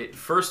 Here's why.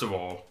 First of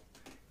all,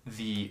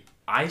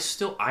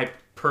 I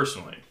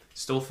personally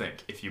still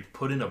think if you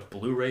put in a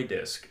Blu-ray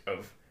disc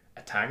of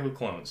Attack of the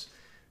Clones,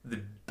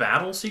 the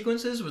battle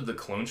sequences with the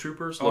clone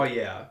troopers Oh look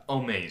yeah,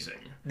 amazing.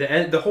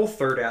 the whole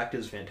third act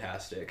is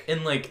fantastic.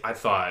 And like I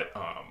thought,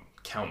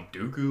 Count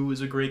Dooku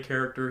was a great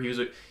character. He was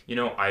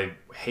I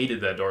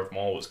hated that Darth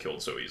Maul was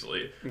killed so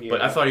easily, but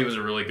Yeah. I thought he was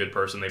a really good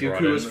person. They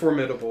brought Dooku in. is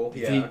formidable.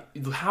 Yeah.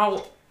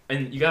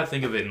 And you gotta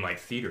think of it in like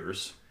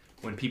theaters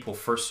when people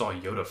first saw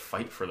Yoda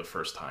fight for the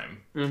first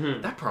time.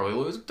 Mm-hmm. That probably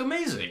looked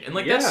amazing, and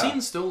like Yeah. that scene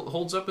still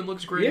holds up and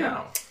looks great Yeah.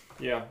 now.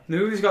 Yeah. The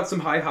movie's got some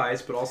high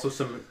highs, but also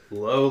some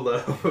low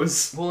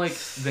lows. Well, like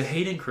the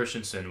Hayden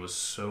Christensen was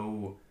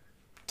so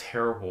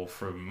terrible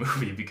for a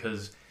movie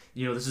because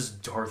this is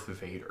Darth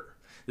Vader.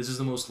 This is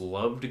the most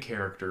loved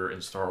character in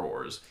Star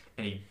Wars,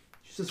 and he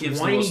She's this gives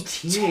the whiny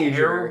most teenager.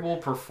 terrible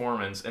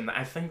performance. And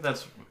I think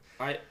that's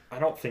I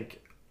don't think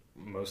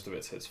most of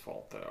it's his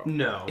fault though.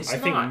 No, It's I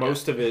think not.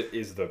 most of it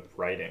is the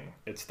writing.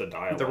 It's the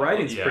dialogue. the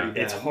writing's Yeah. pretty bad.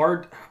 It's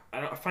hard.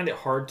 I find it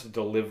hard to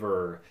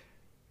deliver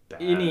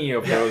bad. any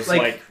of Yeah, those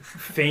like,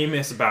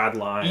 famous bad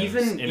lines.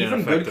 even in an good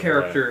effective way.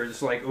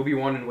 characters like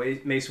Obi-Wan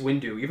and Mace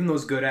Windu, even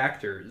those good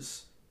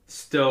actors,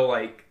 still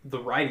like the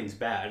writing's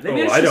bad. They Oh,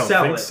 managed I to don't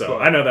sell think it, so.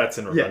 but- I know that's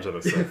in Revenge of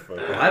the Sith. But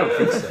I don't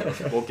think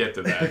so. We'll get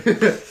to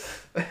that.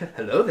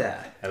 Hello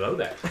there. Hello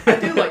there. I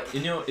do like,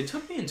 it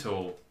took me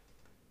until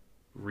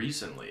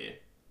recently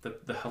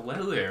that the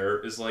hello there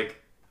is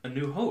like a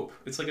New Hope.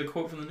 It's like a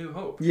quote from the New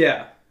Hope.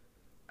 Yeah.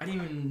 I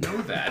didn't even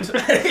know that.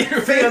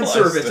 Fan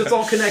service. It's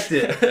all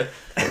connected.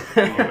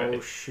 oh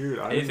shoot!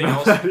 I Anything didn't know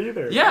else? that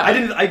either. Yeah. I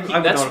didn't. I would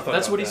not have thought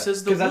that's about what he that. says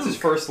to because that's his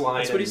Luke. first line.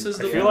 That's what he and- says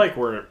I to feel Luke.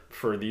 like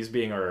for these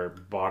being our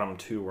bottom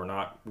two, we're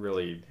not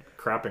really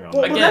crapping on Well,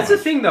 them. but Again- that's the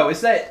thing, though,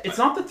 is that it's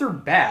not that they're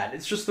bad.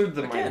 It's just they're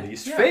my Again,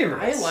 least yeah,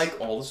 favorites. I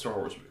like all the Star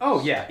Wars movies.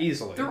 Oh yeah,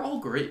 easily. They're all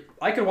great.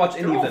 I could watch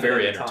any They're of all them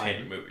very at any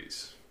entertaining time.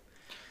 movies.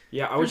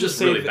 Yeah, I would There's just just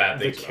say really bad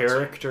the things about some.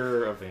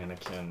 character of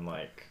Anakin,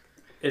 like,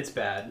 It's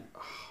bad.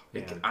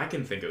 man. I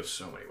can think of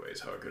so many ways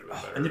how it could have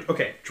been And better. the,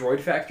 okay, Droid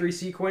Factory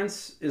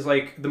sequence is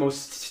like the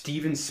most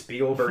Steven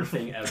Spielberg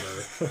thing ever.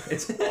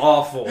 It's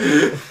awful.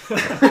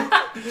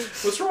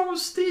 What's wrong with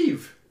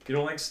Steve? You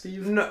don't like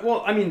Steve? No,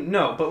 well, I mean,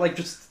 no, but like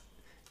it's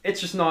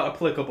just not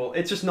applicable.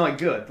 It's just not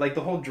good. Like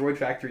the whole Droid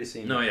Factory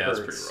scene. No, yeah, hurts.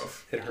 it's pretty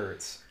rough. It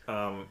hurts.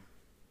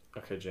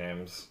 Okay,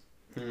 James.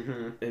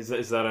 Mm-hmm. Is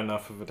that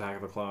enough of Attack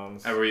of the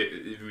Clones?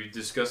 We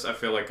discussed. I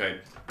feel like I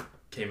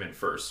came in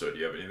first. So do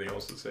you have anything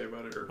else to say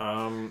about it? Or?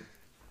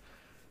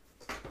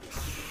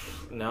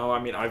 No,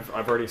 I mean I've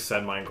already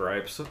said my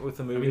gripes with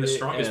the movie. I mean, the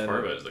strongest and-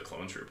 part of it is the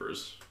clone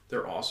troopers.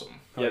 They're awesome.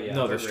 Yeah, Oh, yeah, no,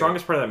 they're the great.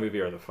 strongest part of that movie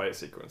are the fight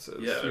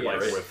sequences. Yeah, they're like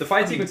great. with The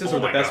fight sequences oh are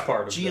the my best God.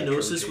 part of that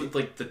Geonosis trilogy. with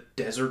like the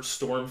desert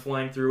storm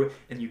flying through it,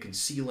 and you can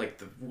see like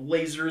the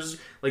lasers.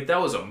 Like that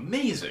was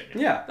amazing.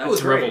 Yeah, that was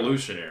it's great.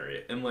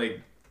 revolutionary. And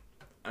like,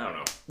 I don't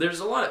know.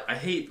 There's a lot. I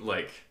hate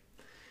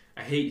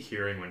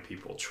hearing when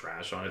people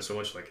trash on it so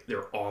much. Like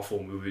they're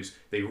awful movies.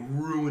 They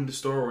ruined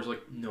Star Wars.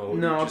 Like no,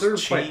 No, you just they're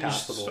quite changed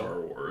passable. Star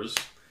Wars.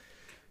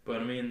 But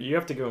I mean, You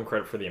have to give them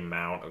credit for the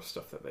amount of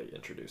stuff that they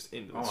introduced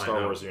into the I Star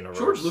know. Wars universe.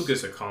 George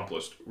Lucas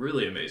accomplished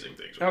really amazing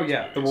things. with Oh these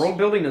yeah, the movies. world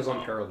building is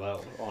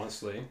unparalleled,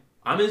 honestly.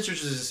 I'm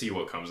interested to see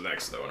what comes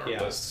next though in our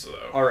Yeah. list. So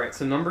All right,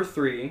 so number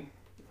 3,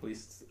 at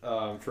least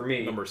for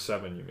me. Number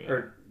 7, you mean?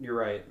 Or you're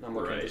right. I'm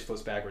looking at Right. this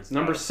list backwards.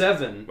 Number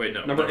 7. wait,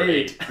 no, Number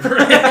 8.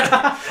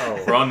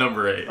 Oh. We're on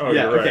number 8. Oh,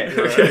 yeah. you're right. Okay.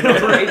 You're right.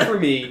 Number 8 for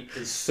me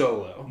is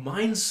Solo.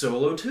 Mine's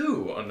Solo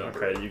too on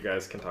number. Okay, you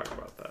guys can talk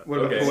about that. What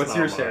about, Okay. what's It's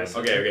yours, not mine.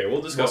 Harrison? Okay,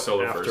 we'll discuss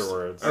Solo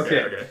afterwards. first.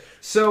 Okay.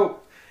 So,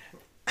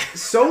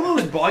 Solo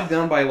is bogged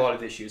down by a lot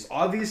of issues.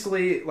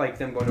 Obviously, like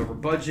them going over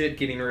budget,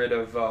 getting rid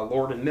of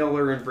Lord and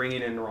Miller, and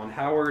bringing in Ron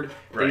Howard.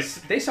 Right.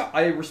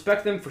 I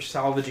respect them for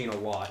salvaging a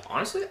lot.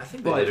 Honestly, I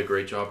think But- they did a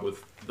great job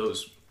with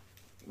those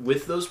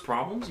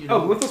problems. You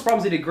know? Oh, with those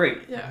problems, they did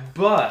great. Yeah.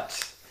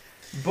 But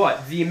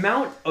the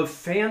amount of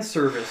fan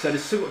service that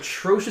is so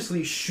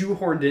atrociously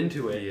shoehorned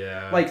into it.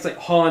 Yeah. Like, it's like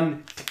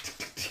Han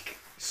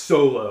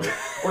Solo.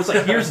 Or it's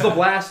like, here's the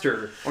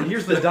blaster. Or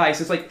here's the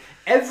dice. It's like,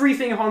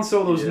 everything Han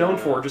Solo's known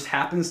Yeah. for just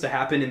happens to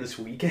happen in this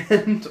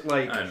weekend.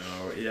 Like, I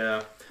know.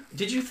 Yeah.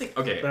 Did you think?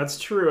 Okay. That's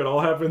true. It all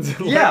happens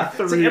in yeah, like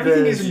 3 it's like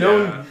everything days. is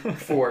known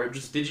for.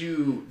 Just Did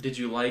you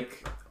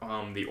like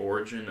the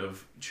origin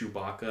of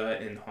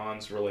Chewbacca and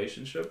Han's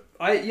relationship?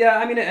 I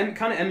mean, it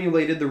kind of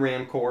emulated the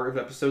Rancor of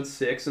Episode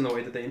 6 in the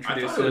way that they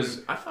introduced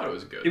him. I thought it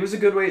was good. It was a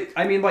good way.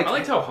 I mean, like, I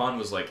liked how Han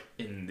was like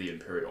in the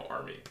Imperial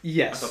Army.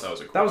 yes, I thought that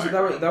was a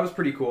cool that was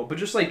pretty cool. But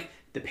just like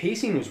the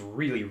pacing was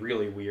really,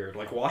 really weird.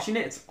 Like watching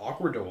it, it's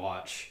awkward to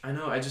watch. I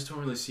know. I just don't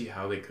really see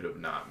how they could have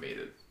not made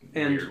it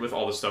And- weird with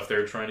all the stuff they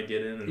were trying to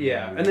get in.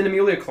 Yeah, and then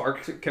Emilia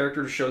Clarke's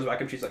character just shows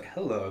back and she's like,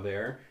 "Hello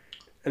there,"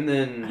 and I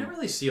then didn't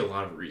really see a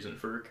lot of reason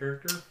for her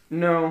character.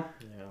 no,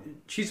 Yeah.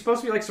 she's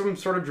supposed to be like some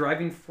sort of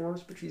driving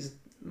force, but she's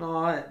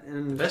not. The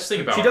And best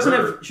thing about she doesn't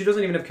her, have. She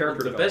doesn't even have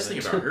character. the best thing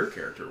development. about her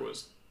character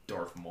was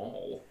Darth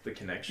Maul, the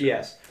connection.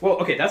 Yes. Well,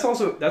 okay.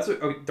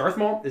 Okay, Darth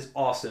Maul is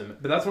awesome,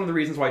 but that's one of the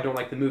reasons why I don't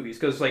like the movies.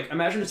 Because like,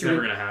 imagine It's if you're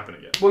never gonna happen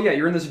again. well, yeah,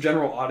 you're in this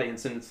general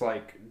audience, and it's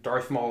like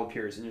Darth Maul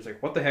appears, and you're just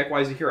like, "What the heck? Why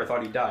is he here? I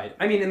thought he died."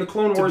 I mean, in the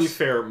Clone To Wars, be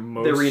fair,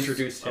 most they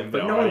reintroduced him, of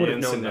but the no one would have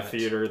audience known in the that.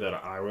 theater that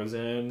I was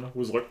in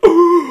was like,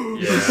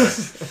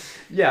 Yeah.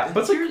 yeah,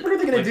 but it's like, what are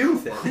they gonna Like, do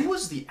with it? Who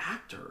was the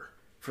actor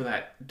for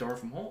that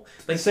Darth Maul?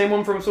 The same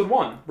one from Episode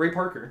 1, Ray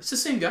Parker. It's the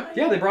same guy.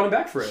 Yeah, they brought him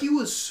back for it. He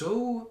was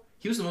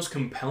the most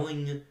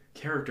compelling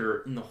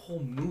character in the whole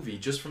movie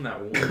just from that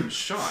one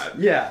shot.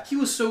 Yeah. He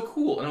was so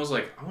cool, and I was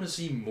like, I want to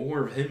see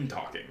more of him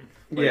talking.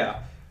 Like, Yeah.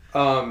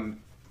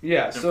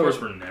 Yeah. And So of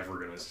course, we're never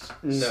gonna see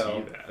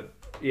No. that.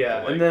 yeah,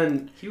 Like, and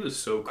then he was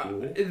so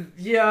cool.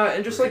 yeah,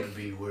 and just We're like gonna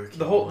be working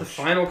the on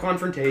final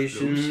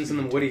confrontations, and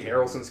then Woody together.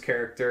 Harrelson's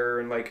character,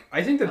 and like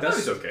I think the I thought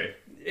best he was okay.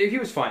 he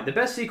was fine. The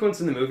best sequence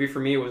in the movie for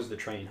me was the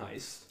train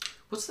heist.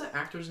 What's the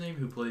actor's name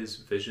who plays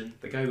Vision?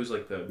 The guy who's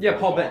like the Yeah,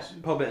 world boss?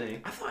 Paul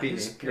Bettany. I thought Bettany,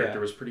 his character yeah.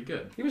 was pretty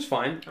good. He was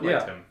fine. I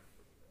liked him.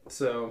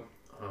 So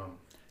Um,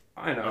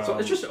 I don't know. So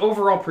it's just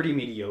overall pretty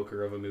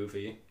mediocre of a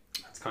movie.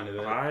 That's kind of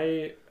it.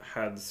 I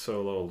had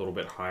Solo a little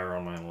bit higher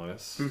on my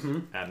list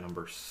Mhm. at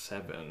number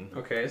 7.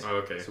 Okay. So,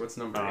 okay. so what's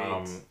number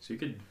 8? So you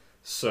could.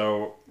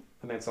 So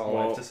And that's all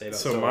I have to say about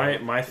so Solo.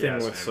 my thing Yeah,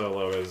 with same.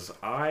 Solo is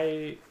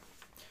I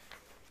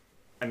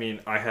mean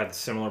I had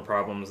similar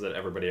problems that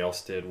everybody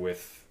else did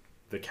with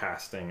the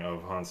casting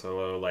of Han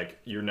Solo. Like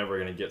you're never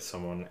gonna get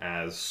someone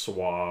as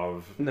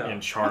suave No. and I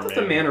charming thought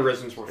the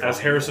mannerisms were as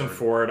fine. Harrison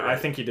Ford. I Right.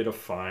 think he did a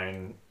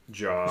fine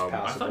job. He's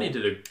I thought he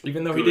did a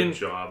Even though good he didn't,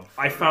 job.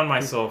 I found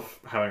myself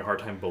having a hard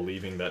time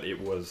believing that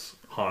it was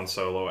Han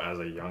Solo as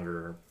a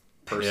younger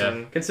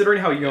person. Considering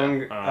how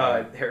young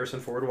Yeah. Harrison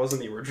Ford was in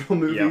the original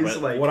movies, Yeah,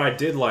 but like what I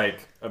did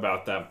like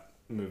about that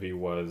movie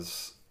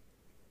was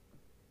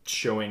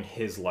showing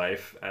his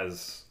life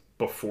as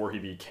before he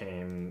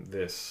became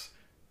this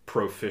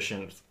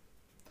proficient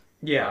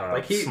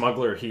like he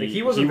smuggler.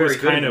 he wasn't was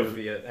very good kind in the of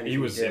movie at anything he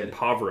was he did.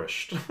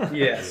 impoverished.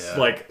 Yes. Yeah.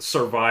 Like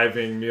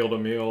surviving meal to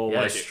meal.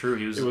 Yeah, like it's true.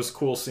 He was, it was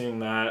cool seeing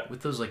that.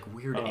 with those like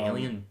weird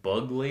alien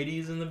bug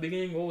ladies in the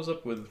beginning. What was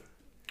up with in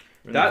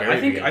the That very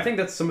I think beginning?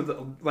 that's some of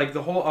the like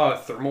the whole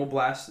thermal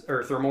blast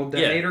or thermal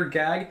detonator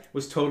gag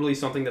was totally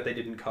something that they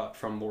didn't cut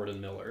from Lord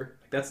and Miller.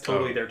 Like, that's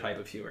totally their type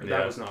of humor. Yeah.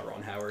 That was not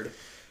Ron Howard.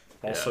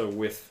 Also,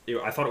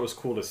 I thought it was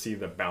cool to see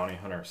the bounty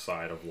hunter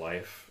side of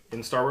life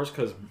in Star Wars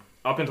because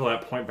up until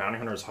that point, bounty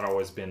hunters had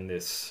always been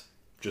this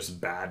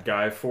just bad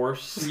guy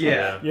force.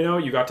 Yeah. You know,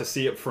 you got to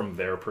see it from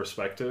their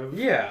perspective.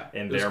 Yeah.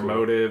 And It was their cool.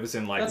 motives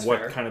and like That's what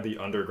fair. kind of the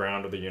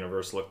underground of the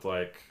universe looked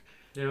like.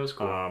 Yeah, it was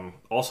cool.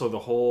 Also, the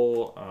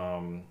whole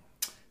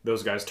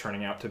those guys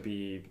turning out to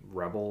be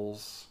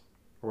rebels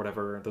or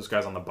whatever. Those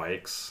guys on the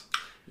bikes.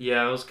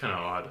 Yeah, it was kind of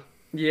odd.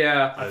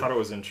 Yeah. I thought it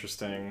was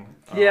interesting.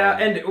 Yeah,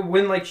 and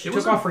when like she it took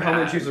wasn't off her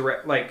helmet, bad. she was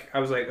like I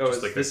was like, oh, Just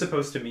is like this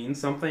supposed to mean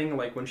something?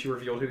 Like when she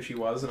revealed who she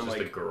was, and I'm Just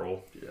like, a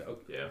girl. yeah,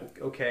 Yeah.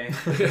 okay.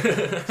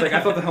 It's like I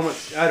thought the helmet.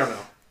 I don't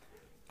know.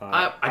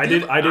 I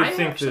did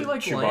think actually the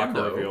like Chewbacca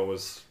Lando. reveal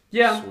was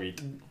Yeah.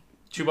 sweet.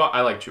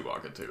 I like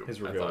Chewbacca too. His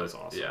I reveal thought- was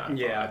awesome. Yeah, I thought I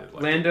Yeah, did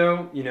like it.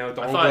 Lando. You know,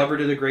 Donald thought- Glover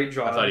did a great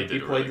job. I thought he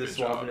did a played really the good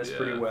job, suaveness yeah.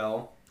 pretty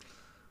well.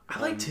 I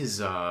liked his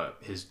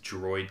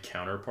droid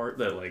counterpart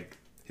that like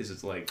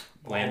his like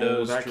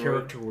Lando's that droid.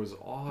 character was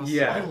awesome.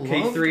 Yeah, I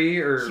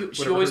K3 or She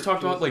whatever always her-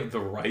 talked about like the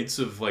rights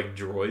of like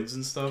droids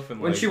and stuff, and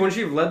when like,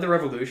 she led the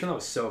revolution. That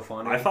was so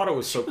funny. I thought it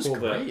was so was cool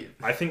great.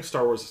 that I think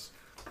Star Wars,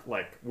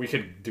 like, we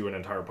could do an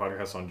entire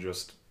podcast on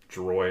just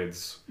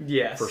droids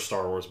yes. for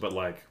Star Wars, but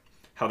like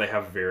how they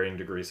have varying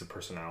degrees of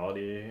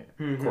personality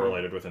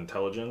correlated with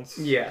intelligence.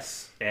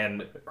 Yes.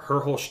 And her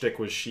whole shtick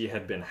was she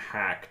had been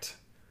hacked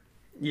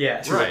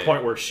Yes. to the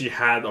point where she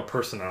had a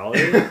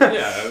personality,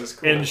 yeah, it was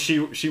cool. and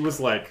she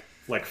was like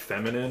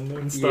feminine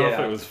and stuff.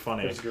 Yeah. It was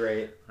funny. It was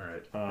great. All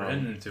right, we're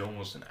heading into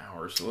almost an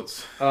hour, so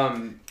let's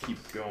keep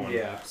going.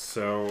 Yeah.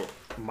 So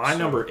my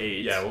number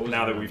 8. yeah, what was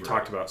now your that we've number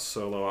talked 8? about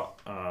Solo,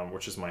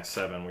 which is my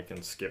 7, we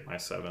can skip my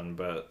 7.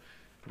 But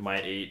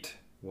my 8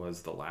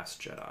 was The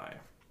Last Jedi.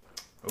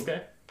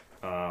 Okay.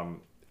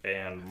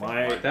 And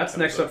my That's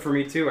next up for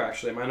me too.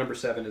 Actually, my number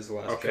 7 is The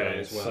Last Jedi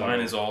as well. so- Mine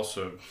is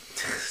also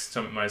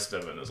my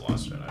 7 is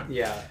Last Jedi.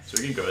 Yeah.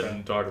 So we can go ahead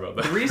and talk about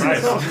that. The reason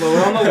it's not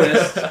lower on the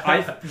list,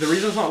 the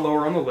reason it's not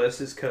lower on the list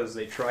is because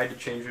they tried to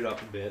change it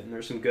up a bit, and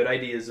there's some good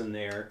ideas in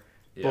there,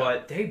 Yeah.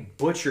 but they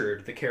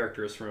butchered the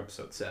characters from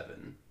Episode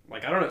 7.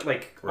 Like I don't know,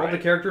 like all the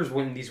Right. characters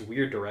went in these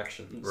weird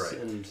directions. Right.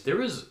 And There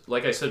was,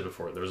 like I said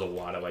before, there was a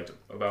lot I liked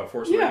about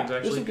Force Yeah, Awakens, there's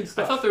actually. some good I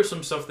stuff. thought there was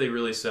some stuff they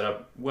really set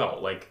up well,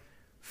 like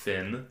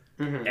Finn,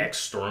 Mhm.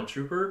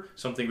 ex-Stormtrooper,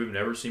 something we've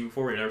never seen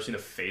before. We've never seen the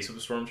face of a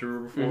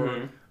Stormtrooper before.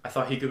 Mhm. I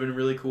thought he could have been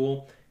really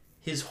cool.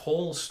 His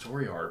whole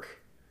story arc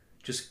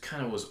just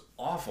kind of was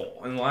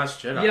awful in The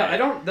Last Jedi. yeah, I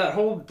don't. That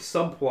whole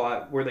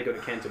subplot where they go to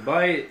Canto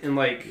Bight and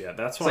like. yeah,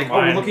 that's It's why like, oh,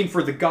 we're mine. looking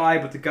for the guy,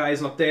 but the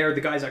guy's not there. The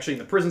guy's actually in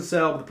the prison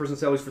cell, but the prison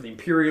cell is for the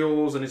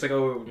Imperials, and he's like,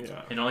 oh,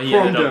 yeah. And all he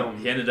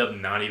Chrome ended up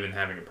not even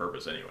having a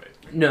purpose anyway.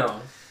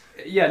 no.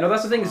 Yeah, no,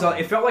 that's the thing, is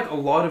it felt like a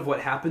lot of what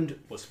happened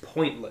was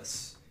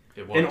pointless.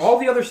 It was. In all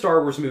the other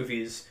Star Wars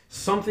movies,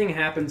 something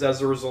happens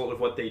as a result of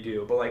what they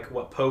do. But like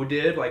what Poe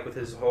did, like with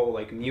his whole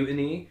like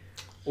mutiny,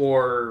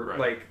 or Right.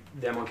 like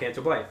them on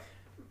Canto Bight,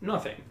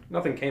 nothing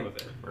came of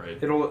it. Right.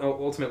 It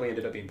ultimately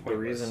ended up being The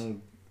pointless.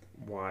 reason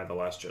why The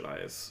Last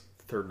Jedi is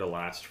third to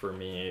last for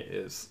me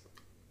is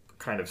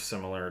kind of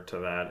similar to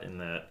that in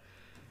that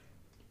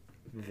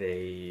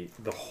the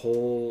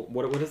whole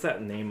what is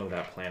that name of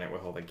that planet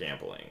with all the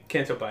gambling?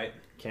 Canto Bight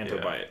Canto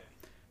Yeah. Bight.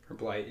 or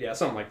Blight, yeah,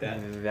 something like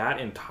that. That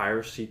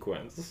entire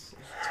sequence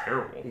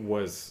Terrible.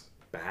 was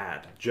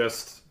bad,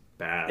 just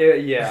bad.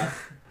 Yeah,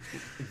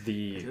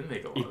 didn't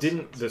make a lot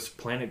of This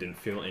planet didn't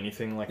feel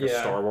anything like a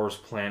Yeah. Star Wars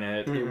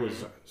planet. It Mhm.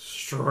 was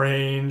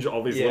strange.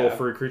 All these Yeah. little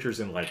furry creatures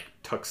in like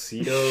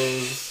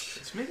tuxedos.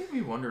 It's making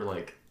me wonder,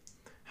 like,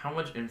 how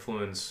much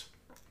influence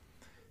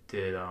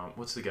did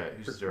what's the guy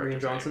who's the director?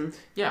 Rian Johnson.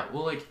 Yeah,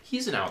 well, like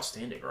he's an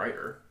outstanding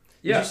writer.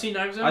 Yeah. Did you see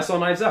Knives Out? I saw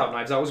Knives Out.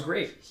 Knives Out was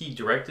great. He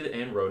directed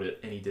and wrote it,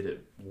 and he did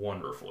it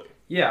wonderfully.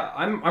 Yeah,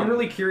 I'm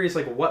really curious,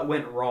 like what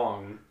went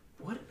wrong.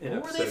 What In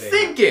were they episode 8.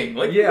 thinking?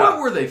 Like, Yeah. what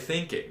were they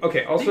thinking?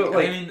 Okay, also I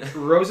like mean-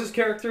 Rose's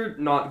character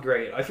not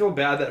great. I feel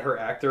bad that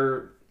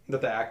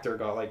the actor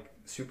got like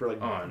super like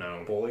Oh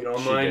no. bullied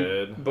online.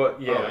 did.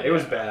 But yeah, Oh, it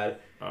was yeah. bad.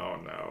 Oh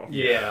no.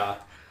 Yeah.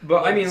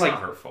 But I mean it's like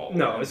not her fault.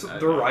 no, it's I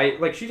the know.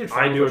 right. Like she did I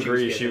fine. do with what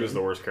agree she given. was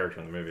the worst character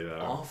in the movie though.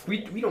 Awful.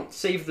 We don't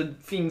save the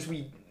things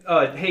we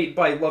hate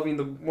by loving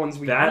the ones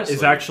we That is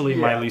honestly, actually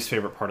my yeah. least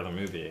favorite part of the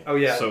movie. Oh,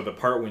 yeah. So the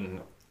part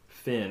when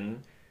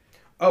Finn,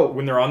 Oh,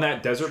 when they're on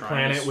that desert Trying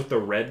planet to- with the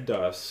red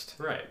dust,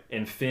 Right.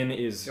 and Finn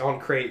is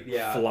on crate,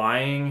 yeah.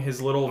 flying his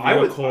little I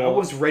vehicle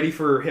was ready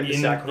for him to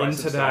sacrifice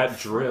into himself. that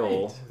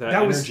drill, Right. that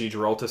That was- energy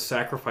drill to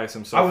sacrifice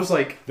himself. I was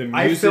like, The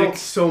I music- felt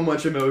so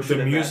much emotion.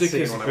 the in that music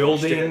scene is when I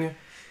watched it. building.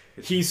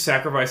 He's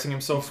sacrificing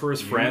himself for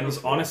his friends.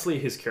 beautiful. Honestly,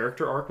 his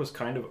character arc was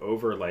kind of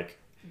over. Like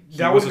he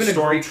That was would've a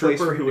been a great place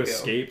for stormtrooper him who to go.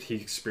 escaped. He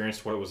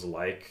experienced what it was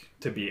like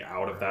to be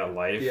out of that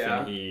life,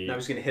 Yeah, and he I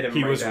was gonna hit him.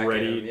 he right was back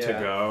ready at him, to yeah.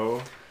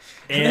 go.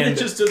 And then And it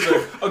just does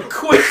a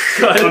quick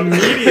cut.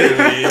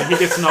 immediately he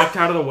gets knocked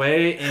out of the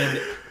way, and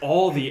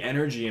all the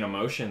energy and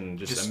emotion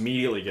just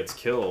immediately gets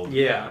killed.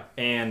 Yeah.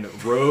 And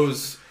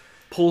Rose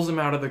pulls him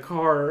out of the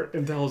car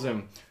and tells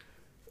him,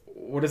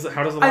 "What is it?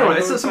 How does the I don't line know.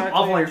 It's go just some exactly?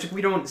 awful language. Like,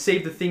 we don't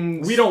save the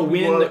things. We don't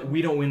win. love.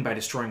 We don't win by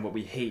destroying what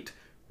we hate.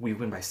 We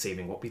win by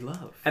saving what we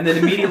love." And then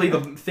immediately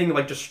the thing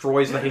like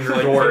destroys the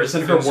hangar doors,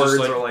 and her Finn's just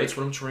words are like, "That's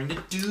what I'm trying to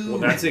do." Well,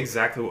 that's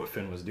exactly what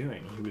Finn was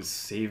doing. He was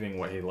saving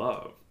what he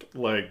loved.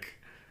 Like,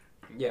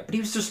 yeah, but he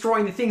was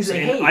destroying the things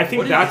they and hate. I think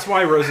What did that's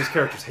why Rose's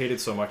character's hated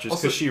so much, is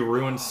Also, because she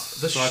ruined the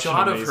such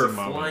shot an of her amazing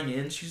moment. flying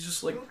in, she's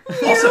just like,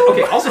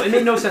 Also, it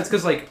made no sense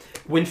because like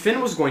when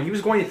Finn was going, he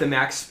was going at the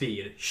max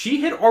speed.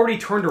 She had already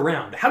turned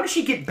around. How did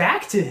she get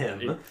back to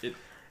him?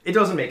 It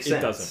doesn't make sense.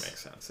 It doesn't make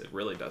sense. It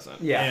really doesn't.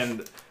 Yeah.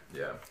 And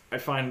yeah. I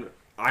find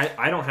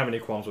I don't have any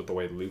qualms with the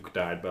way Luke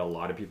died, but a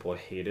lot of people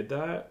hated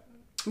that.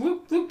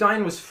 Luke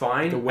dying was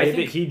fine. The way I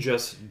think, that he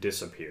just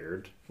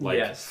disappeared, like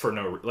Yes. for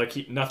no,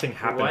 like nothing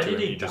happened Why to did him.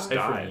 he He just die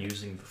died. from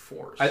using the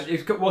Force?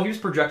 he was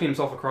projecting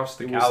himself across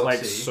the It was galaxy.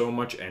 like so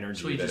much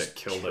energy so he that just it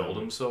killed him.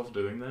 himself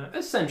doing that.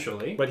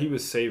 Essentially. But he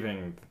was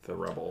saving the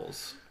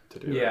rebels. to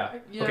do Yeah.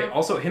 it. Yeah. Okay.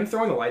 Also, him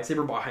throwing the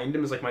lightsaber behind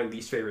him is like my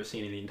least favorite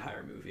scene in the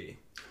entire movie.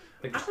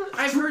 Like,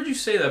 I've heard you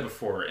say that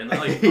before, and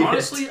like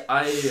honestly,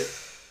 I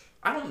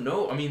don't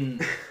know. I mean,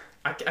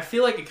 I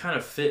feel like it kind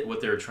of fit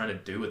what they were trying to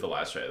do with the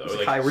Last Jedi, though.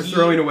 Like, hi, we're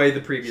throwing away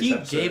the previous. He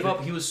episode. gave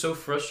up. He was so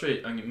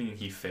frustrated. I mean,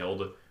 he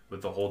failed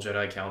with the whole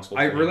Jedi Council.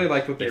 I thing. really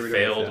liked what they were He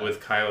doing failed with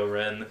with Kylo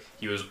Ren.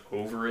 He was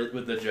over it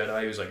with the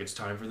Jedi. He was like, it's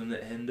time for them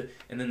to end.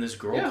 And then this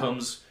girl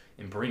comes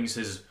and brings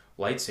his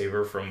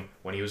lightsaber from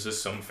when he was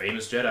just some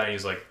famous Jedi. And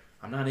he's like,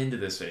 I'm not into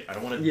this. I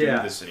don't want to do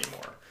this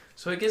anymore.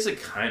 So I guess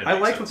it kind of. I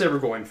liked what they were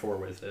going for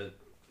with it.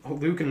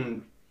 Luke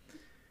and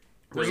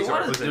there's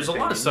a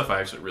lot of stuff I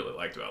actually really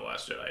liked about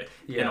Last Jedi.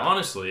 Yeah. And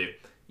honestly,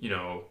 you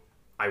know,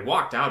 I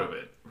walked out of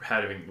it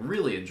having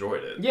really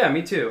enjoyed it. Yeah,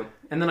 me too.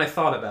 And then I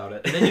thought about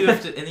it. And then you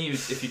have to,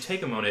 if you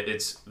take a moment,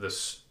 it's the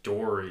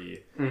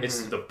story,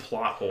 it's the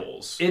plot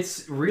holes.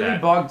 It's really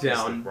bogged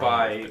down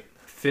by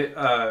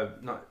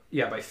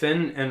by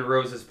Finn and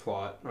Rose's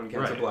plot on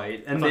Games of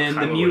Light, and thought then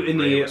the Kylo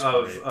mutiny Ren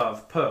was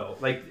of Poe.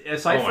 Like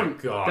aside from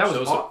that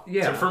was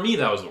so for me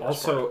that was the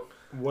worst part. Also,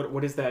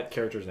 what is that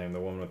character's name? The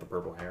woman with the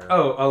purple hair.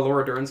 Oh,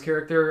 Laura Dern's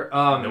character.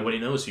 Nobody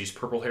knows. She's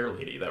purple hair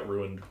lady that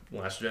ruined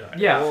Last Jedi.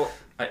 Yeah. Well,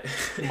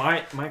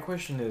 my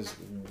question is,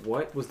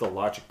 what was the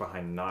logic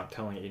behind not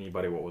telling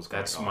anybody what was going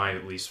on? That's my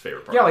least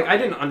favorite part. Yeah, like I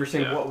didn't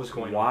understand what was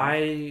going on.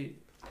 Why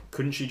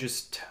couldn't she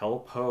just tell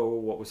Poe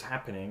what was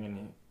happening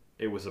and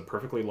it was a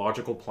perfectly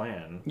logical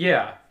plan?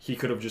 Yeah. He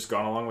could have just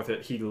gone along with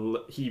it.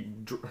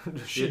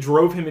 She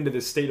drove him into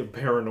this state of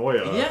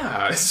paranoia.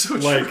 Yeah, it's so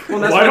like, true.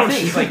 Well, that's why my don't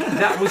thing. she? Like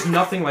that was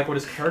nothing like what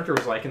his character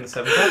was like in the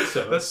 7th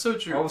episode. That's so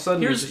true. All of a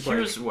sudden,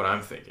 here's what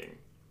I'm thinking.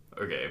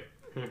 Okay,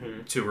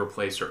 to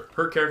replace her,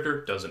 her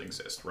character doesn't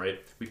exist, right?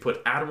 We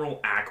put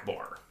Admiral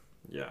Akbar.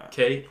 Yeah.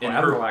 Okay, and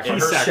Admiral Akbar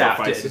sacrifices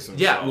shafted. himself.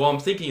 Yeah, well, I'm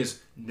thinking is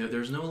no,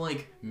 there's no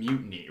like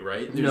mutiny,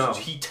 right? No.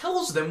 He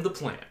tells them the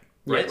plan,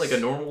 right? Yes. Like a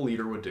normal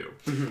leader would do,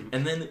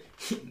 and then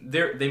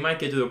they might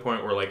get to the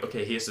point where like,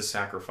 okay, he has to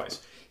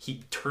sacrifice.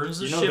 He turns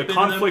the ship. The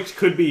conflict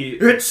could be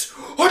It's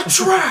a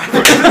trap.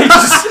 He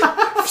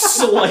just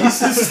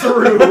slices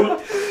through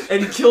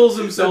and kills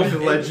himself.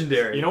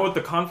 Legendary. You know what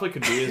the conflict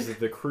could be is that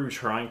the crew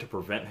trying to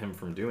prevent him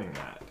from doing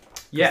that.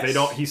 Yes. They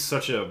don't. He's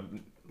such a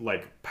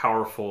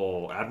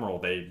powerful admiral.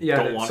 They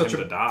Yeah, don't want such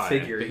him a to die.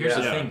 figure. But here's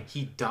the Yeah. thing: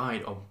 he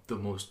died of the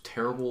most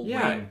terrible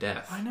lame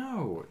death. I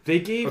know. They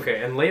gave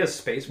Okay, and Leia's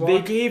spacewalk.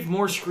 they gave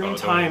more screen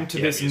time to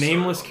yeah, this be a story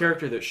nameless on that.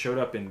 character that showed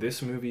up in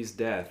this movie's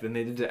death than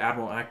they did to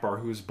Admiral Akbar,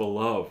 who's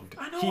beloved.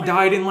 I know, He I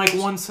died in know. like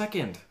 1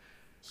 second.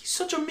 He's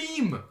such a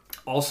meme.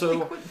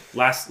 Also,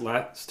 last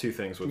two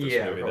things with this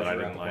movie we'll that I wrap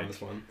didn't up on like.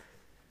 this one.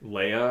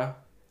 Leia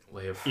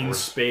Leia in Force.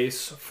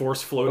 space,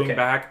 force floating Okay.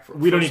 back.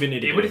 We don't even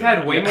need to. It get would have into had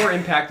that. way more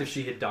impact if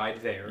she had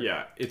died there.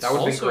 Yeah, it's That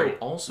would've been great.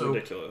 Also,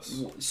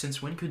 ridiculous.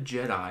 Since when could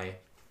Jedi,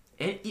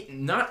 and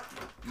not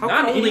How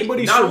not can only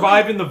anybody not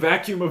survive only- in the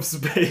vacuum of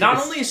space?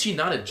 Not only is she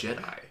not a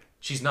Jedi,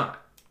 she's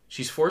not.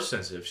 She's Force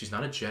sensitive. She's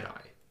not a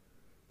Jedi.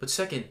 But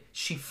second,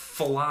 she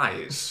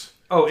flies.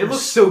 Oh, it through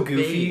looks so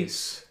goofy.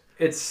 space.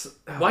 It's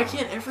Why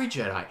can't every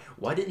Jedi?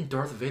 Why didn't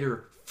Darth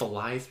Vader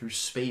fly through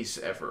space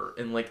ever?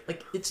 And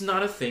like it's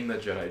not a thing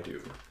that Jedi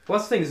do. Well,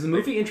 that's the thing is the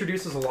movie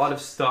introduces a lot of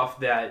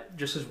stuff that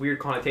just has weird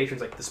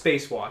connotations, like the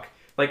spacewalk.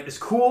 Like it's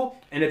cool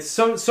and it's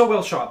so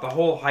well shot. The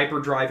whole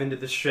hyperdrive into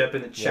the ship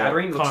and it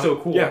shattering looks so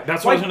cool. Yeah,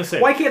 that's what I was gonna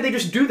say. Why can't they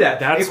just do that?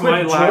 That's Equip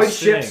my droid last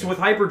ships thing. with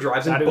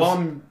hyperdrives and That is-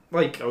 bomb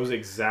like. That was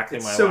exactly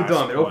It's my so last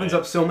dumb. It point. opens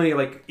up so many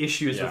like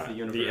issues Yeah, with the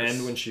universe. the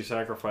end when she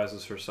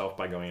sacrifices herself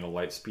by going into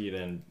light speed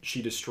and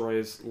she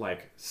destroys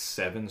like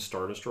 7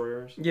 Star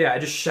Destroyers. Yeah,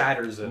 it just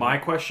shatters it. My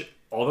question,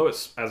 although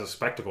it's as a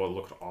spectacle, it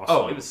looked awesome.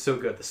 Oh, it was so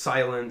good. The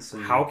silence.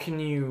 And... How can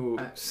you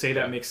say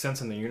that makes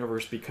sense in the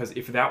universe? Because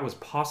if that was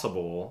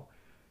possible,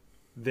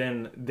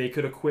 then they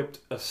could equip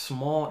a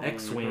small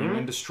X-wing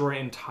and destroy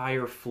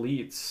entire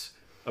fleets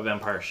of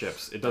Empire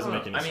ships. It doesn't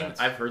make any sense.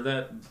 I've heard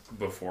that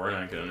before, and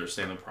I can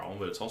understand the problem.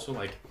 But it's also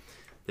like,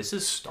 this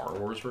is Star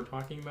Wars we're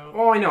talking about.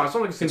 Oh, I know. It's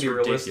not like it's gonna It's be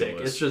realistic.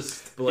 ridiculous. It's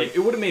just. But like, it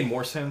would have made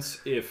more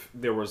sense if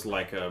there was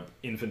like a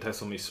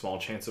infinitesimally small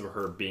chance of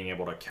her being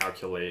able to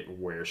calculate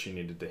where she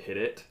needed to hit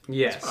it.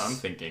 Yes. That's what I'm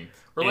thinking.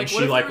 Or And like, she,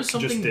 what if like, there was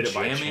just something did it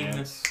by jamming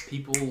chance.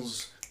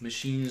 people's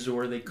machines,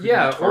 or they couldn't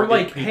Yeah, or target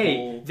like, people?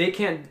 hey, they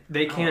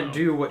can't know.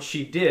 do what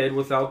she did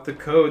without the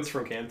codes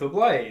from Canto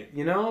Blight.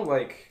 You know,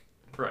 like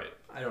Right.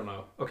 I don't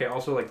know. Okay,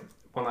 also like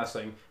one last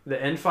thing,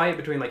 the end fight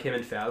between like him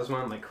and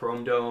Phasma and like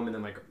Chrome Dome, and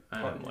then like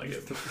I didn't like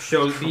it.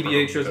 shows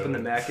BB-8 shows up in the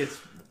Dome. mech. It's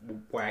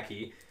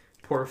wacky.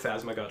 Poor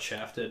Phasma got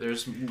shafted.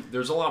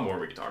 There's a lot more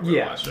we can talk about.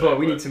 Yeah, Last Jedi, but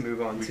we need to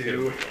move on we could to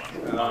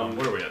move on.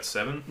 What are we at?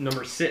 7?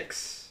 number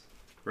 6.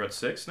 We're at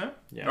 6 now.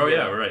 Yeah. Oh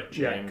yeah, we're right.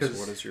 Yeah, James, 'cause-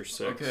 what is your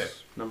 6? Okay.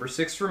 Number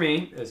 6 for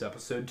me is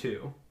episode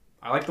 2.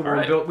 I like the All world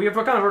right. build. We have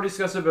kind of already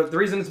discussed it, but the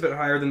reason it's a bit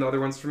higher than the other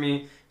ones for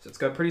me is it's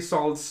got a pretty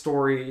solid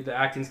story. The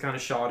acting's kind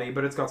of shoddy,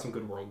 but it's got some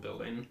good world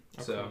building.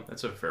 So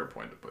That's a fair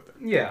point to put there.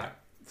 yeah.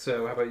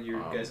 So how about you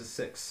guys'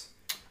 6?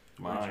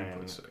 Where'd you Mine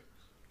put 6?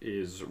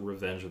 is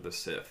Revenge of the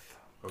Sith.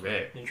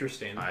 Okay.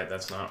 Interesting.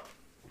 That's not.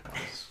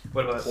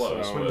 What about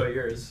Close, What but- about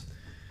yours?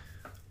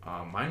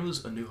 Mine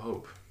was A New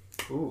Hope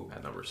Ooh.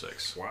 at number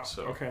 6. Wow.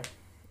 So Okay.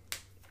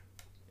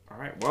 All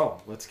right.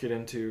 Well, let's get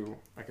into,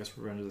 I guess,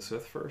 Revenge of the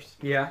Sith first.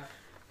 Yeah.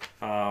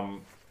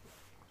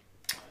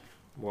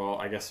 Well,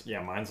 I guess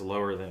mine's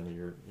lower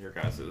than your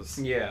guys's.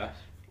 Yeah.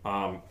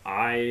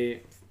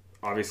 I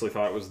obviously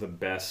thought it was the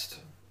best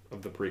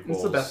of the prequels.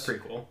 It's the best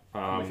prequel.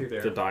 I'm with you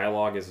there. The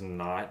dialogue is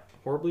not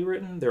horribly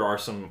written. There are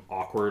some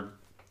awkward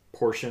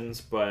portions,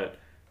 but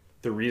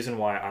the reason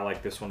why I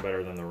like this one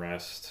better than the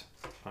rest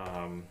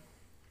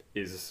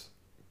is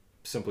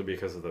simply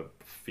because of the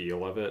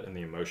feel of it and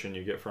the emotion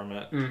you get from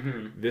it.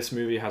 Mm-hmm. This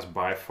movie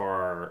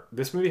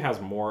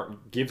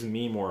gives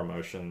me more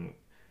emotion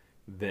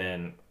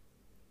than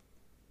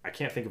I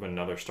can't think of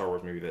another Star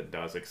Wars movie that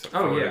does, except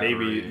for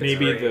maybe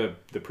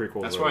the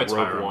prequels. That's why it's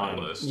higher Rogue on my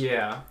One. list.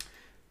 Yeah.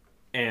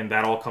 And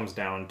that all comes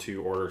down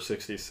to Order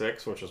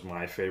 66, which is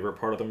my favorite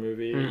part of the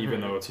movie, Mm-hmm.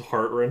 even though it's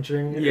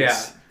heart-wrenching. Yeah.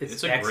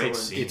 It's a excellent. great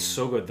scene. It's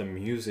so good. The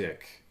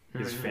music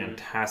is Mm-hmm.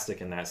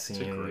 fantastic in that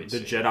scene. great The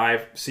scene.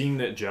 Jedi, seeing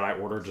the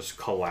Jedi Order just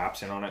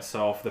collapse in on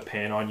itself, the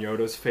pain on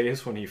Yoda's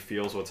face when he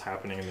feels what's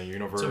happening in the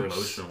universe. It's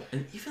emotional.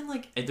 And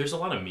even, and there's a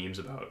lot of memes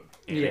about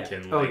Yeah.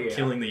 Anakin,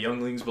 killing the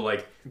younglings,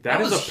 but,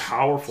 that is was a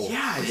powerful...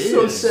 Yeah, it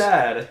So is.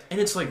 sad. And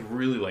it's,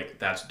 really,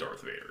 that's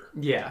Darth Vader.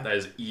 Yeah. That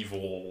is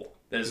evil.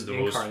 That is the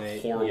Incarnate,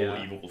 most horrible,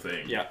 yeah. evil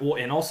thing. Yeah, well,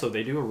 and also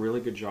they do a really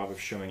good job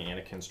of showing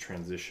Anakin's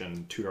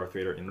transition to Darth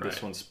Vader in this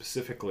Right. one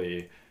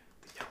specifically.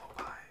 Yellow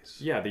eyes.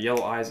 Yeah, the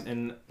yellow eyes,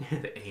 and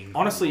The angry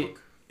honestly,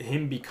 look.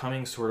 him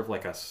becoming sort of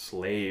like a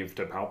slave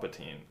to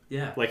Palpatine.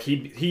 Yeah. Like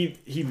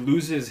he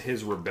loses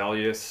his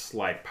rebellious,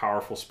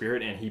 powerful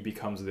spirit, and he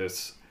becomes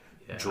this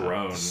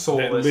drone that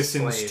Soulless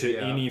listens slave, to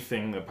yeah.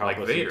 anything that Like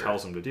Palpatine Vader.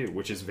 tells him to do,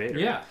 which is Vader.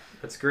 Yeah.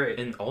 That's great.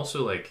 And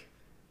also,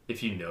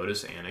 if you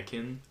notice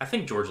Anakin, I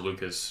think George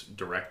Lucas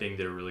directing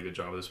did a really good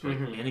job of this, but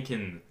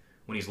Anakin,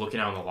 when he's looking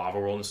out in the lava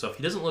world and stuff,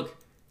 he doesn't look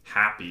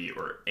happy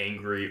or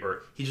angry,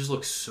 or he just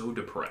looks so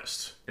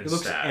depressed and He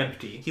looks sad.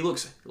 empty. He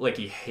looks like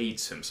he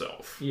hates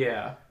himself,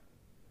 Yeah.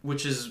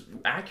 which is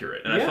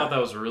accurate. And I Yeah. thought that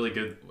was really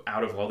good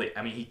out of all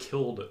he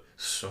killed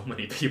so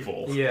many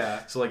people.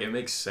 Yeah. So, it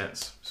makes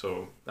sense.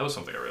 So, that was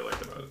something I really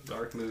liked about it.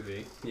 Dark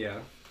movie. Yeah.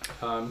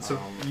 So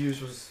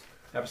yours was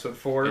episode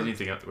 4.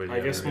 Anything else? I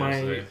guess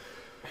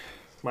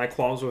my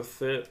qualms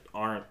with it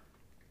aren't.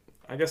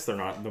 I guess they're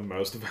not the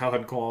most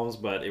valid qualms,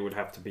 but it would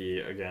have to be,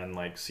 again,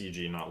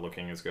 CG not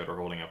looking as good or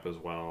holding up as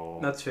well.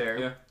 That's fair.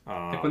 Yeah.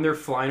 Like when they're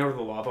flying over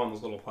the lava on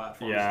those little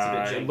platforms.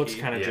 Yeah, it's a bit janky. it looks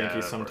kind of Yeah, janky of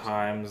course.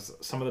 sometimes.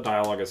 Some of the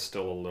dialogue is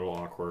still a little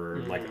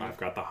awkward. I've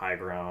got the high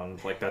ground.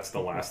 That's the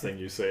last thing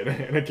you say to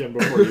Anakin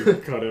before you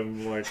cut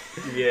him.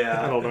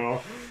 Yeah. I don't know.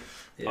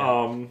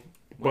 Yeah.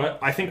 But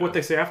I think what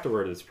they say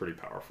afterward is pretty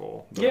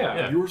powerful.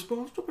 Yeah. You were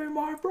supposed to be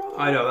my brother.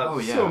 I know,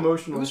 that's so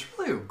emotional. It was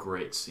really a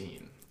great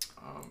scene.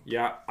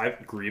 Yeah,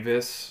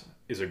 Grievous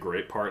is a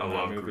great part in I that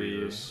love movie.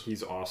 Grievous.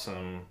 He's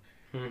awesome.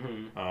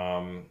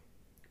 Mm-hmm.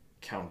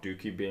 Count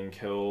Dookie being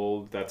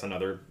killed, that's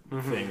another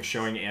thing.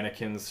 Showing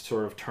Anakin's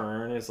sort of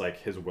turn is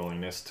his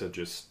willingness to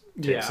just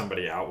take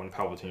somebody out when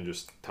Palpatine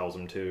just tells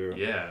him to.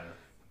 Yeah.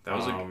 That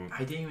was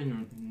I didn't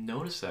even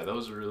notice that. That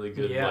was a really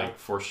good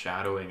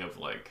foreshadowing of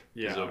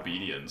his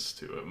obedience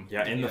to him.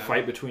 Yeah, and the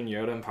fight between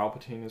Yoda and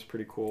Palpatine is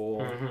pretty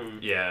cool.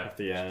 Yeah. At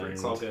the end.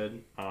 It's all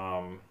good.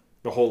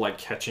 The whole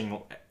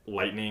catching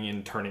lightning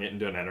and turning it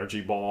into an energy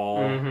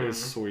ball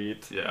is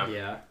sweet. Yeah.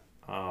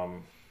 Yeah.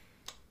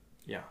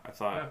 Yeah, I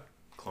thought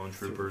Clone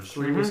Troopers.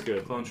 3 was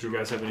good. Clone Do you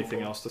guys have Troopers.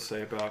 anything else to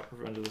say about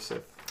Revenge of the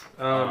Sith?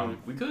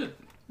 We could.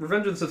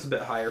 Revenge of the Sith's a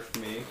bit higher for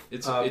me.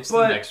 It's but,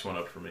 the next one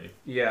up for me.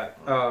 Yeah.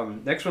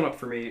 Next one up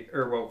for me,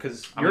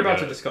 because I'm you're about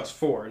gonna- to discuss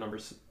 4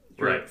 numbers.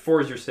 Right.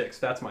 4 is your 6.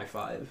 That's my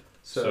 5.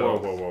 So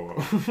Whoa.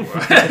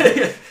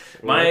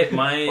 My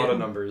a lot of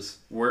numbers.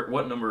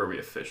 what number are we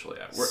officially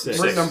at? We're 6.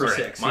 We're number All right.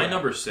 6. My yeah.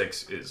 number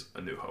 6 is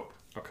A New Hope.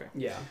 Okay.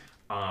 Yeah.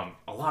 A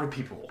lot of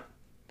people,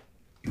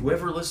 a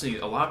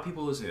lot of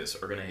people listening to this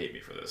are gonna hate me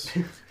for this,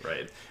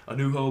 right? A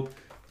New Hope,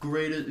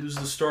 greatest. It was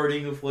the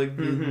starting of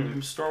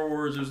Star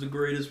Wars. It was the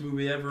greatest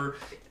movie ever.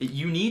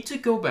 You need to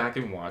go back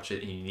and watch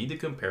it, and you need to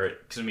compare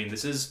it because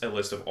this is a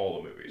list of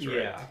all the movies, right?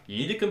 Yeah. You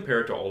need to compare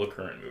it to all the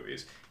current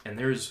movies, and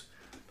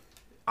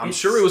I'm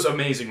sure it was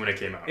amazing when it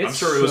came out. I'm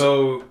sure it was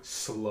so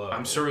slow.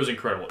 I'm sure it was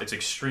incredible. It's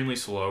extremely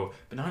slow,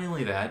 but not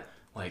only that,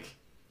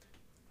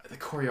 the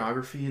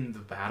choreography and the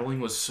battling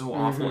was so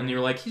awful, and you're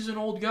like, he's an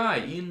old guy.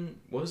 Ian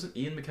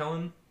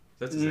McKellen?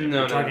 That's his name.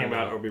 No, We're talking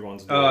about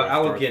Obi-Wan's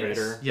Alec Guinness.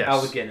 Vader. Yes.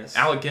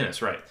 Alec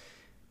Guinness, right.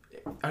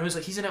 I was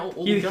like, he's an old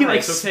guy. He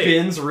It's okay.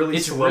 spins really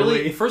It's slowly.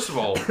 really, first of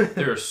all,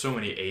 there are so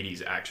many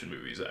 80s action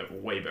movies that have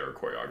way better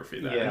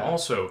choreography than that. And Yeah.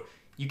 also,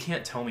 you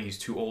can't tell me he's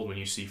too old when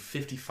you see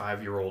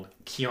 55-year-old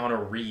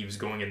Keanu Reeves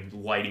going and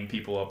lighting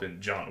people up in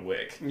John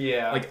Wick.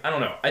 Yeah. I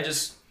don't know.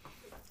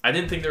 I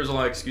didn't think there was a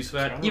lot of excuse for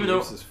that. Keanu even though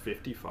Reeves is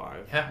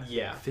 55.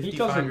 Yeah. 55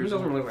 he years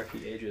doesn't old. look like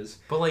he ages.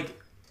 But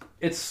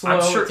It's slow.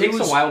 I'm sure it takes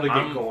was, a while to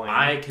get going.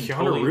 I can Keanu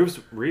totally...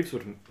 Reeves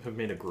would have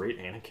made a great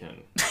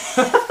Anakin.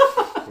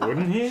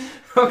 Wouldn't he?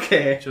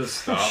 Okay.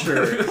 Just stop.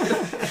 Sure.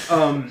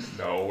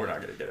 No, we're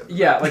not gonna get it.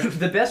 Yeah, like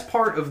the best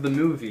part of the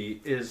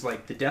movie is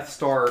like the Death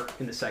Star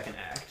in the second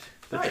act.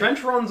 The Right.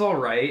 trench run's all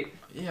right.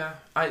 Yeah,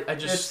 I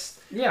just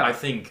Yeah. I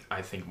think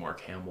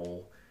Mark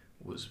Hamill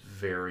was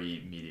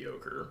very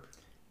mediocre.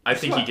 I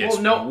think he Well, gets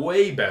no.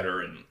 way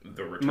better in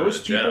the Return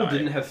Most of the Jedi. people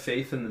didn't have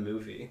faith in the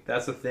movie.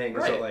 That's the thing. Is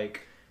Right. that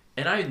like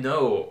And I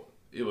know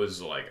it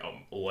was like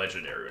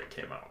legendary when it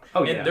came out. Oh,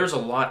 and yeah. there's a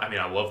lot. I mean,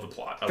 I love the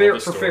plot. I Fair-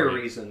 love the for story. fair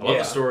reason, I love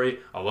yeah. the story.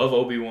 I love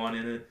Obi-Wan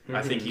in it. I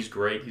Mhm. think he's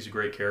great. He's a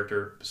great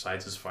character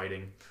besides his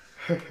fighting.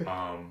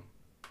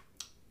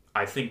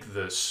 I think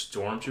the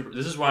Stormtrooper.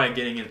 This is why I'm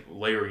getting in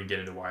later. We can get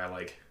into why I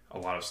like a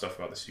lot of stuff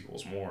about the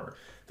sequels more.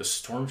 The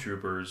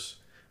Stormtroopers.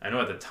 I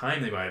know at the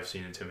time they might have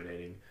seemed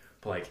intimidating.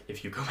 But like,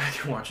 if you go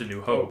back and watch A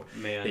New Hope,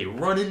 man. they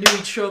run into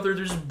each other.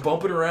 They're just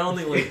bumping around.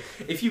 They like,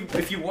 if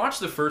you watch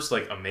the first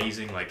like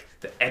amazing like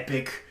the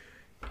epic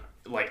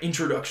like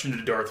introduction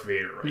to Darth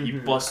Vader, right?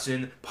 You bust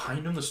in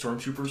behind them. The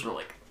Stormtroopers are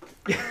like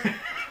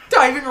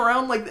diving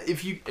around like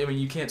if you. I mean,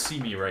 you can't see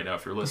me right now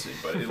if you're listening,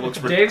 but it looks.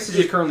 Davis is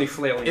just currently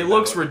flailing. It about.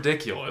 looks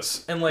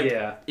ridiculous, and like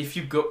Yeah. if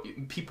you go,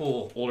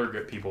 older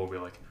people will be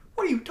like,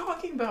 "What are you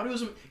talking about?" It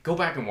was go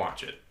back and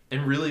watch it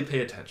and really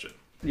pay attention.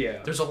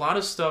 Yeah. There's a lot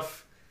of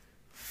stuff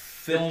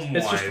film-wise.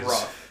 It's just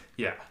rough.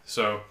 Yeah,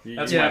 so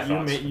that's Yeah, my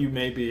thoughts. You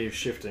may be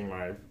shifting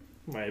my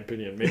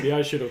opinion. Maybe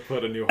I should have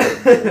put A New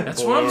Hope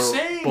That's what I'm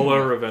saying. below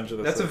Revenge of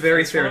the That's a Sith.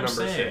 very That's fair what I'm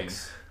number saying.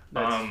 6.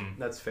 Um,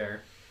 That's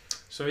fair.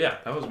 So yeah,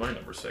 that was my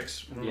number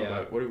 6. I don't know Yeah.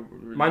 about- what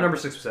My number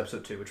 6 was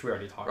episode 2, which we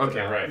already talked about.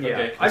 Okay, right. Yeah.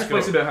 Okay, I let's just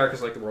placed it go. a bit higher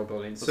because I like the world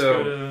building. Let's So,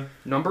 go to,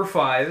 number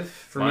 5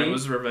 for mine me,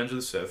 was Revenge of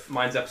the Sith.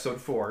 mine's episode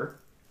 4.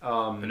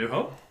 A New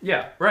Hope?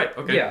 Yeah. Right,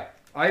 okay. Yeah.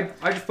 I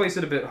just placed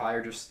it a bit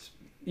higher. Just,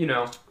 you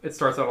know, it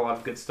starts out a lot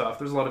of good stuff.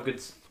 There's a lot of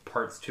good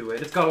parts to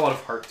it. It's got a lot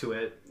of heart to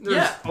it.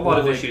 There's a lot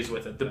of like, issues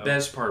with it, The though.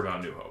 best part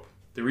about New Hope,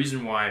 the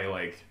reason why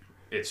like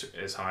it's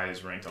as high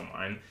as ranked on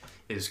mine,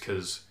 is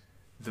because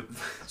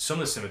some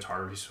of the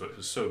cinematography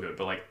was so good.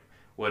 But like,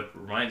 what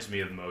reminds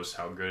me of the most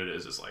how good it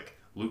is like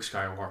Luke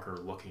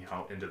Skywalker looking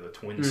out into the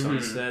twin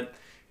sunset,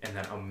 and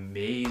that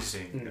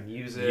amazing The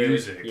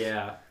music.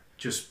 Yeah.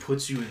 just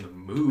puts you in the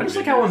mood. I just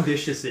like how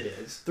ambitious it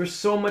is. There's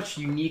so much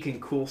unique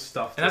and cool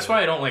stuff. And that's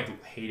why I don't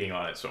like hating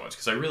on it so much,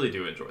 because I really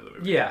do enjoy the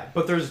movie. Yeah,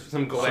 but there's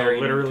some So glaring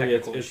literally,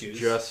 it's technical issues.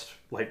 just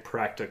like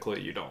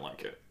practically you don't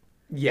like it,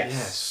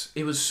 yes.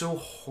 It was so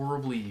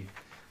horribly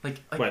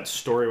but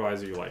story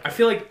wise you like I it.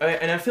 feel like,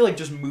 and I feel like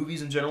just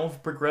movies in general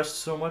have progressed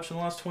so much in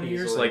the last 20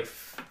 years, Easily.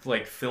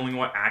 like filming,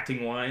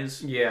 acting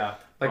wise. Yeah,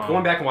 like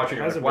going back and watching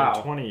It it, hasn't like, wow.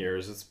 been 20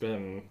 years. It's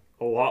been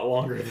a lot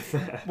longer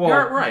than that. Well,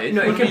 You're right.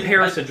 No, I in mean,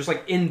 comparison, just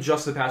like in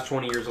just the past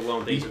 20 years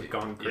alone, things have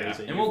gone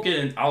crazy. Yeah. And we'll get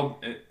in. I'll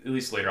at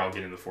least later. I'll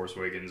get into Force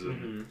Awakens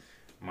and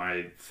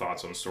my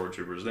thoughts on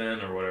Stormtroopers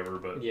then or whatever.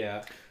 But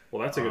Yeah.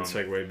 Well, that's a good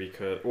segue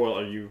because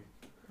are you?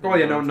 Oh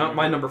yeah, no, not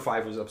my number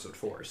 5 was episode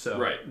 4, so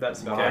Right.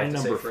 that's about all I My have to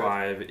say number for it.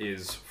 5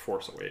 is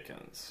Force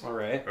Awakens. All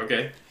right.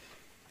 okay,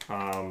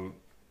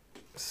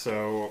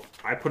 So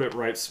I put it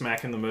right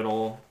smack in the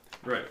middle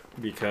right.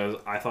 because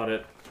I thought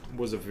it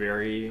was a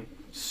very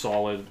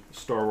solid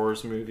Star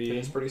Wars movie.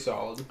 It's pretty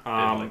solid.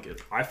 I like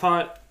it. I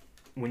thought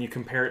when you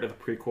compare it to the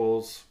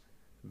prequels,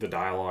 the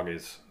dialogue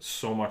is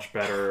so much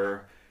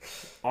better.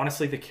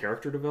 Honestly, the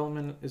character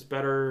development is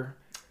better.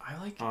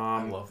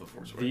 I love the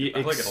Force The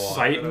Awakens. I like it a lot.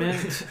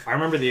 excitement. I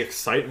remember the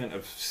excitement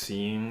of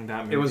seeing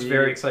that movie. It was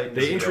very exciting.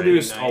 They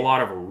introduced a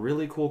lot of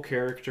really cool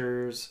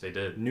characters. They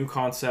did. New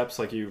concepts,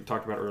 like you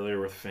talked about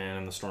earlier with Finn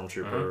and the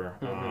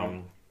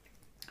Stormtrooper.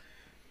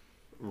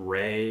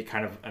 Rey,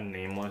 kind of a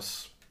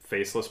nameless,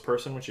 faceless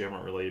person, which you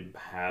haven't really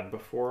had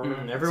before.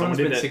 Everyone's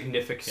been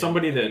significant.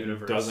 Somebody in the that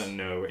universe. doesn't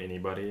know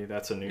anybody.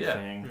 That's a new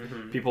thing.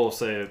 People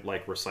say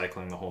like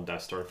recycling the whole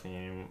Death Star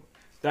theme.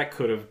 That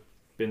could have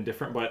been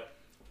different, but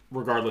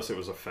regardless, it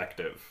was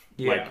effective.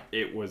 Yeah. Like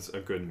it was a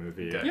good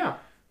movie. Okay. Yeah.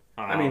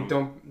 I mean,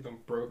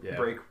 don't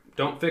break.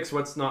 Don't fix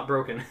what's not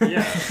broken.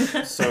 Yeah.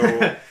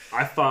 So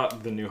I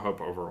thought The New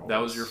Hope overall. That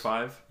was your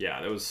 5.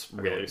 Yeah, that was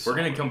Okay, really. we're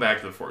gonna solid. come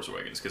back to the Force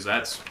Awakens because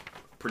that's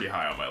pretty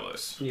high on my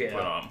list. Yeah.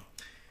 But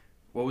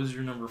what was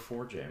your number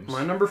 4, James?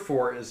 My number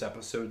 4 is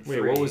episode 3.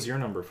 Wait, what was your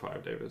number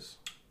 5, Davis?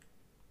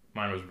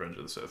 Mine was Revenge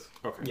of the Sith.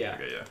 Okay. Yeah.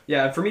 Okay, yeah.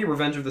 Yeah, for me,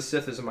 Revenge of the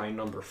Sith is my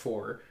number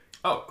 4.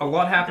 Oh, A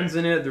lot happens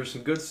in it. There's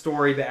some good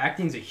story. The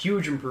acting's a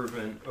huge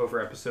improvement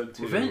over episode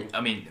 2.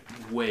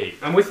 Wait.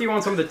 I'm with you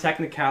on some of the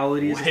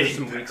technicalities. Way There's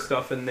some better. weak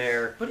stuff in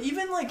there. But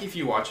even like if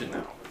you watch it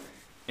now,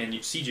 and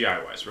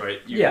CGI wise, right?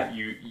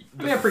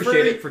 I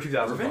appreciate it for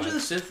 2005. Revenge of the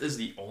Sith is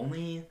the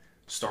only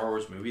Star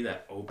Wars movie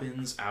that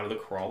opens out of the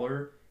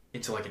crawler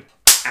into like an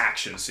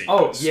action Oh,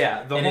 sequence.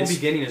 yeah. The And whole it's-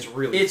 beginning is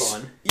really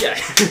fun. Yeah.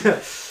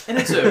 And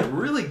it's a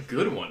really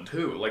good one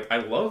too. Like I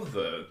love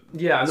the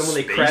Yeah, and then when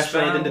they Space crash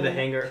land battle. into the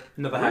hangar,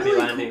 into the happy Really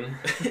landing.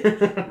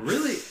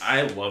 really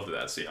I loved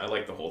that scene. I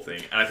liked the whole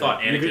thing. And I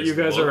thought You, Anakin's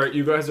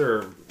you guys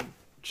are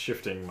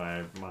shifting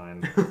my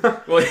mind.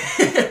 well,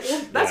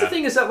 That's the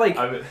thing is that, like,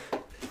 I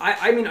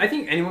I mean, I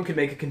think anyone could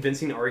make a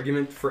convincing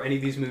argument for any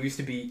of these movies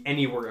to be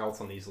anywhere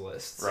else on these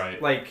lists.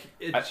 Right. Like,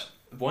 it's...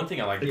 one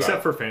thing I like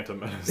Except for Phantom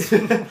Menace.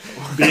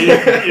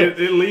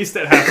 At least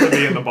it has to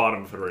be in the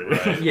bottom 3.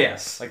 Right.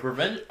 Yes. Like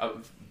Revenge.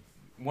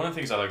 One of the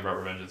things I like about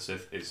Revenge of the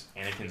Sith is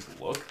Anakin's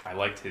look. I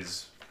liked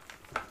his.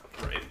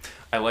 Right.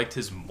 I liked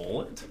his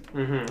mullet.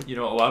 Mm-hmm. You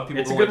know, a lot of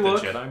people It's a don't good like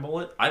look. the Jedi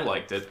mullet. I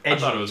liked it. I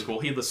Edgy. thought it was cool.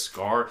 He had the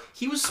scar.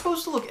 He was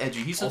supposed to look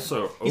edgy. He's a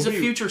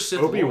future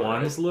Sith Lord.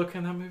 Obi-Wan's look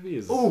in that movie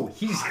is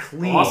He's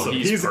clean. awesome.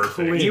 He's perfect.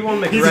 clean.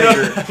 Ewan He's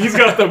McGregor. he's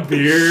got the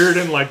beard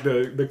and like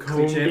the comb.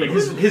 Cliche, but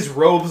his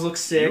robes look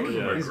sick.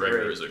 Ewan He's McGregor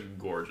great. is a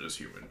gorgeous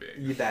human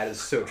being. That is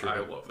so true. I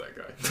love that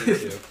guy. Me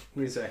too.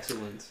 He's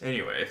excellent.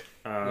 Anyway,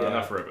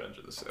 enough Revenge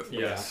of the Sith.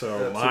 Yeah. So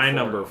Episode my 4.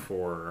 number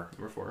 4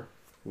 Number 4.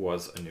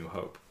 was A New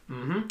Hope.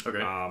 Mm-hmm.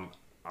 Okay.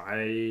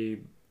 I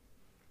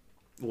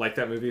like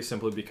that movie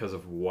simply because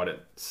of what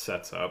it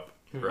sets up.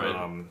 Right.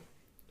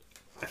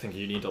 I think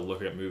you need to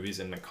look at movies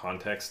in the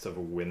context of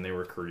when they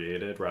were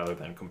created rather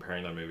than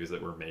comparing them to movies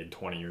that were made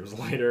 20 years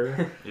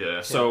later.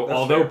 Yeah. So that's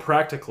although fair.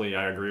 practically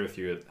I agree with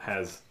you, it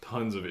has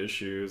tons of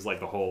issues, like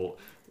the whole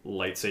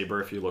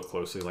lightsaber, if you look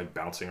closely, like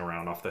bouncing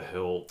around off the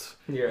hilt.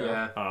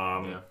 Yeah.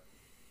 Yeah.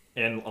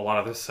 And a lot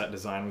of the set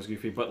design was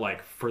goofy, but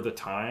like for the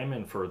time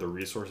and for the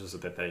resources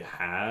that they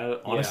had,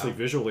 honestly,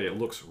 visually it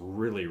looks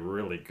really,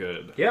 really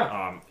good.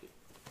 Yeah.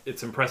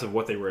 It's impressive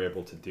what they were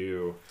able to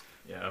do.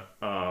 Yeah.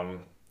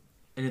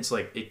 And it's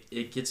like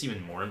it gets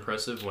even more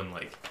impressive when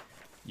like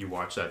you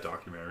watch that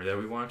documentary that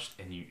we watched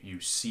and you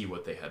see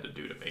what they had to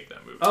do to make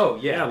that movie. Oh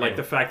yeah. Yeah, like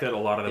the fact that a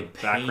lot of the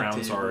They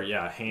backgrounds painted-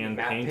 are hand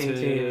Matte painted.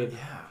 painted.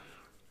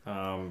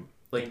 Yeah. Um,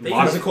 Like the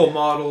they physical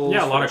models.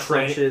 yeah, a lot for of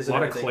clay, trenches a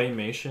lot and of everything.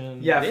 claymation.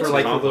 Yeah, they for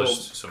like the little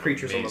accomplished some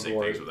creatures on the amazing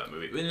board. things with that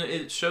movie. And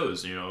it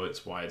shows, you know,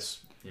 it's why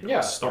it's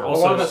Yeah, Star a Wars.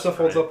 lot of that stuff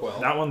right? holds up well.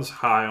 That one's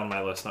high on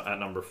my list at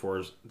number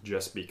 4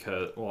 just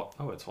because. Well,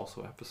 it's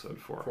also episode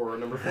 4. For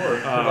number 4.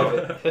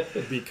 Love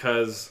it.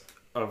 Because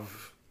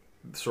of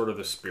sort of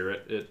the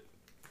spirit it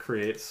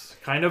creates.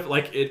 Kind of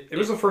like It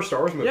was the first Star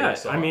Wars movie. Yeah, I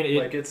saw. I mean, it-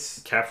 like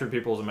it's captured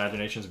people's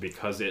imaginations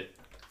because it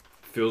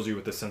fills you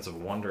with a sense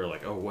of wonder.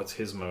 Like, oh, what's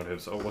his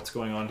motives? Oh, what's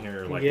going on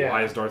here? Like, Yeah.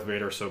 why is Darth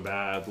Vader so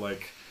bad?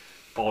 Like,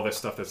 all this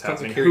stuff that's Tons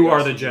of happening. Who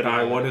are the curiosity, Jedi?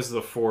 yeah. What is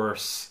the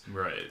Force?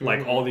 Right.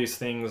 Like, all these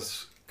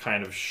things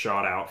kind of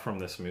shot out from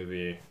this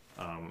movie.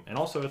 And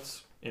also,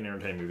 it's an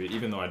entertaining movie,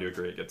 even though I do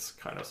agree it gets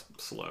kind of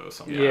slow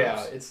sometimes.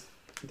 yeah, it's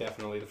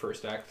definitely the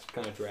first act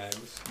kind of drags.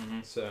 Mm-hmm.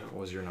 So What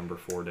was your number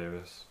 4,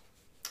 Davis?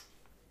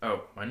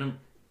 Oh, my number.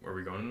 Are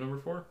we going to number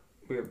 4?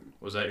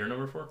 Was that your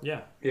number 4?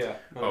 Yeah. yeah.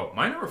 Oh,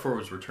 my number 4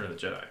 was Return of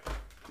the Jedi.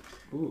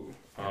 Ooh,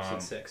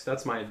 episode 6.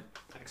 That's my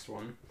next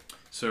one.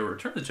 So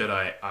Return of the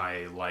Jedi,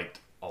 I liked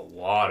a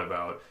lot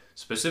about,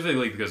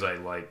 specifically because I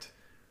liked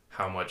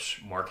how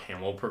much Mark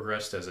Hamill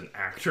progressed as an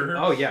actor.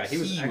 Oh, yeah, he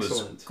was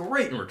excellent. Was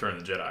great in Return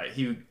of the Jedi.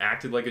 He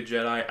acted like a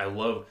Jedi. I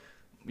love,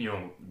 you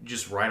know,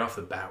 just right off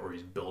the bat where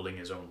he's building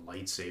his own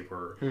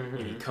lightsaber, Mm-hmm.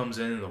 and he comes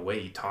in and the way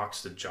he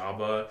talks to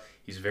Jabba,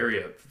 he's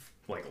very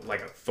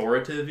like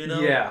authoritative, you know.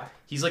 Yeah.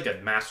 He's like a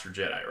master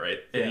Jedi, right?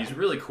 And Yeah. he's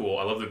really cool.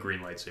 I love the green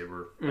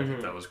lightsaber. I Mm-hmm.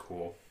 think that was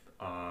cool.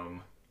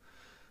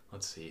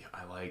 Let's see.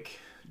 I like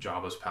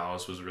Jabba's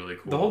palace was really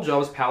cool. The whole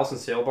Jabba's Palace and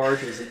Sail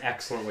Barge is an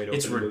excellent way to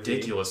It's open the movie.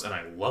 ridiculous, and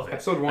I love it.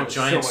 Episode 1 a is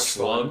giant so much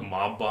slug fun.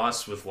 mob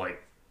boss with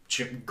like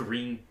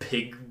green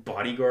pig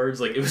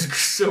bodyguards. Like it was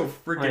so I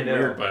freaking know.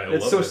 weird, but I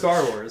it's love so it.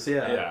 Star Wars,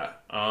 yeah.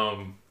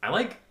 Yeah. I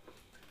like.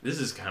 This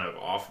is kind of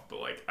off, but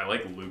like I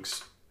like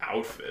Luke's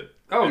outfit.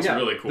 Oh, it's yeah.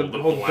 really cool. The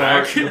The, whole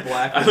black. dark- the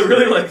black I is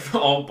really great. like the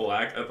all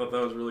black. I thought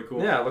that was really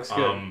cool. Yeah, it looks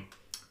good.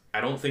 I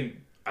don't think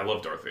I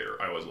love Darth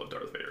Vader. I always loved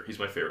Darth Vader. He's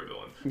my favorite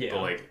villain. Yeah.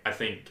 But like I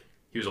think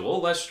he was a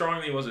little less strong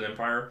than he was in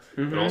Empire.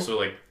 Mm-hmm. But also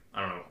like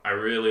I don't know. I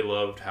really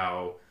loved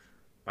how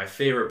my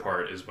favorite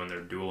part is when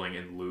they're dueling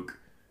and Luke,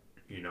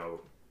 you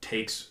know,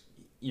 takes,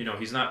 you know,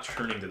 he's not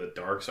turning to the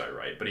dark side,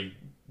 right? But he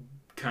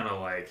kind of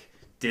like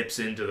dips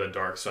into the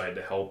dark side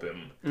to help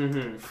him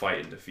Mm-hmm. fight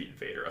and defeat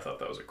Vader. I thought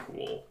that was a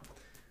cool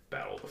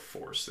battle of the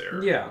Force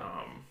there. Yeah.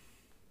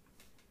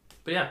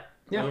 But yeah.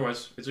 Yeah.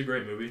 Otherwise, it's a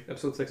great movie.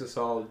 Episode 6 is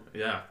solid.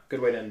 Yeah. Good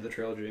way to end the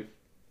trilogy.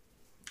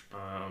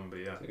 But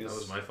yeah, that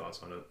was my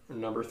thoughts on it.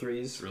 Number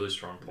 3s. It's really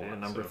strong pull. Yeah,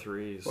 number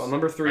 3s. Well,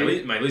 number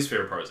 3... My least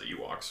favorite part is the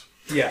Ewoks.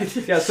 Yeah,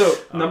 yeah. So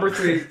number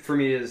 3 for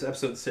me is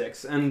episode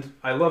 6, and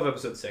I love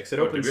episode 6. It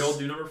Oh, opens. did we all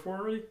do number 4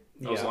 already?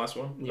 That was Yeah. the last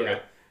one? Yeah.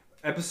 Okay.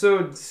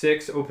 Episode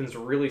 6 opens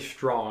really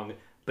strong,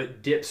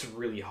 but dips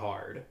really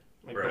hard.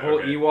 Like the Right, whole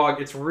okay. Ewok,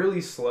 it's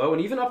really slow,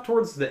 and even up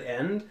towards the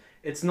end,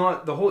 it's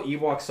not the whole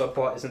Ewok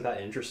subplot isn't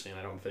that interesting.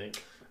 I don't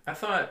think. I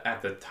thought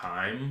at the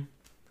time,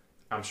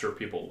 I'm sure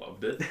people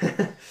loved it.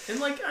 And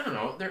like, I don't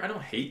know, I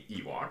don't hate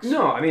Ewoks.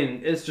 No, I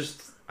mean it's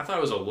just I thought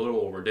it was a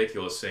little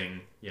ridiculous seeing,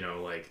 you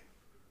know, like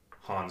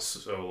Han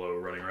Solo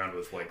running around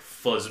with like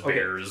fuzz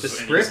bears. the and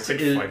script he's,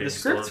 like, is fighting the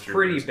script's stormtroopers.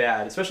 pretty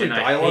bad, especially And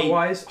I dialogue hate-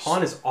 wise.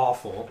 Han is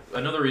awful.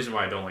 Another reason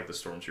why I don't like the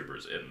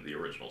stormtroopers in the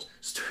originals,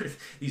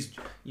 these,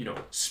 you know,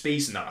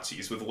 space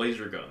Nazis with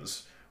laser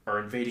guns are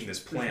invading this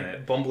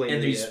planet. Bumbling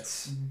and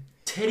idiots.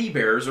 teddy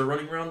bears are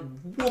running around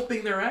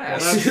whooping their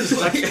ass.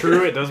 That's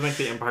true. It does make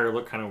the Empire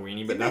look kind of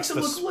weenie, but makes them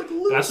look like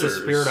losers. That's the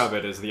spirit of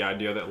it. Is the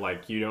idea that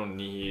like you don't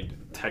need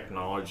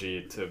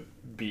technology to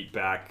beat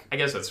back. I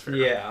guess that's fair.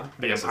 Yeah.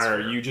 The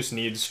Empire. You just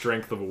need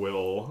strength of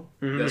will.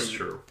 Mm-hmm. That's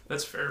true.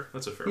 That's fair.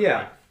 That's a fair Yeah.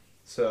 point.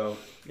 So,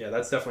 yeah,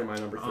 that's definitely my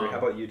number 3. How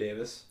about you,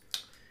 Davis?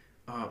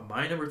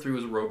 My number 3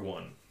 was Rogue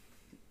One.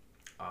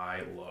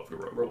 I loved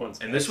Rogue One. One's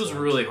And this was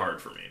excellent. really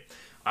hard for me.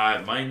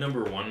 My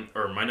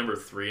number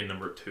 3 and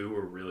number 2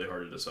 were really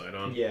hard to decide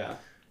on. Yeah.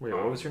 Wait,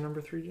 what was your number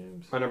 3,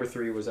 James? My number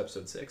 3 was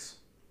episode 6.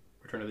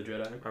 Return of the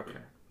Jedi.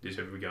 Okay.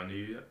 Have we gotten to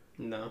you yet?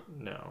 No.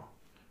 No.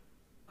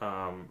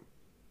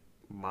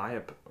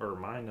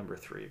 My number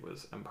 3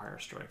 was Empire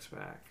Strikes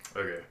Back.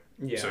 Okay.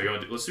 Yeah. So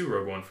let's do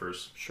Rogue One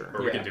first. Sure.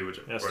 Or we can do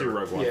whichever. Let's do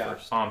Rogue One Yeah.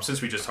 first.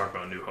 Since we just talked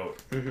about New Hope,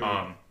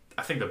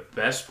 I think the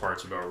best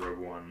parts about Rogue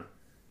One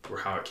were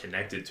how it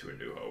connected to A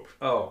New Hope.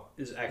 Oh,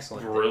 is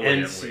excellent. The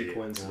Brilliantly. end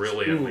sequence.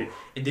 Brilliantly. Ooh.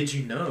 And did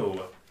you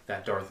know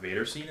that Darth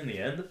Vader scene in the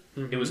end?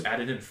 It was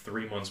added in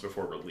 3 months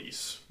before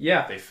release.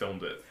 Yeah. They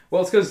filmed it.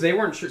 Well, it's because they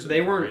weren't sure. It's a They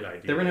great weren't.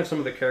 idea. They were gonna have some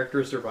of the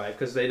characters survive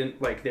because they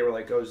didn't like. They were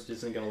like, "Oh, is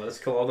Disney gonna let us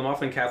kill all them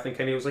off?" And Kathleen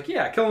Kennedy was like,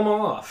 "Yeah, kill them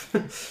all off."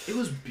 It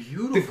was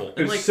beautiful.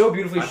 It was so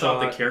beautifully I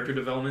thought shot. the character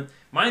development.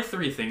 My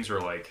 3 things are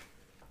like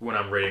when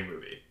I'm rating a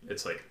movie.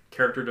 It's like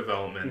character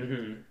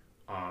development,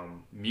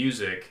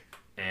 music,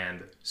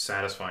 and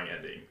satisfying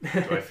ending.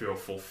 Do I feel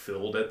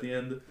fulfilled at the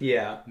end?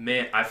 Yeah.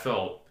 Man, I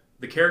felt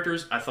the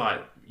characters. I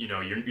thought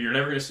you're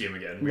never gonna see them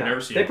again. We've No, never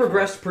seen. they them before.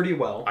 progressed pretty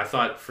well. I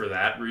thought for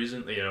that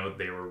reason,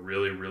 they were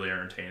really, really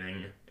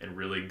entertaining and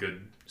really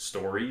good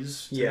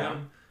stories to Yeah.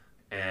 them.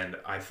 And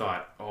I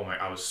thought,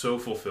 I was so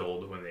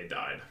fulfilled when they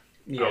died.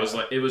 Yeah. I was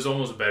like, it was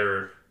almost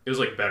better. It was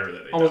like better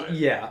that they Almost, died.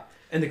 yeah.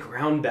 And the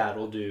ground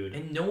battle, dude.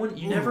 And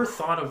you never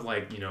thought of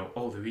like,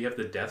 do we have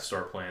the Death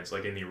Star plans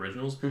like in the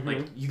originals? Mm-hmm.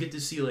 Like you get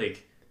to see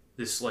like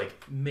this like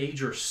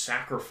major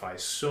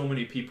sacrifice so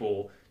many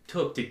people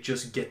took to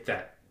just get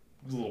that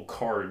little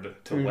card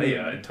to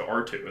Leia and to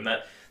R2, and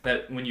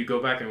that when you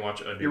go back and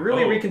watch A New It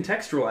really Hope,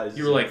 recontextualizes.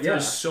 you were like, it.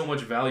 there's so much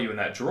value in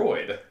that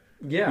droid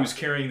yeah. who's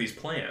carrying these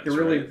plans. It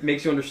really right?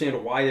 makes you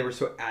understand why they were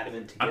so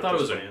adamant to get I thought it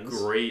was those plans. a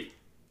great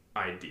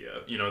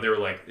idea. They were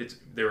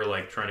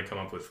like trying to come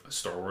up with a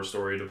Star Wars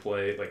story to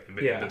play like in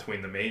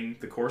between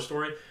the core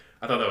story.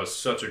 I thought that was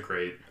such a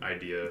great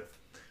idea.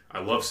 I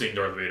love seeing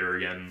Darth Vader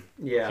again.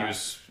 Yeah. He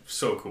was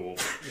so cool.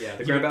 Yeah,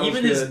 the ground battle's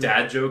Even his good.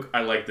 dad joke,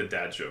 I like the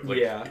dad joke. Like,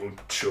 Yeah.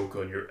 don't choke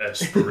on your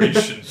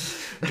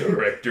aspirations,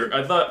 director.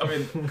 I thought,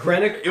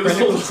 Krennic it was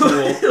was a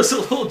little, cool. it was a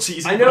little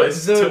cheesy. I know but I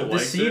still the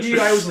liked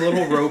CGI it. was a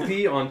little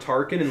ropey on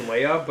Tarkin and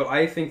Leia, but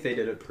I think they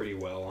did it pretty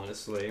well,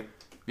 honestly.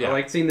 Yeah. I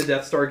liked seeing the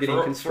Death Star getting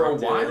for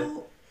constructed. a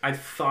while. I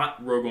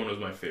thought Rogue One was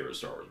my favorite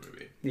Star Wars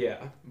movie. Yeah.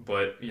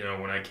 But,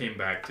 when I came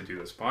back to do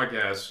this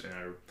podcast,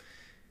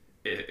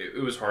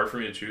 it was hard for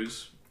me to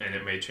choose, and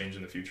it may change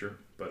in the future,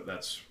 but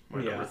that's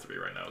my number 3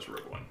 right now is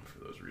Rogue One for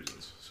those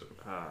reasons. So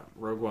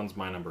Rogue One's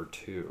my number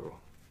 2.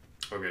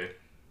 okay.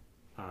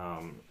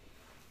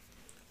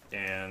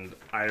 And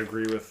I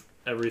agree with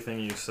everything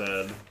you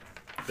said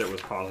that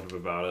was positive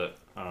about it.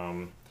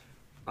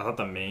 I thought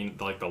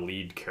the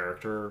lead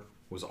character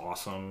was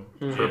awesome.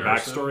 Her Jyn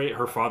backstory,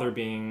 her father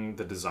being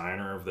the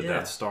designer of the Yeah.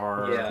 Death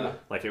Star. Yeah.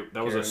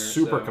 That was a Jyn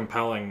super Erso.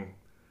 compelling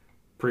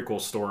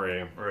prequel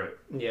story. Right.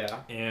 Yeah.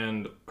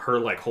 And her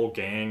whole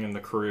gang and the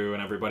crew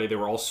and everybody, they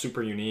were all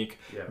super unique.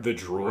 Yeah. The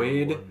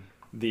droid,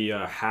 the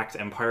hacked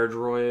Empire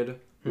droid,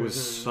 was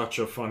such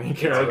a funny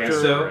character.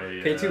 So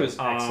Right, K2 yeah. was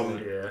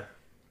excellent. Yeah.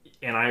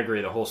 And I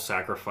agree, the whole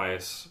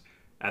sacrifice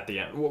at the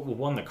end. Well,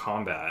 one, the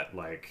combat,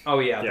 Oh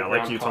yeah. yeah, the like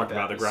ground you talked combat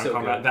about, the was ground so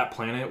combat. good. That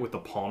planet with the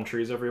palm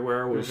trees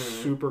everywhere was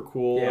super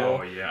cool. Yeah.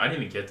 Oh, yeah. I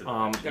didn't even get to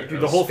that. Yeah,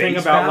 The whole thing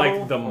space about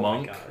battle? the Oh my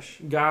monk gosh.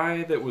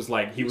 guy that was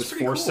he was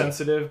pretty force cool.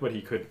 sensitive, but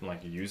he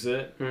couldn't use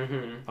it. Mm-hmm.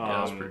 Yeah,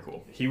 that was pretty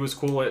cool. He was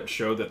cool. It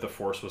showed that the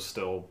force was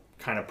still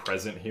kind of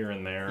present here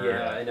and there.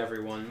 Yeah, and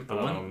everyone.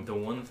 The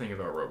one thing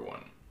about Rogue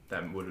One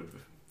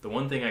the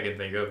one thing I can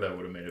think of that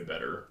would have made it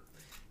better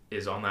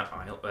is on that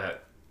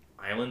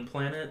island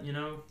planet,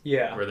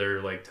 Yeah. where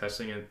they're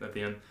testing it at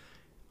the end.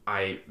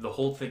 The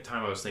whole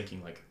time I was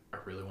thinking I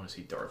really want to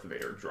see Darth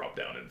Vader drop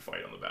down and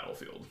fight on the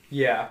battlefield.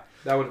 Yeah,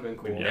 that would have been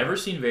cool. We've never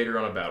seen Vader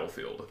on a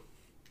battlefield.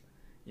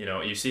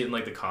 You see it in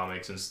the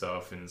comics and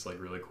stuff, and it's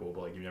really cool.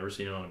 But you've never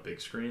seen it on a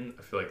big screen.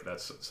 I feel like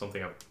that's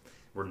something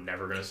we're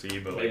never gonna see.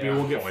 But Maybe Yeah.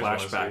 we'll get always wanna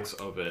see. flashbacks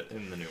of it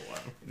in the new one.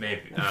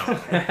 Maybe I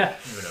don't know.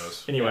 Who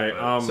knows? Anyway,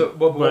 Yeah, So,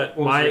 what was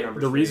your the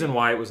number 3? reason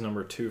why it was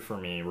number 2 for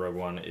me, Rogue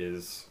One,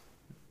 is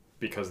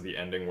because the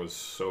ending was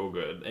so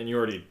good, and you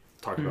already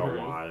talked about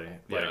why.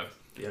 yeah,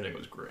 the ending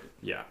was great.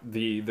 Yeah,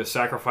 the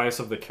sacrifice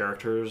of the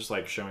characters,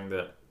 showing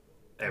that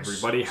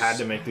everybody had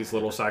to make these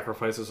little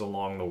sacrifices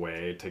along the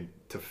way to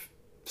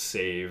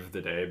save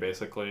the day,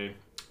 basically.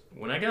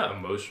 When I got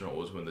emotional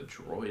was when the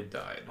droid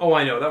died. Oh,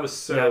 I know. That was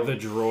so... Yeah, the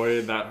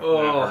droid, that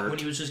Oh. When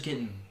he was just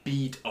getting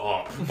beat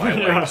up by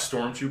like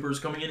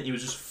stormtroopers coming in, he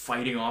was just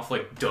fighting off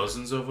like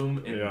dozens of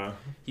them, and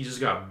he just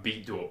got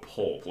beat to a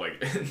pulp.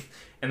 Like,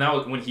 and that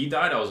was when he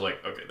died. I was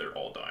like, okay, they're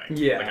all dying.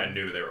 Yeah, like I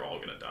knew they were all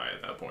gonna die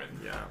at that point.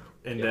 Yeah,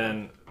 and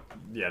then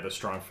the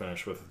strong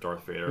finish with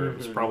Darth Vader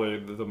was probably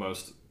the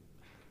most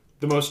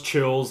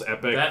chills,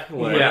 epic. That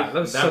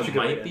was such a good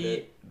might way to be end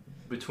it.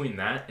 Between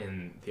that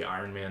and the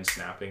Iron Man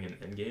snapping in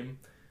Endgame.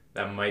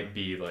 That might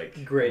be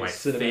like Great my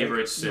cinematic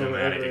favorite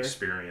cinematic ever.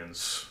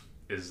 experience.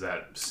 Is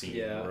that scene?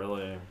 Yeah.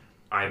 Really,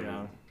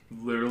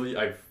 Literally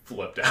I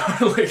flipped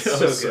out. Like that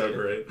So was so good.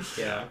 great.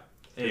 Yeah.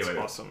 Anyway, it's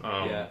awesome.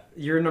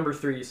 Your number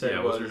 3 you said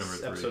what was was your number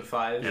 3? episode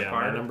 5. Yeah,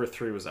 Empire. my number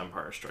 3 was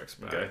Empire Strikes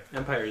Back. Okay.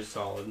 Empire is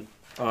solid.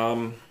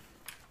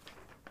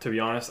 To be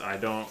honest, I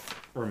don't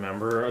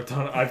remember a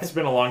ton. It's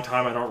been a long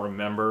time. I don't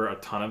remember a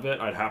ton of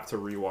it. I'd have to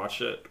rewatch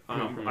it.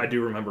 I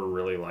do remember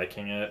really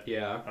liking it.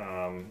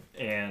 Yeah.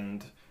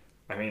 And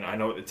I mean, I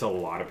know it's a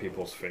lot of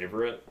people's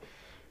favorite.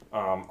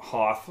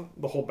 Hoth,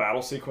 the whole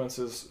battle sequence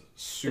is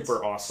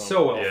super awesome.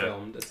 So well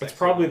filmed. It's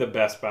probably the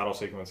best battle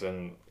sequence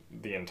in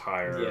the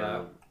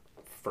entire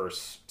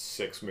first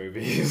 6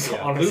 movies. Yeah.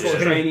 Honestly.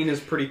 Luke's training is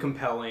pretty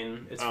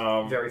compelling. It's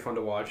very fun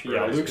to watch. Yeah,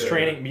 Really Luke's good.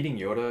 training, meeting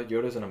Yoda.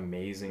 Yoda's an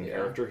amazing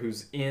character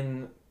who's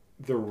in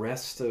the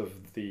rest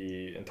of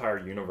the entire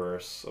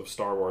universe of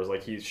Star Wars.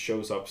 Like, he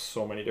shows up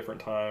so many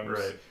different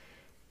times.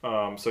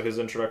 Right. So his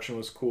introduction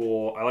was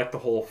cool. I like the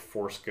whole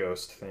Force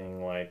Ghost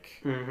thing.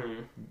 Like,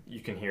 you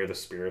can hear the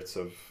spirits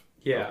of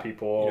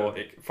people.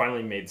 Yeah. It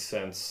finally made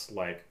sense,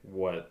 like,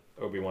 what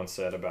Obi-Wan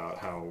said about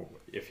how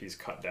if he's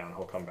cut down,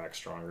 he'll come back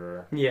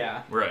stronger.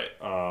 Yeah. Right.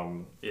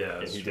 And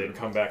he did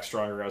come back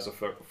stronger as a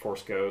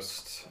Force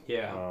Ghost.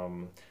 Yeah.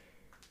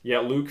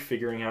 Luke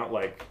figuring out,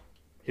 like,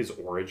 his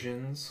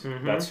origins.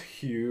 That's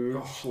huge.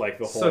 Like,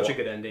 the whole... Such a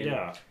good ending.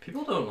 Yeah.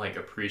 People don't, like,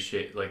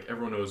 appreciate... Like,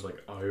 everyone knows,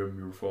 like, I am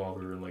your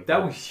father, and, like...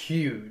 That was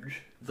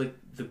huge. Like,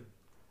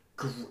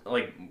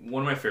 like,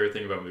 one of my favorite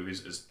things about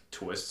movies is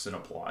twists in a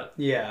plot.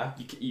 Yeah.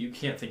 You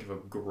can't think of a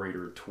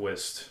greater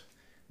twist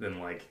than,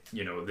 like,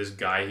 you know, this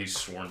guy he's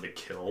sworn to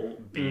kill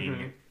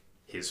being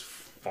his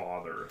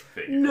father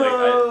figure.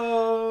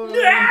 No!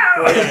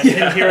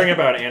 And hearing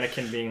about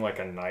Anakin being, like,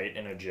 a knight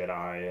and a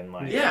Jedi and,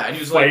 like, and he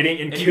was fighting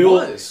like, and he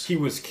killed. was. He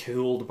was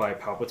killed by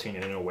Palpatine,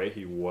 and in a way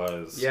he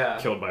was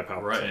killed by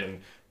Palpatine.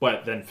 Right.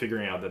 But then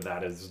figuring out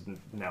that is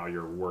now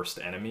your worst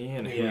enemy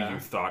and who you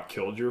thought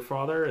killed your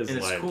father is, and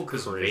it's like, cool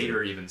because crazy.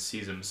 Vader even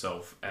sees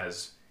himself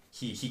as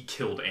he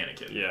killed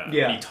Anakin.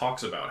 Yeah. He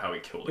talks about how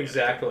he killed Anakin.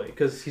 Exactly,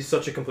 because he's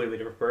such a completely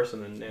different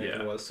person than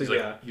Anakin was. So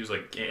he was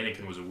like,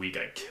 Anakin was weak,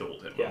 I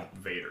killed him. Yeah.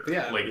 Vader.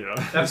 Yeah. Like,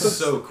 that's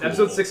so cool.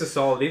 Episode 6 is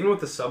solid, even with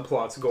the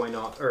subplots going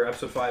on, or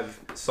episode 5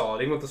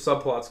 solid, even with the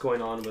subplots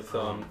going on with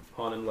Han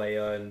and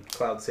Leia and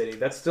Cloud City.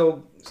 That's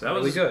still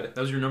really good.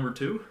 That was your number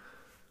 2?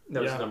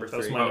 That was number 3. That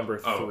was my number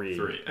 3.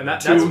 3. And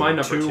that's my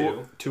number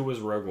 2. 2 was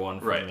Rogue One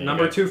for me.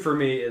 Number 2 for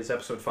me is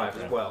episode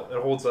 5 as well. It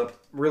holds up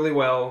really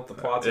well. The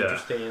plot's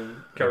interesting.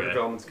 Character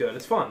development's good.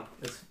 It's fun.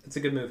 It's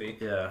a good movie.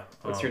 Yeah.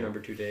 What's your number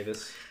 2,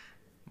 Davis?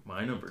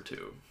 My number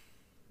 2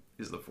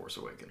 is The Force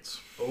Awakens.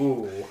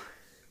 Ooh.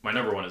 My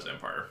number 1 is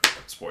Empire.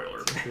 Spoiler.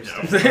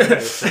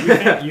 Okay, so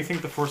you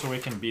think The Force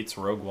Awakens beats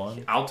Rogue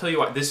One? I'll tell you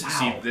what. I'm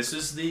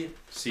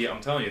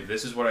telling you,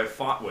 this is what I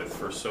fought with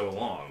for so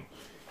long.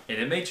 And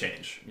it may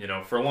change. You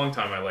know, for a long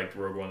time I liked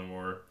Rogue One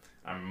more.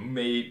 I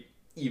may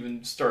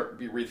even start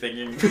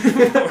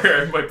rethinking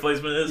where my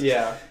placement is.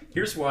 Yeah.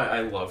 Here's why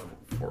I love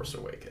Force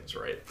Awakens,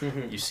 right?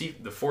 You see,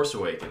 The Force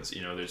Awakens,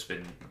 you know, there's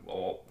been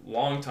a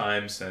long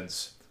time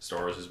since Star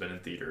Wars has been in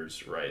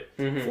theaters, right?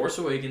 Force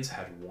Awakens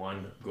had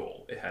one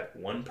goal. It had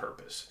one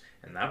purpose.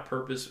 And that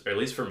purpose, or at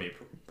least for me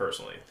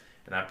personally,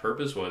 and that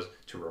purpose was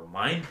to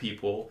remind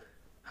people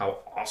how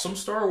awesome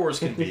Star Wars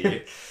can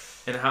be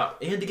and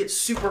to get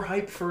super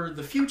hyped for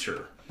the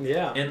future.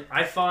 Yeah. And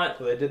I thought...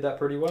 Well, they did that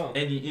pretty well.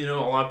 And, you know,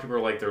 a lot of people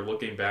are like, they're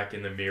looking back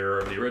in the mirror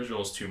of the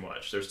originals too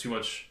much. There's too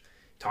much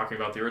talking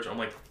about the original. I'm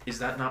like, is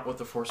that not what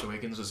The Force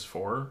Awakens is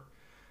for?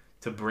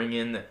 To bring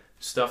in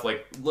stuff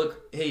like,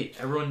 look, hey,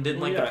 everyone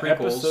didn't like the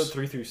prequels. Episode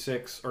 3 through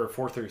 6, or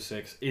 4 through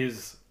 6,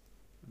 is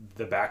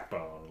the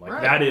backbone.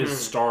 Like, that is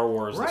Star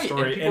Wars, the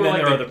story. And then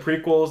there are the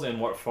prequels and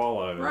what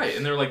follows. Right,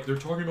 and they're like, they're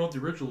talking about the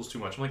originals too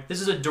much. I'm like,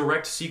 this is a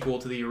direct sequel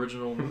to the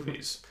original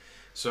movies.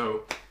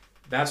 So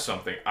that's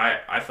something.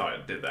 I thought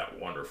it did that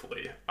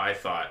wonderfully. I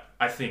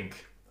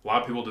think a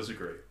lot of people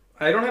disagree.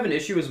 I don't have an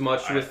issue as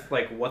much with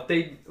like what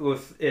they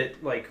with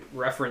it like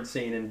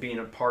referencing and being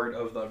a part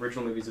of the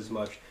original movies as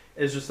much.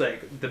 It's just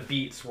like the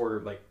beats were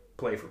like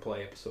play for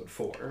play episode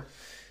 4.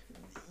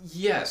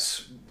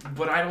 Yes,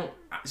 but I don't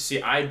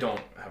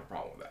have a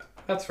problem with that.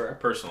 That's fair.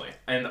 Personally.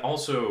 And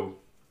also,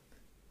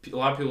 a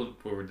lot of people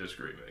would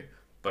disagree with me,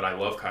 but I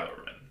love Kylo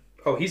Ren.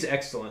 Oh, he's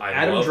excellent.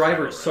 Adam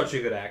Driver is such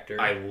a good actor.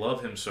 I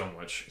love him so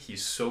much.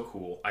 He's so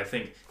cool. I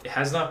think it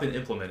has not been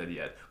implemented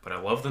yet, but I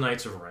love the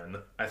Knights of Ren.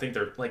 I think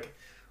they're like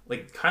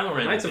Kylo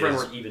Ren. Knights of Ren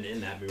weren't even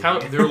in that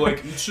movie. They're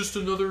like, it's just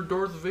another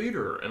Darth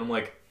Vader, and I'm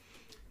like,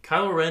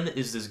 Kylo Ren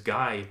is this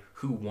guy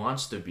who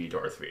wants to be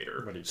Darth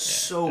Vader But he can't.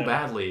 so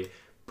badly,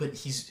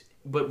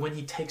 but when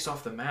he takes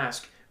off the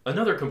mask,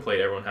 another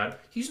complaint everyone had,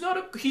 he's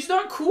not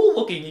cool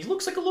looking. He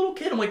looks like a little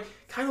kid. I'm like,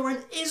 Kylo Ren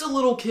is a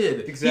little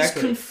kid.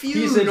 Exactly. He's confused.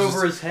 He's in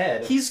over his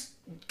head. He's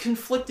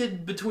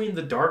conflicted between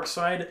the dark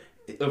side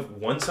of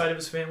one side of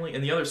his family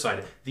and the other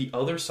side. The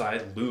other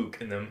side, Luke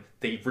and them,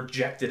 they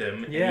rejected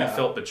him and he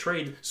felt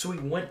betrayed, so he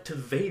went to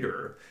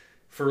Vader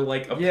for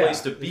like a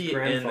place to be. His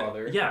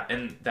grandfather.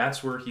 And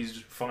that's where he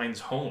finds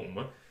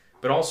home.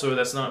 But also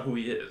that's not who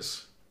he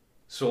is.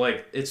 So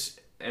like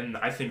and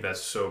I think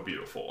that's so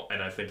beautiful,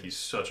 and I think he's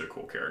such a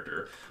cool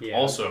character. Yeah.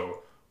 Also,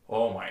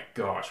 oh my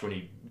gosh,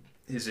 when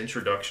his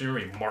introduction where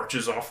he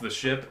marches off the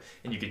ship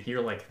and you can hear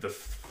like the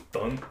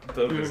thunk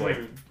of his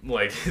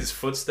like his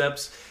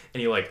footsteps, and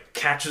he like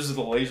catches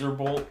the laser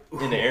bolt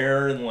in the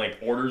air and like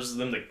orders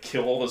them to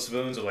kill all the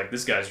civilians. Or like,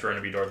 this guy's trying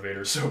to be Darth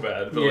Vader so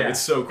bad, but like,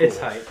 it's so cool. It's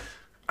hype.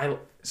 I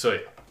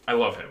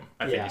love him.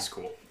 I think he's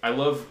cool. I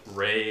love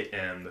Rey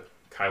and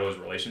Kylo's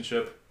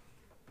relationship.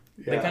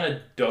 Yeah. They kind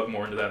of dug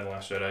more into that in The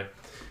Last Jedi.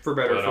 For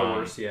better or for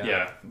worse, yeah.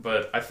 Yeah,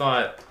 but I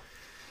thought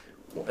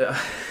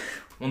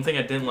one thing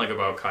I didn't like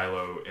about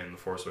Kylo in The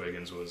Force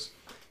Awakens was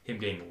him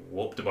getting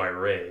whooped by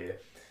Rey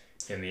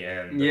in the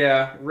end.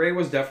 Yeah, Rey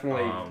was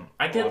definitely.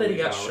 I get that he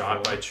got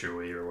shot by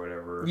Chewie or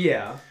whatever.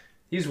 Yeah,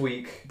 he's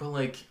weak. But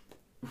like,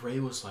 Rey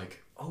was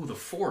like, "Oh, the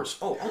Force.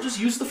 Oh, I'll just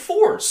use the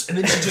Force," and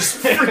then she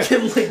just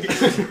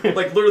freaking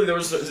like literally there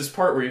was this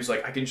part where he was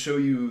like, "I can show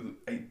you.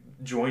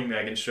 Join me.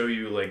 I can show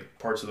you like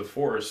parts of the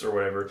Force or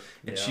whatever."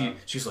 And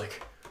she's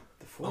like,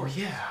 "Oh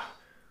yeah,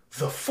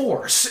 the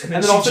Force," and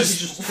then also she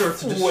just starts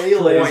to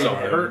wailing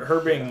on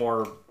her being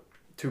more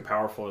too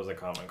powerful is a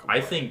common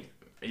complaint.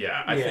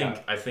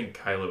 I think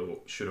Kylo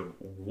should have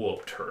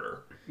whooped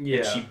her. Yeah,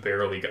 and she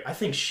barely got. I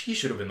think she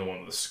should have been the one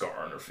with the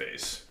scar on her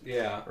face.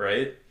 Yeah,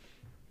 right.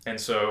 And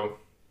so,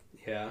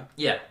 yeah.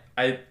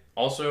 I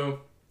also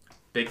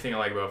big thing I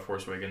like about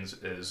Force Awakens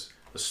is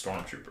the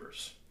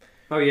stormtroopers.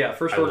 Oh yeah,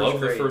 First Order. I love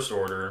the First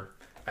Order.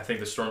 I think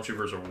the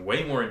stormtroopers are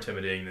way more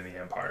intimidating than the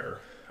Empire.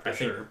 I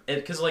think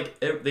because like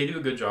they do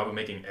a good job of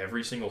making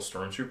every single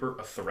stormtrooper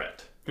a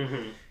threat.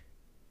 Mm-hmm.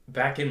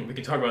 Back in, we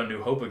can talk about A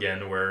New Hope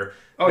again, where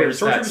there's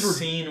that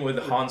scene with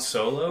Han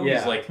Solo.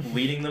 He's like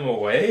leading them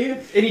away,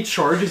 and he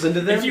charges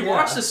into them. If you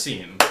watch the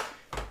scene,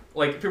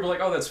 like people are like,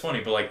 "Oh, that's funny,"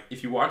 but like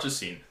if you watch the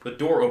scene, the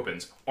door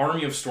opens,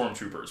 army of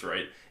stormtroopers,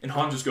 right, and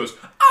Han just goes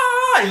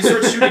ah, and he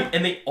starts shooting,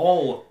 and they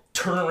all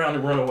turn around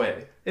and run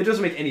away. It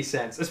doesn't make any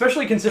sense,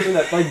 especially considering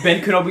that like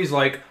Ben Kenobi's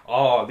like,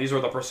 "Oh, these are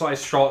the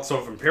precise shots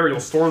of Imperial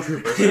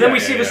stormtroopers," and then we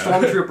see the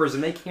stormtroopers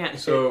and they can't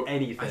hit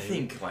anything. I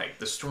think like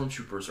the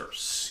stormtroopers are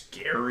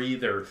scary.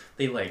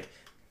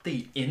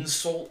 They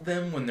insult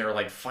them when they're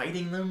like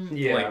fighting them.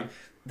 Yeah, like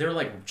they're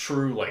like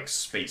true like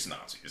space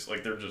Nazis.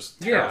 Like they're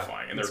just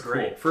terrifying and they're cool.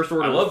 Great. First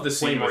Order. I love the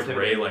scene with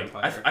Rey. Like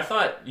I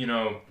thought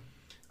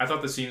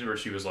the scenes where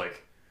she was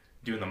like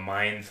doing the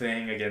mind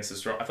thing against the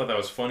storm. I thought that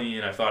was funny,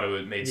 and I thought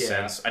it made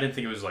sense. I didn't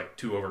think it was like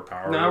too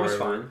overpowered. No, it was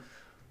fine.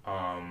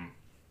 I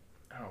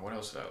don't know what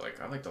else did I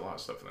like. I liked a lot of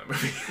stuff in that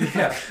movie.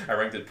 Yeah, I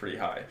ranked it pretty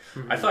high.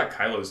 Mm-hmm. I thought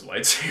Kylo's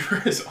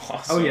lightsaber is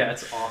awesome. Oh yeah,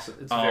 it's awesome.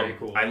 It's very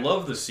cool. I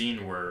love the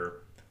scene where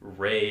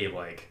Rey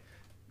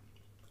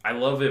I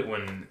love it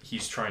when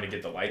he's trying to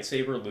get the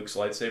lightsaber, Luke's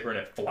lightsaber, and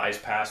it flies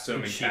past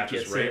him and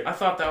catches Rey. I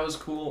thought that was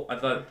cool. I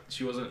thought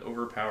she wasn't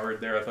overpowered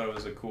there. I thought it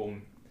was a cool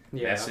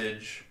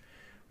message.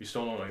 We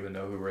still don't even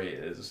know who Rey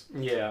is.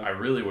 Yeah. I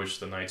really wish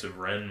the Knights of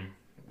Ren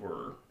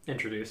were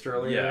introduced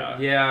earlier. Yeah.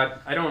 Yeah,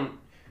 I don't...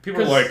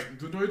 People are like,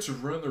 the Knights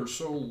of Ren, they're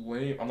so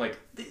lame. I'm like,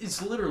 it's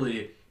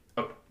literally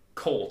a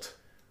cult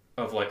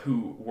of like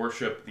who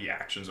worship the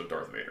actions of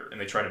Darth Vader,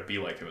 and they try to be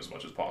like him as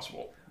much as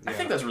possible. Yeah. I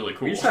think that's really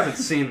cool. We just haven't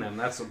seen them.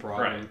 That's the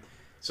problem. Right.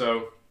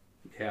 So,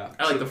 yeah.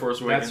 I like The Force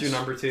Awakens. That's your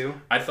number 2?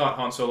 I thought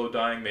Han Solo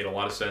dying made a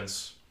lot of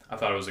sense. I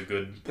thought it was a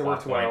good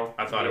plot point. Well.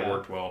 I thought it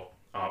worked well.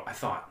 I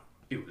thought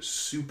it was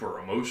super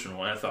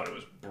emotional, and I thought it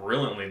was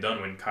brilliantly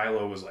done when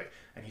Kylo was like,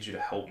 "I need you to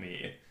help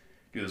me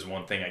do this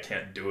one thing. I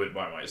can't do it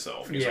by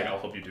myself." And he's like, "I'll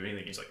help you do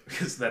anything." He's like,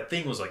 because that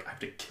thing was like, I have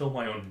to kill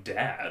my own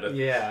dad.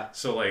 Yeah.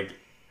 So like,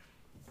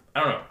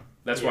 I don't know.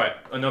 That's why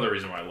another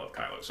reason why I love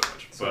Kylo so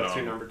much. So that's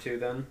your number 2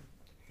 then?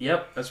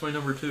 Yep, that's my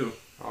number 2.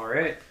 All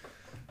right.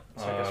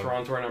 So I guess we're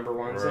on to our number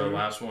 1s. We're our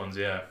last ones,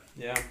 yeah.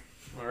 Yeah.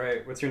 All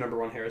right. What's your number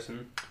 1,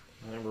 Harrison?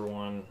 My number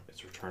 1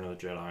 is Return of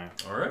the Jedi.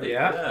 All right.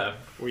 Yeah.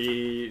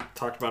 We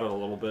talked about it a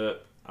little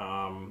bit.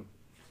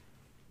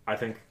 I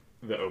think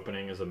the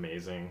opening is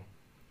amazing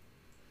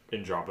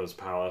in Jabba's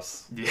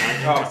palace.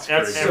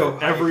 Yeah.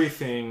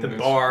 Everything. The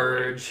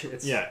barge.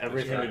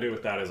 Everything to do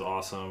with that is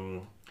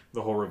awesome.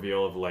 The whole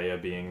reveal of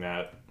Leia being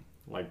that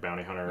like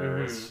bounty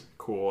hunter is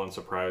cool and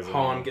surprising.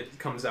 Han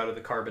comes out of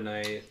the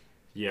carbonite.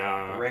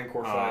 Yeah. The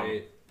Rancor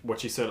fight.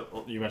 What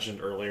you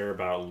mentioned earlier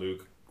about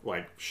Luke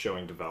like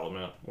showing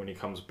development when he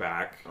comes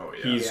back. Oh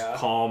yeah. He's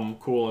calm,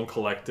 cool, and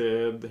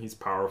collected. He's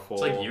powerful.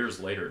 It's like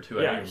years later too.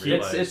 I didn't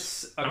realize.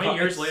 It's how many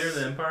years later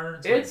than Empire?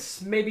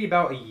 It's maybe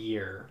about a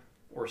year.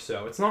 or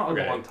so. It's not a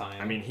Okay. long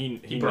time. I mean,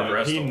 he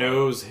progressed a lot.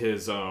 knows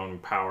his own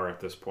power at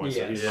this point,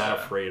 so he's Yes. not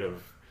Yeah. afraid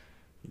of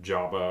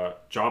Jabba.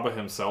 Jabba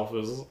himself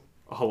is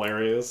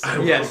hilarious.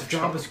 yes,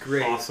 Jabba's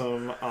great.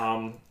 Awesome.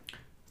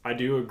 I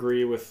do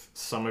agree with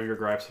some of your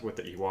gripes with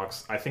the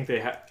Ewoks. I think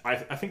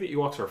I think the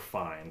Ewoks are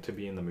fine to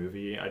be in the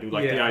movie. I do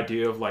like the Yeah.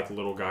 idea of like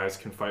little guys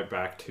can fight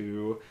back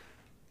too,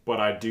 but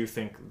I do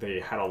think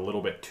they had a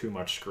little bit too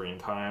much screen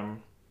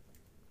time.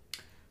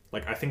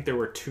 Like I think there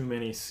were too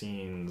many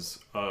scenes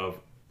of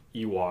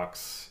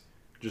Ewoks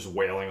just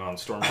wailing on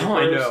stormtroopers. Oh,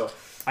 I know.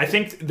 I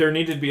think there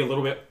needed to be a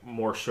little bit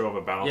more show of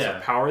a balance Yeah.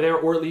 of power there,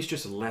 or at least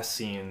just less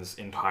scenes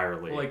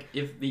entirely. Like,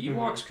 if the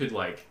Ewoks could,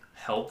 like,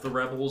 help the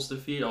rebels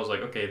defeat, I was like,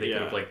 okay, they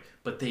could have, like,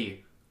 but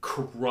they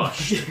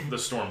crushed the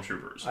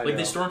stormtroopers. I Like,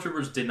 the know.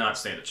 stormtroopers did not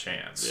stand a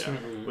chance. Yeah.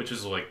 Which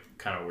is, like,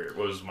 kind of weird.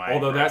 What was my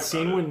Although gripe that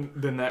scene about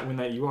it? when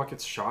that Ewok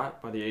gets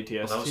shot by the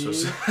ATST, That was so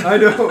sad. I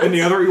know. and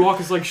the other Ewok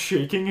is like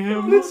shaking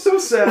him. It's so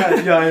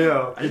sad. Yeah, I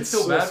know. I didn't It's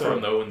feel so bad for sad.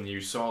 him, though, when you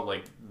saw,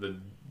 like, the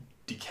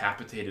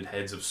decapitated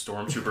heads of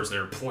stormtroopers and they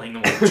were playing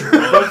them like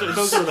drums.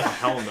 Those are the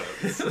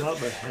helmets, not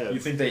the heads. You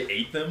think they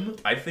ate them?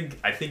 I think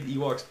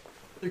Ewoks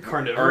They're are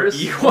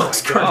carnivorous. Ewoks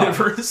Oh my God.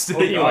 carnivorous. to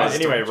Anyway, Ewoks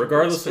anyway, stormtroopers.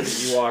 regardless of the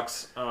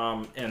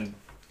Ewoks, and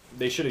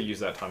they should have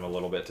used that time a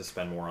little bit to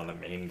spend more on the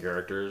main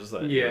characters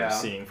that Yeah. you're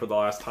seeing for the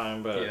last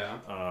time. But Yeah.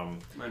 I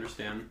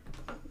understand.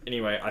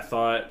 anyway, I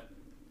thought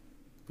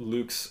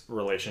Luke's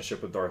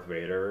relationship with Darth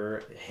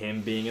Vader,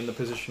 him being in the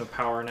position of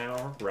power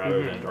now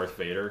rather than Darth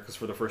Vader, because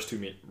for the first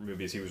two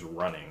movies he was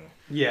running,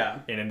 Yeah.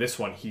 and in this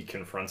one he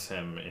confronts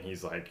him and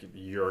he's like,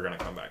 "You're gonna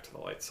come back to the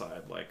light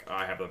side. Like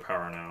I have the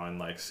power now," and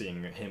like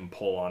seeing him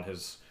pull on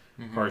his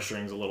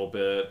heartstrings a little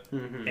bit,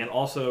 and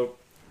also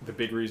the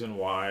big reason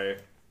why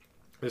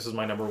this is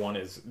my number one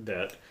is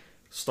that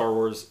Star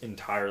Wars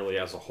entirely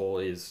as a whole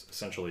is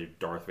essentially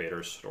Darth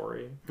Vader's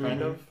story,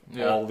 kind of.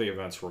 Yeah. All the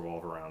events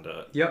revolve around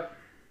it. Yep.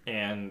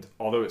 And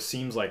although it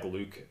seems like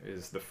Luke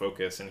is the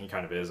focus, and he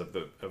kind of is of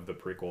the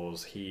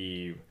prequels,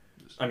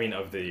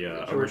 of the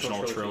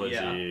original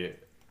trilogy,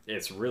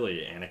 it's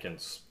really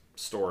Anakin's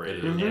story. It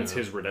is, and It's yeah.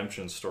 his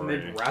redemption And story.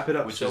 they wrap it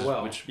up which so is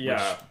well. which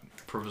Yeah.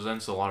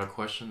 presents a lot of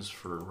questions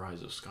for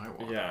Rise of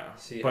Skywalker. Yeah,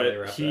 See how they but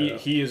wrap he that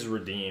up. he is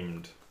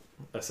redeemed,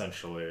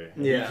 essentially.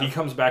 Yeah. He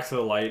comes back to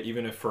the light,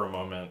 even if for a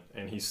moment,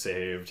 and he's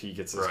saved. He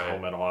gets his Right.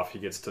 helmet off. He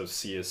gets to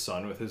see his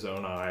son with his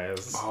own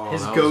eyes. Oh,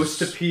 His that ghost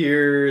was-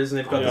 appears, and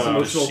they've got I this wanted to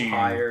emotional see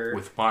pyre.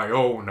 with my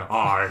own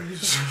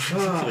eyes.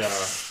 Yeah,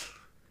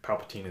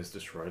 Palpatine is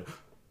destroyed.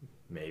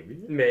 Maybe.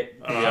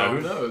 Yeah,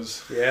 who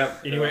knows? Yeah.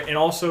 Anyway, and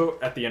also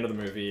at the end of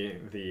the movie,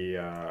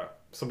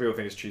 some people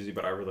think it's cheesy,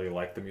 but I really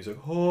like the music.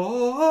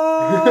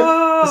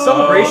 The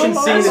celebration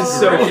scene is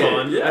so great.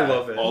 fun. Yeah. I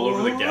love it. All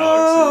over the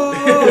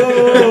galaxy.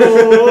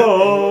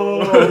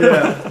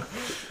 Yeah.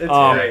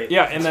 It's great.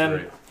 Yeah, and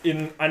That's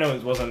then I know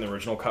it wasn't in the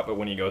original cut, but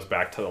when he goes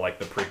back to like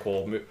the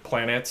prequel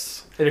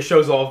planets, And it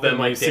shows all of them then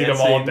like you see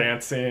dancing. them all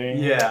dancing.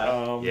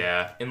 Yeah.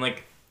 Yeah, and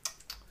like,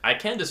 I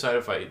can't decide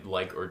if I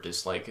like or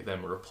dislike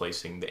them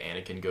replacing the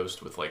Anakin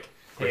ghost with like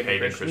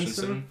Hayden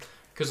Christensen.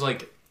 Because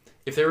like,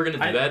 if they were gonna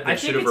do I that, they think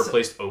should have it's-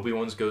 replaced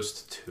Obi-Wan's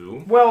ghost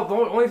too. Well, the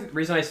only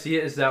reason I see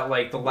it is that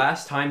like the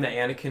last time that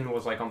Anakin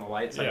was like on the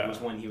light side Yeah.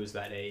 was when he was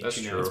that age. That's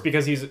you know? true. It's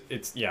because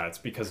it's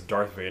because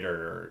Darth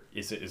Vader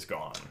is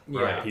gone.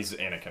 Yeah. Right. He's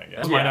Anakin again.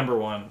 That's Yeah. my number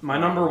one. My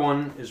number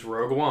one is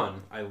Rogue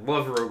One. I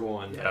love Rogue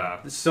One. Yeah.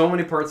 So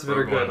many parts of it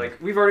are Rogue good. One. Like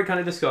we've already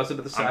kind of discussed it,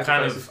 but the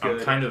sacrifice is good.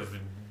 I'm kind of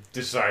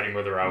deciding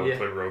whether I would Yeah.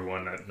 put Rogue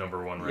One at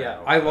number one right yeah,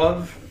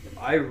 now.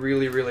 I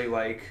really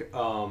like.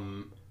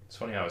 It's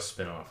funny how a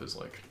spin-off is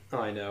like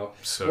I know.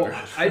 so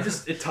Well, good.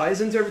 it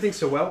ties into everything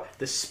so well.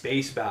 The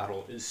space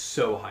battle is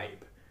so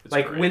hype. It's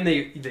like great. when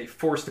they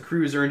force the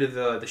cruiser into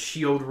the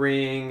shield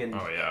ring and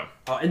Oh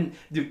yeah. and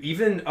dude,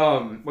 even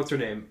what's her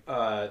name?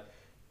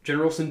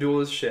 General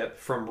Syndulla's ship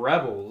from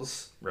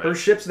Rebels. Right. Her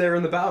ship's there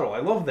in the battle. I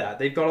love that.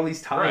 They've got all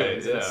these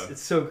tie-ins. Right, It's, yeah.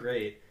 it's so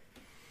great.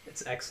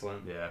 It's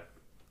excellent. Yeah.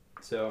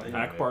 So and,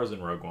 Akbar's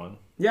in Rogue One.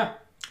 yeah,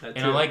 that And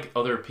too. I like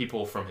other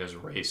people from his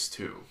race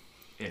too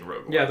in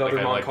Rogue One. yeah the Like,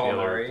 other I Mon like the other-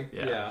 Calamari.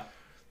 Yeah. Yeah,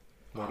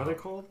 What are they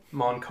called?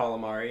 Mon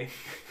Calamari.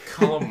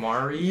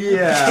 Calamari?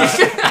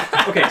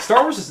 Yeah. Okay,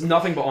 Star Wars is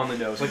nothing but on the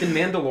nose. Like in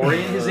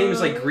Mandalorian, his name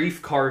is like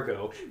Grief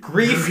Cargo.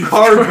 Grief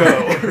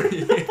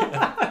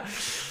Cargo.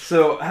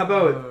 So how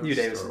about you,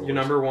 Davis? Star Your Wars.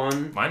 number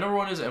one? My number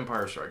one is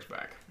Empire Strikes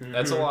Back.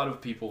 That's a lot of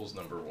people's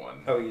number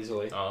one. Oh,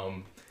 easily.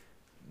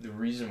 The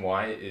reason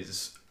why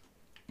is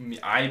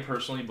I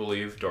personally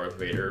believe Darth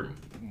Vader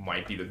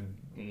might be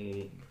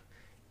the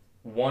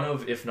one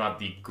of, if not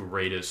the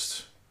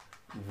greatest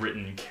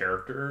written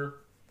character,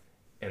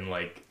 and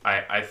like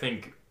I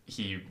think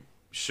he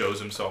shows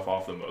himself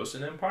off the most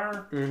in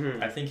Empire.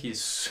 Mm-hmm. I think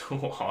he's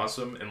so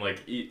awesome, and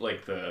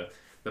like the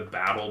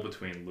battle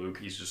between Luke,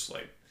 he's just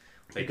like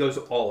It goes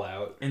all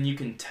out. and you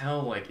can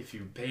tell, like, if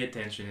you pay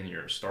attention and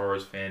you're a Star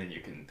Wars fan and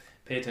you can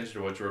pay attention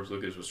to what George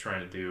Lucas was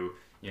trying to do,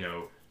 you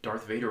know,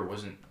 Darth Vader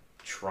wasn't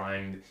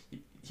trying...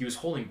 He was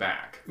holding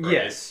back. Right?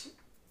 Yes.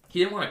 He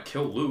didn't want to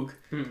kill Luke.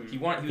 Mm-mm. He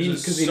was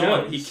his 'cause he son.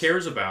 knows. He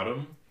cares about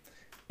him.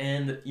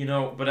 And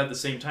but at the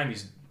same time,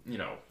 he's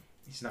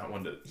not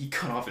one to. He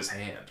cut off his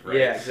hand, right?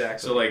 Yeah,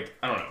 exactly. So I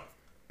don't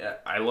know.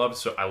 I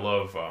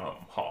love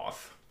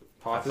Hoth.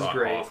 Hoth I is thought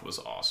great. Hoth was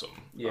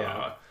awesome.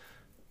 Yeah.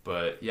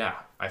 But yeah,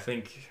 I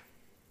don't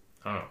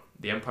know.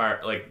 The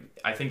Empire,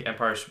 I think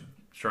Empire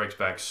Strikes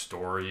Back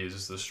story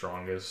is the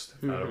strongest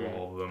out of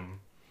all of them.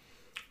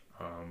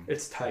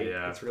 It's tight.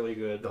 Yeah. It's really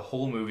good. The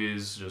whole movie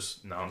is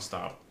just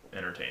nonstop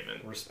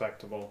entertainment.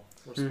 Respectable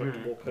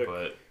pick.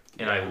 But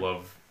I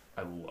love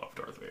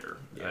Darth Vader.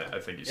 Yeah. I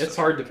think he's. It's such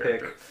a hard to good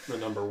character. pick the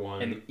number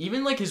one. And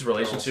even his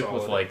relationship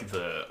with solid.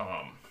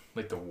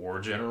 the war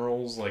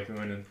generals,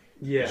 when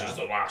yeah. this is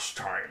the last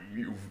time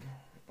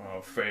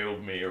you've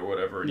failed me or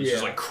whatever. And he's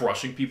just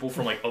crushing people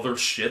from other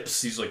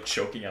ships. He's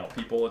choking out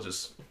people. It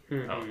just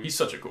he's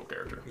such a cool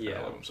character. Yeah.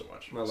 I love him so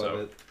much. I love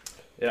it.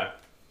 Yeah.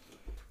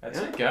 That's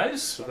it,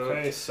 guys.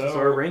 Okay, so those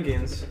are our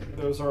rankings.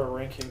 Those are our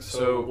rankings.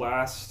 So-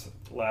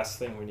 last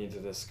thing we need to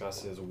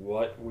discuss is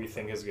what we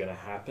think is going to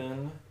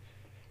happen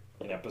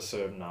in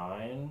episode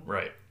 9,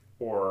 Right.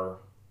 or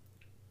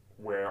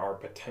where our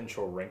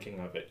potential ranking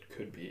of it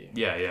could be.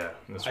 Yeah.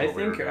 That's what I we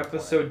were think gonna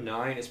episode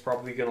 9 is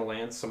probably going to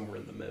land somewhere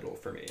in the middle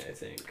for me, I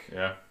think. plan.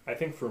 Yeah. I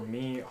think for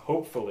me,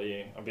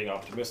 hopefully, I'm being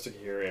optimistic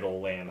here, it'll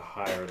land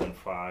higher than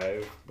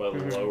 5, but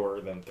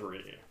lower than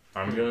 3.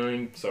 I'm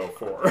going. So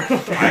 4. I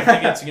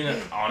think it's gonna.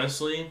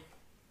 Honestly,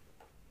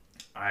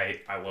 I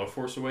love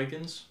Force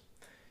Awakens.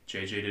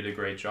 JJ did a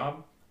great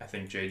job. I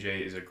think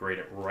JJ is a great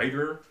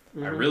writer.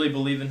 I really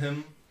believe in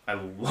him. I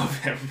love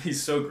him.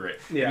 He's so great.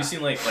 Yeah. Have you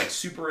seen like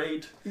Super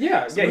 8?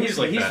 Yeah, Some movies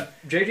like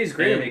that. JJ's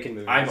great at And making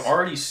movies. I've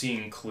already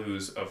seen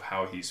clues of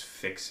how he's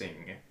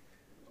fixing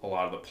a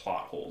lot of the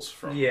plot holes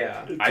from.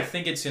 Yeah. I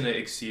think it's gonna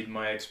exceed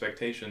my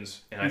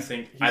expectations, and I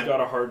think He's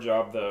got a hard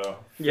job though.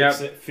 Yeah.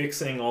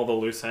 Fixing all the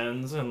loose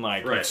ends and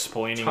Right.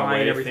 explaining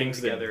Tying away everything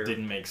things together. that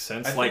didn't make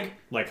sense. I think-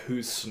 Like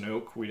who's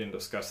Snoke? We didn't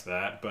discuss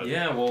that, but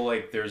yeah.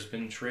 Well, there's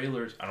been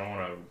trailers. I don't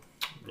want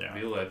to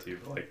reveal that to you,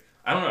 but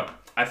I don't know.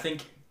 I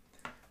think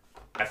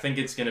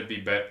it's gonna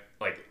be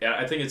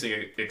I think it's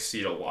gonna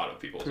exceed a lot of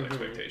people's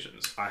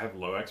expectations. I have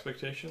low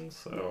expectations,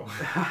 so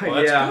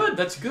Well, that's good.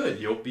 That's good.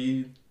 You'll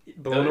be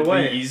blown be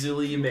away.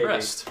 easily Maybe.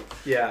 impressed.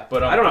 Yeah,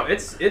 But, I don't know.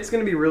 It's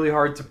going to be really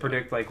hard to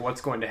predict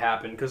what's going to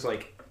happen because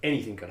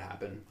anything could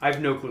happen. I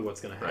have no clue what's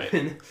going to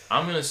happen. Right.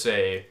 I'm gonna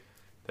say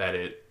that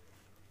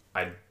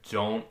I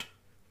don't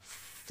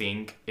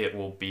think it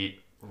will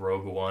beat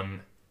Rogue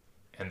One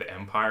and the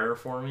Empire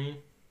for me,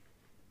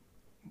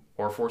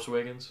 or Force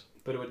Awakens.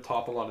 But it would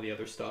top a lot of the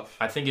other stuff.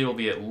 I think it'll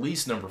be at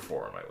least number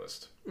 4 on my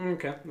list.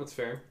 Okay, that's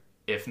fair.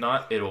 If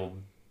not,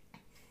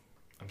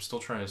 I'm still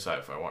trying to decide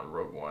if I want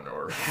Rogue One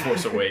or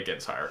Force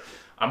Awakens higher.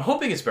 I'm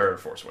hoping it's better than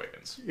Force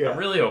Awakens. Yeah. I'm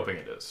really hoping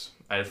it is.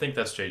 I think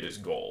that's JJ's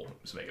goal,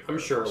 is to make it better I'm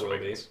sure than it Force will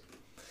be. Awakens.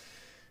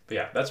 But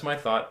yeah, that's my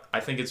thought. I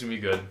think it's going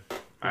to be good.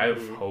 I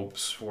have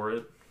hopes for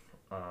it.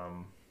 But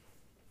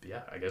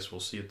yeah, I guess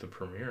we'll see at the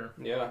premiere.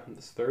 Yeah,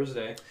 this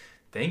Thursday.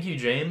 Thank you,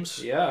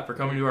 James. Yeah. For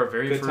coming to our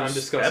very Good first time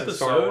discussing episode.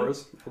 Star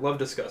Wars. I love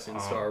discussing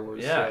Star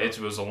Wars. Yeah, so. it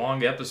was a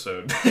long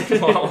episode. A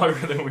lot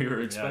longer than we were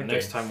yeah, expecting.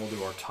 next time we'll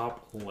do our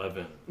top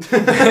 11.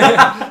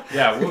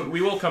 Yeah,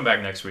 we will come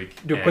back next week.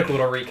 Do a quick and,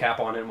 little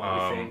recap on it and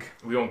what we think.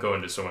 We won't go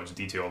into so much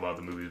detail about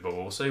the movies, but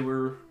we'll say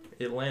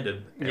it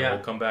landed. And we'll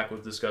come back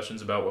with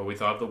discussions about what we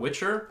thought of The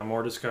Witcher.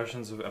 More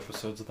discussions of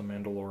episodes of The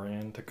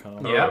Mandalorian to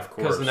come. Oh, Yeah, of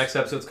course. because the next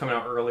episode's coming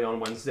out early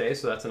on Wednesday,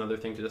 so that's another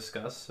thing to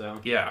discuss.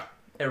 So Yeah.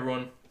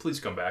 Everyone, please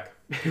come back.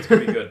 It's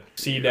going to be good.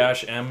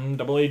 C-MAAD.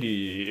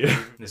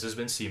 This has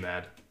been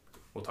CMAD.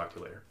 We'll talk to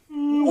you later.